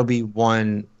 So that'll be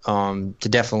one to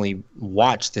definitely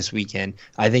watch this weekend.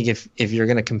 I think if you're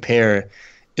going to compare,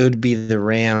 it would be the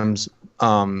Rams.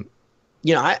 In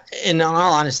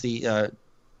all honesty, to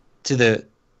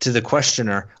the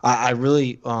questioner, I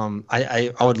really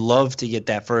I would love to get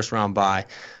that first round bye.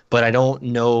 But I don't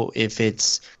know if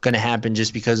it's going to happen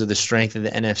just because of the strength of the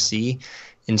NFC.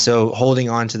 And so holding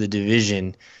on to the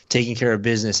division, taking care of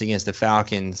business against the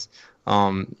Falcons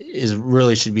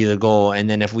really should be the goal. And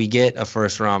then if we get a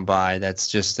first-round bye, that's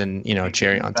just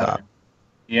cherry on top.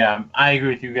 Yeah, I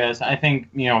agree with you guys. I think,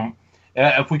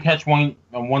 if we catch one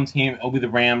team, it'll be the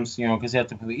Rams, because they have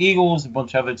to play the Eagles, a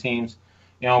bunch of other teams,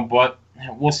 but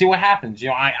we'll see what happens.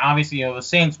 Obviously, the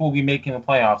Saints will be making the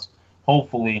playoffs,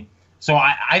 hopefully. So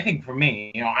I think for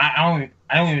me, I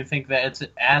don't even think that it's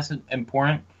as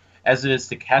important as it is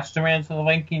to catch the Rams or the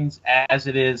Vikings as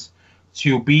it is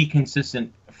to be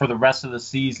consistent for the rest of the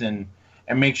season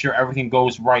and make sure everything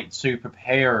goes right so you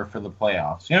prepare for the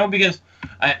playoffs. Because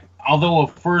although a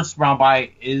first round bye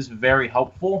is very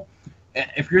helpful,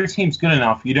 if your team's good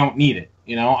enough, you don't need it.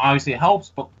 Obviously it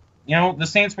helps, but the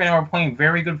Saints right now are playing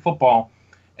very good football,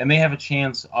 and they have a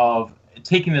chance of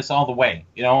taking this all the way,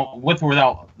 with or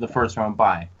without the first round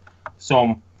bye.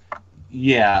 So,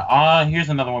 yeah. Here's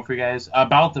another one for you guys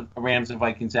about the Rams and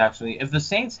Vikings, actually. If the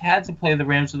Saints had to play the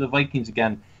Rams or the Vikings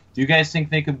again, do you guys think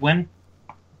they could win?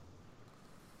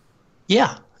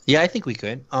 Yeah, I think we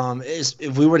could.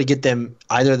 If we were to get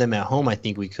either of them at home, I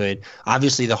think we could.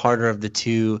 Obviously, the harder of the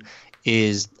two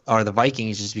are the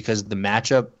Vikings, just because of the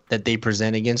matchup that they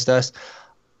present against us.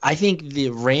 I think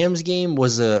the Rams game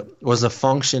was a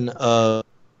function of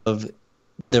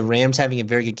the Rams having a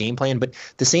very good game plan, but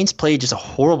the Saints played just a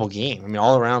horrible game. I mean,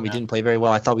 all around, we didn't play very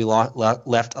well. I thought we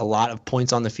left a lot of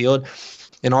points on the field,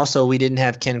 and also we didn't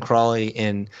have Ken Crawley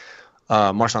and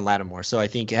Marshawn Lattimore. So I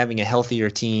think having a healthier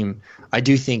team, I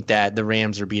do think that the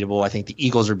Rams are beatable. I think the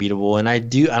Eagles are beatable, and I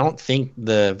don't think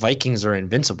the Vikings are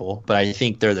invincible, but I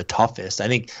think they're the toughest. I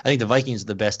think the Vikings are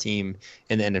the best team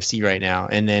in the NFC right now,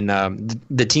 and then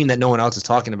the team that no one else is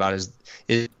talking about is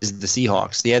the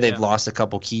Seahawks. Yeah, they've lost a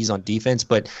couple keys on defense,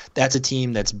 but that's a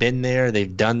team that's been there.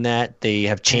 They've done that. They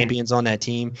have champions on that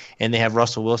team, and they have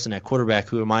Russell Wilson at quarterback,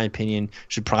 who, in my opinion,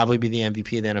 should probably be the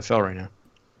MVP of the NFL right now.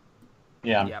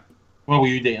 Yeah. Yep. What were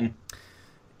you dating?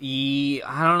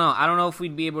 I don't know. I don't know if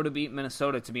we'd be able to beat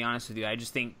Minnesota, to be honest with you. I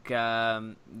just think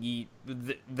the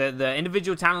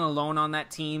individual talent alone on that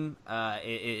team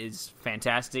is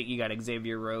fantastic. You got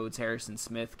Xavier Rhodes, Harrison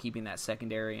Smith keeping that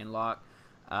secondary in lock.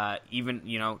 Even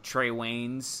Trey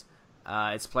Waynes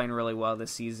is playing really well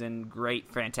this season.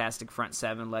 Great, fantastic front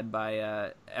seven led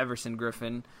by Everson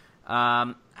Griffin.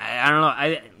 I don't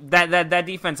know. That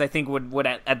defense, I think, would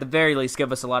at the very least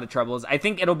give us a lot of troubles. I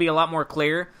think it'll be a lot more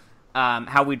clear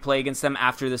how we'd play against them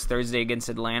after this Thursday against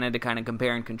Atlanta to kind of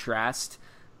compare and contrast.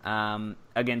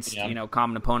 against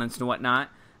common opponents and whatnot.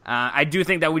 I do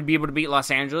think that we'd be able to beat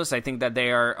Los Angeles. I think that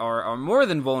they are more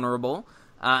than vulnerable,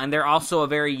 and they're also a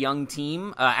very young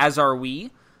team, as are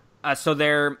we. So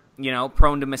they're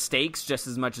prone to mistakes just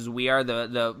as much as we are.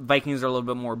 The Vikings are a little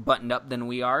bit more buttoned up than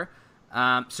we are.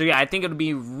 So yeah, I think it'll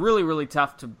be really, really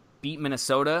tough to beat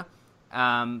Minnesota.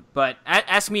 But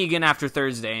ask me again after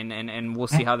Thursday, and we'll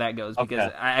see how that goes,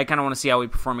 because I kind of want to see how we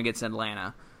perform against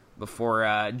Atlanta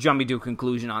before jumping to a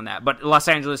conclusion on that. But Los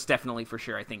Angeles definitely for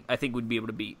sure. I think we'd be able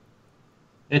to beat.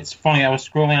 It's funny. I was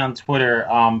scrolling on Twitter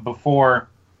before.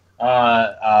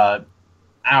 I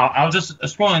was just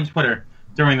scrolling Twitter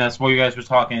during this while you guys were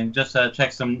talking, just to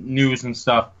check some news and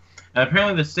stuff. And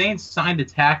apparently, the Saints signed a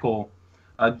tackle,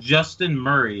 Justin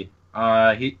Murray,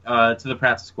 to the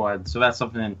practice squad. So that's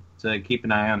something to keep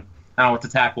an eye on with the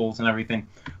tackles and everything.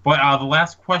 But the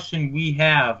last question we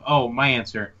have. Oh, my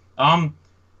answer.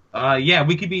 Yeah,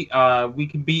 we could beat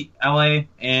LA,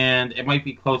 and it might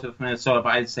be closer to Minnesota, but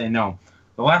I'd say no.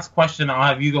 The last question, I'll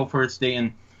have you go first,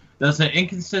 Dayton. Does the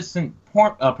inconsistent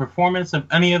performance of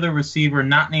any other receiver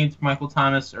not named Michael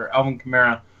Thomas or Alvin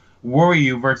Kamara worry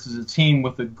you versus a team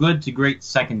with a good to great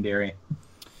secondary?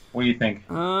 What do you think?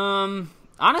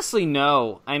 Honestly,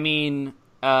 no. I mean,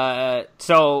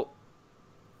 so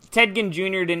Ted Ginn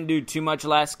Jr. didn't do too much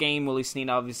last game. Willie Snead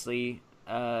obviously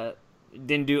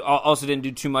didn't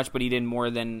do too much, but he did more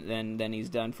than he's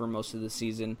done for most of the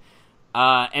season.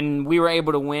 And we were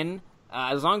able to win.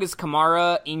 As long as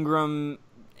Kamara, Ingram,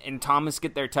 and Thomas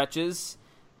get their touches,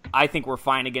 I think we're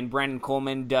fine. Again, Brandon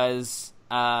Coleman does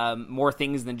more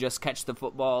things than just catch the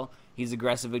football. He's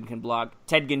aggressive and can block.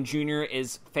 Ted Ginn Jr.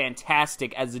 is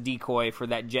fantastic as a decoy for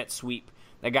that jet sweep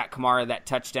that got Kamara that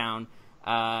touchdown.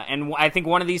 And I think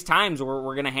one of these times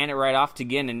we're going to hand it right off to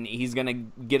Ginn, and he's going to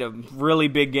get a really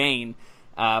big gain,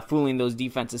 fooling those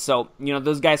defenses. So,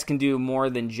 those guys can do more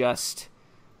than just,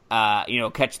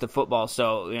 catch the football.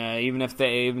 So even if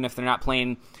they're not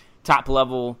playing top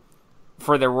level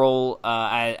for their role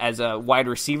as a wide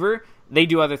receiver, they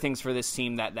do other things for this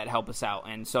team that help us out.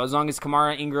 And so as long as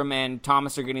Kamara, Ingram, and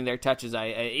Thomas are getting their touches,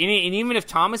 and even if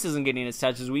Thomas isn't getting his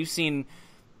touches, we've seen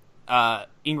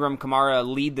Ingram, Kamara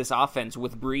lead this offense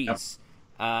with Breeze.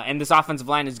 Yep. And this offensive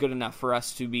line is good enough for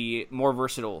us to be more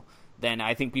versatile than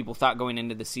I think people thought going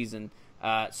into the season.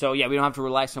 So yeah, we don't have to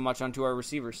rely so much onto our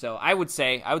receivers. So I would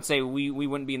say we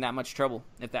wouldn't be in that much trouble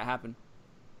if that happened.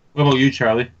 What about you,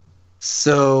 Charlie?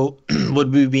 So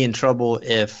would we be in trouble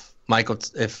if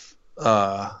Receiver's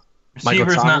Michael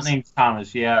Thomas? not named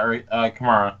Thomas, or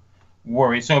Kamara?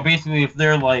 Worry. So basically, if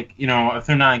they're if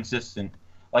they're non-existent,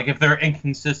 like if they're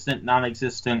inconsistent,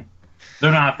 non-existent,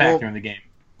 they're not a factor in the game.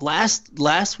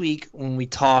 Last week when we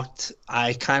talked,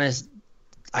 I kind of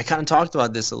talked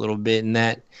about this a little bit, in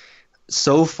that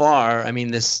so far, I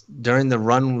mean, during the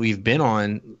run we've been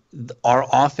on, our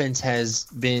offense has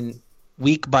been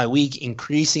week by week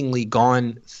increasingly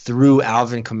gone through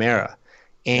Alvin Kamara.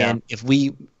 And if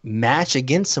we match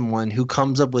against someone who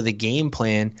comes up with a game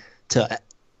plan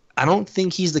I don't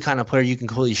think he's the kind of player you can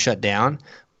completely shut down,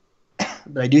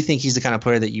 but I do think he's the kind of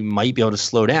player that you might be able to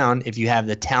slow down if you have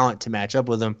the talent to match up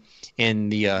with him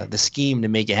and the scheme to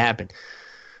make it happen.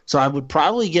 So I would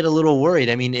probably get a little worried.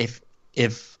 I mean, if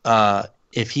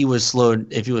he was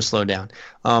slowed down,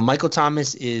 Michael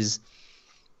Thomas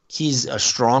he's a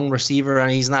strong receiver. I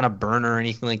mean, he's not a burner or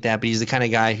anything like that, but he's the kind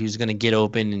of guy who's going to get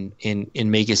open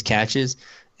and make his catches.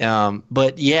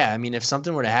 But yeah, I mean, if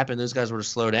something were to happen, those guys were to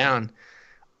slow down,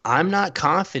 I'm not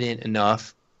confident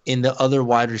enough in the other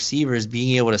wide receivers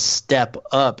being able to step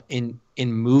up and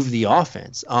move the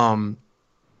offense.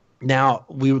 Now,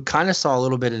 we kind of saw a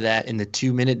little bit of that in the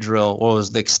 2-minute drill, or it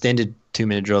was the extended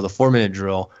 2-minute drill, the 4-minute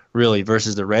drill, really,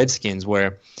 versus the Redskins,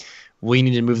 where we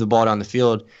needed to move the ball down the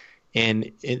field.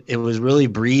 And it was really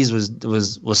Breeze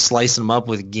was slicing them up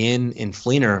with Ginn and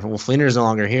Fleener. Well, Fleener's no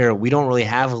longer here. We don't really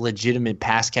have a legitimate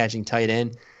pass catching tight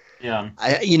end. Yeah.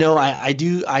 I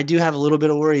do have a little bit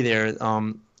of worry there.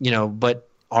 But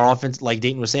our offense, like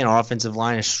Dayton was saying, our offensive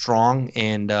line is strong,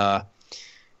 and Mark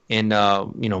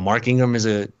Ingram is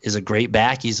a great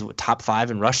back. He's top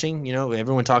 5 in rushing.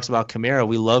 Everyone talks about Kamara.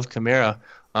 We love Kamara,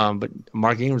 but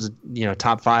Mark Ingram's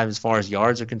top 5 as far as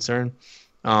yards are concerned.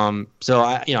 So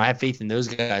I have faith in those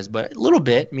guys, but a little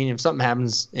bit. I mean, if something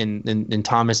happens and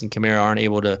Thomas and Kamara aren't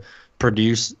able to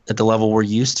produce at the level we're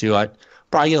used to, I'd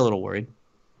probably get a little worried.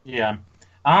 Yeah,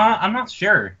 I'm not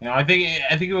sure. I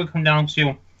think it would come down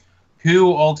to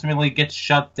who ultimately gets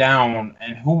shut down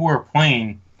and who we're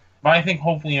playing. But I think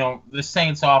hopefully, the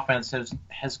Saints offense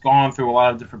has gone through a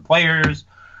lot of different players,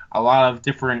 a lot of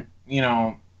different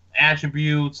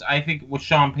attributes. I think with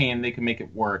Sean Payton they can make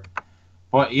it work.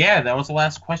 But yeah, that was the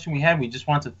last question we had. We just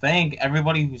want to thank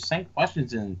everybody who sent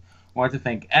questions in. I want to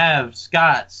thank Ev,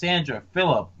 Scott, Sandra,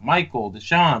 Philip, Michael,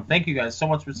 Deshaun. Thank you guys so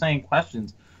much for sending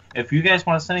questions. If you guys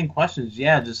want to send in questions,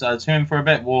 yeah, just tune in for a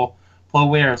bit. We'll pull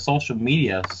away our social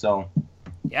media. So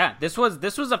yeah, this was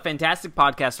a fantastic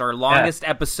podcast, our longest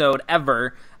episode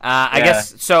ever. I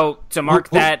guess so to mark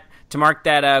that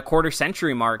quarter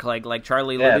century mark, like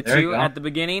Charlie alluded to at the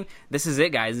beginning. This is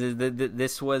it, guys.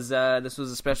 This was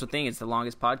a special thing. It's the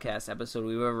longest podcast episode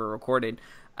we've ever recorded.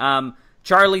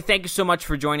 Charlie, thank you so much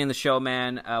for joining the show,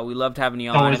 man. We loved having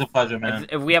you on. Always a pleasure, man.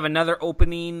 If we have another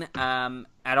opening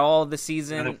at all this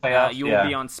season, you will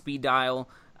be on speed dial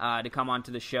to come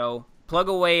onto the show. Plug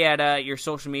away at your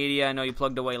social media. I know you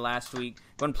plugged away last week.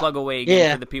 Go and plug away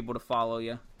again for the people to follow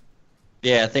you.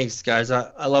 Yeah, thanks, guys.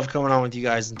 I love coming on with you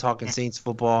guys and talking Saints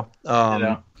football.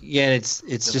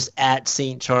 It's just at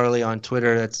Saint Charlie on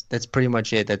Twitter. That's pretty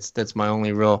much it. That's my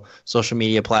only real social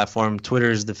media platform.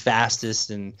 Twitter is the fastest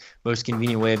and most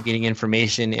convenient way of getting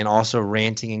information and also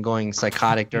ranting and going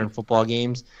psychotic during football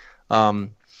games. So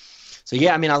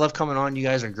yeah, I mean, I love coming on. You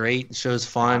guys are great. The show's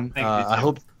fun. I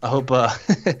hope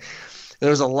there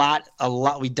was a lot.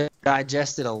 We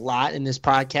digested a lot in this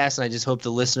podcast, and I just hope the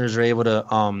listeners are able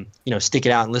to, stick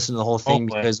it out and listen to the whole thing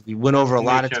because we went over a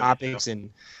lot of topics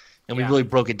and we really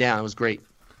broke it down. It was great.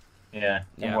 Yeah,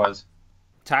 it was.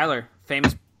 Tyler,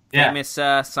 famous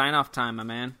sign-off time, my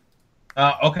man.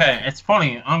 Okay, it's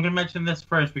funny. I'm gonna mention this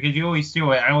first because you always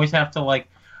do it. I always have to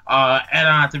add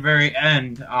on at the very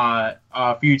end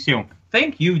for you too.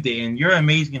 Thank you, Dan. You're an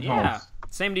amazing host.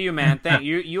 Same to you, man. Thank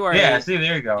you. You are. See,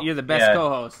 there you go. You're the best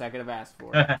co-host I could have asked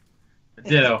for.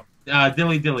 Ditto.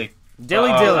 Dilly dilly.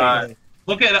 Dilly dilly.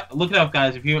 Look it up,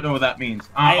 guys, if you don't know what that means.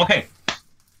 Okay.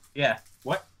 Yeah.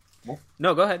 What?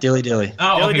 No, go ahead. Dilly dilly.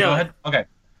 Oh, dilly, okay. dilly. Go ahead. Okay.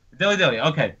 Dilly dilly.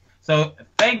 Okay. So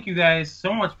thank you guys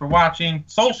so much for watching.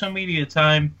 Social media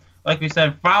time. Like we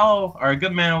said, follow our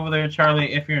good man over there,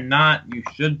 Charlie. If you're not, you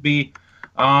should be.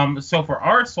 So for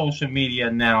our social media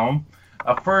now.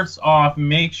 First off,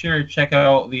 make sure to check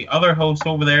out the other host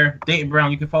over there, Dayton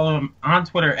Brown. You can follow him on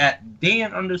Twitter at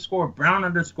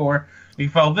Dayton_Brown_. You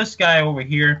can follow this guy over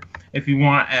here if you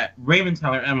want at Raven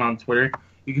Tyler M on Twitter.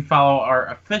 You can follow our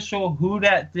official Who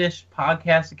Dat Dish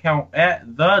podcast account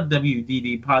at the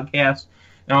WDD Podcast.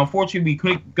 Now, unfortunately, we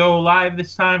couldn't go live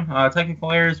this time.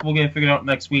 Technical errors. We'll get it figured out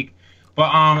next week.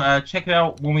 But check it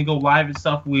out when we go live and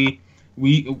stuff.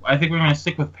 I think we're going to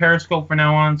stick with Periscope from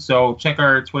now on, so check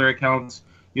our Twitter accounts.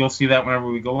 You'll see that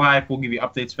whenever we go live. We'll give you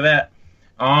updates for that.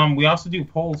 We also do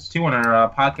polls, too, on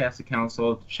our podcast account,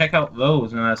 so check out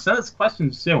those. And send us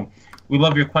questions, too. We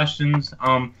love your questions.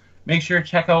 Make sure to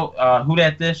check out Who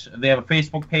Dat Dish. They have a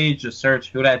Facebook page. Just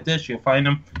search Who Dat Dish. You'll find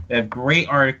them. They have great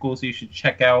articles you should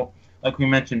check out. Like we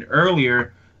mentioned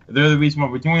earlier, they're the reason why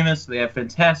we're doing this. They have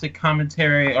fantastic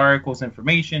commentary, articles,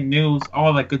 information, news,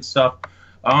 all that good stuff.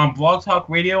 Blog Talk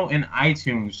Radio and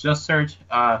iTunes. Just search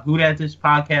Who Dat Dish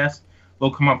Podcast.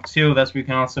 They'll come up too. That's where you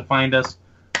can also find us.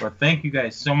 But thank you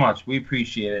guys so much. We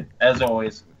appreciate it, as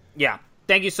always. Yeah.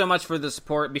 Thank you so much for the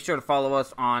support. Be sure to follow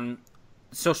us on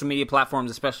social media platforms,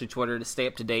 especially Twitter, to stay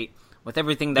up to date with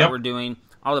everything that we're doing,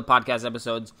 all the podcast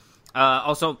episodes.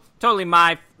 Also, totally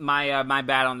my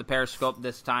bad on the Periscope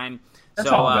this time. That's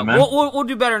so all good, man. We'll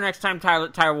do better next time.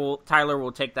 Tyler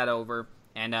will take that over,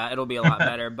 and it'll be a lot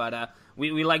better. But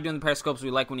we like doing the Periscopes. We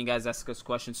like when you guys ask us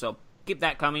questions, so keep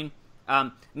that coming.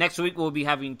 Next week we'll be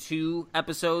having 2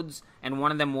 episodes, and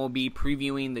one of them will be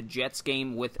previewing the Jets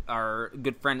game with our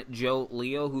good friend Joe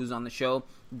Leo, who's on the show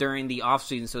during the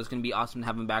offseason, so it's going to be awesome to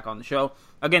have him back on the show.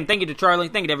 Again, thank you to Charlie.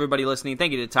 Thank you to everybody listening.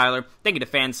 Thank you to Tyler. Thank you to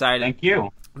Fanside. Thank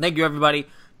you. Thank you, everybody.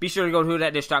 Be sure to go to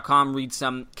whodatdish.com, read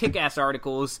some kick-ass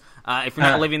articles. If you're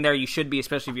not living there, you should be,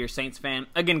 especially if you're a Saints fan.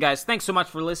 Again, guys, thanks so much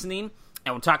for listening,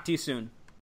 and we'll talk to you soon.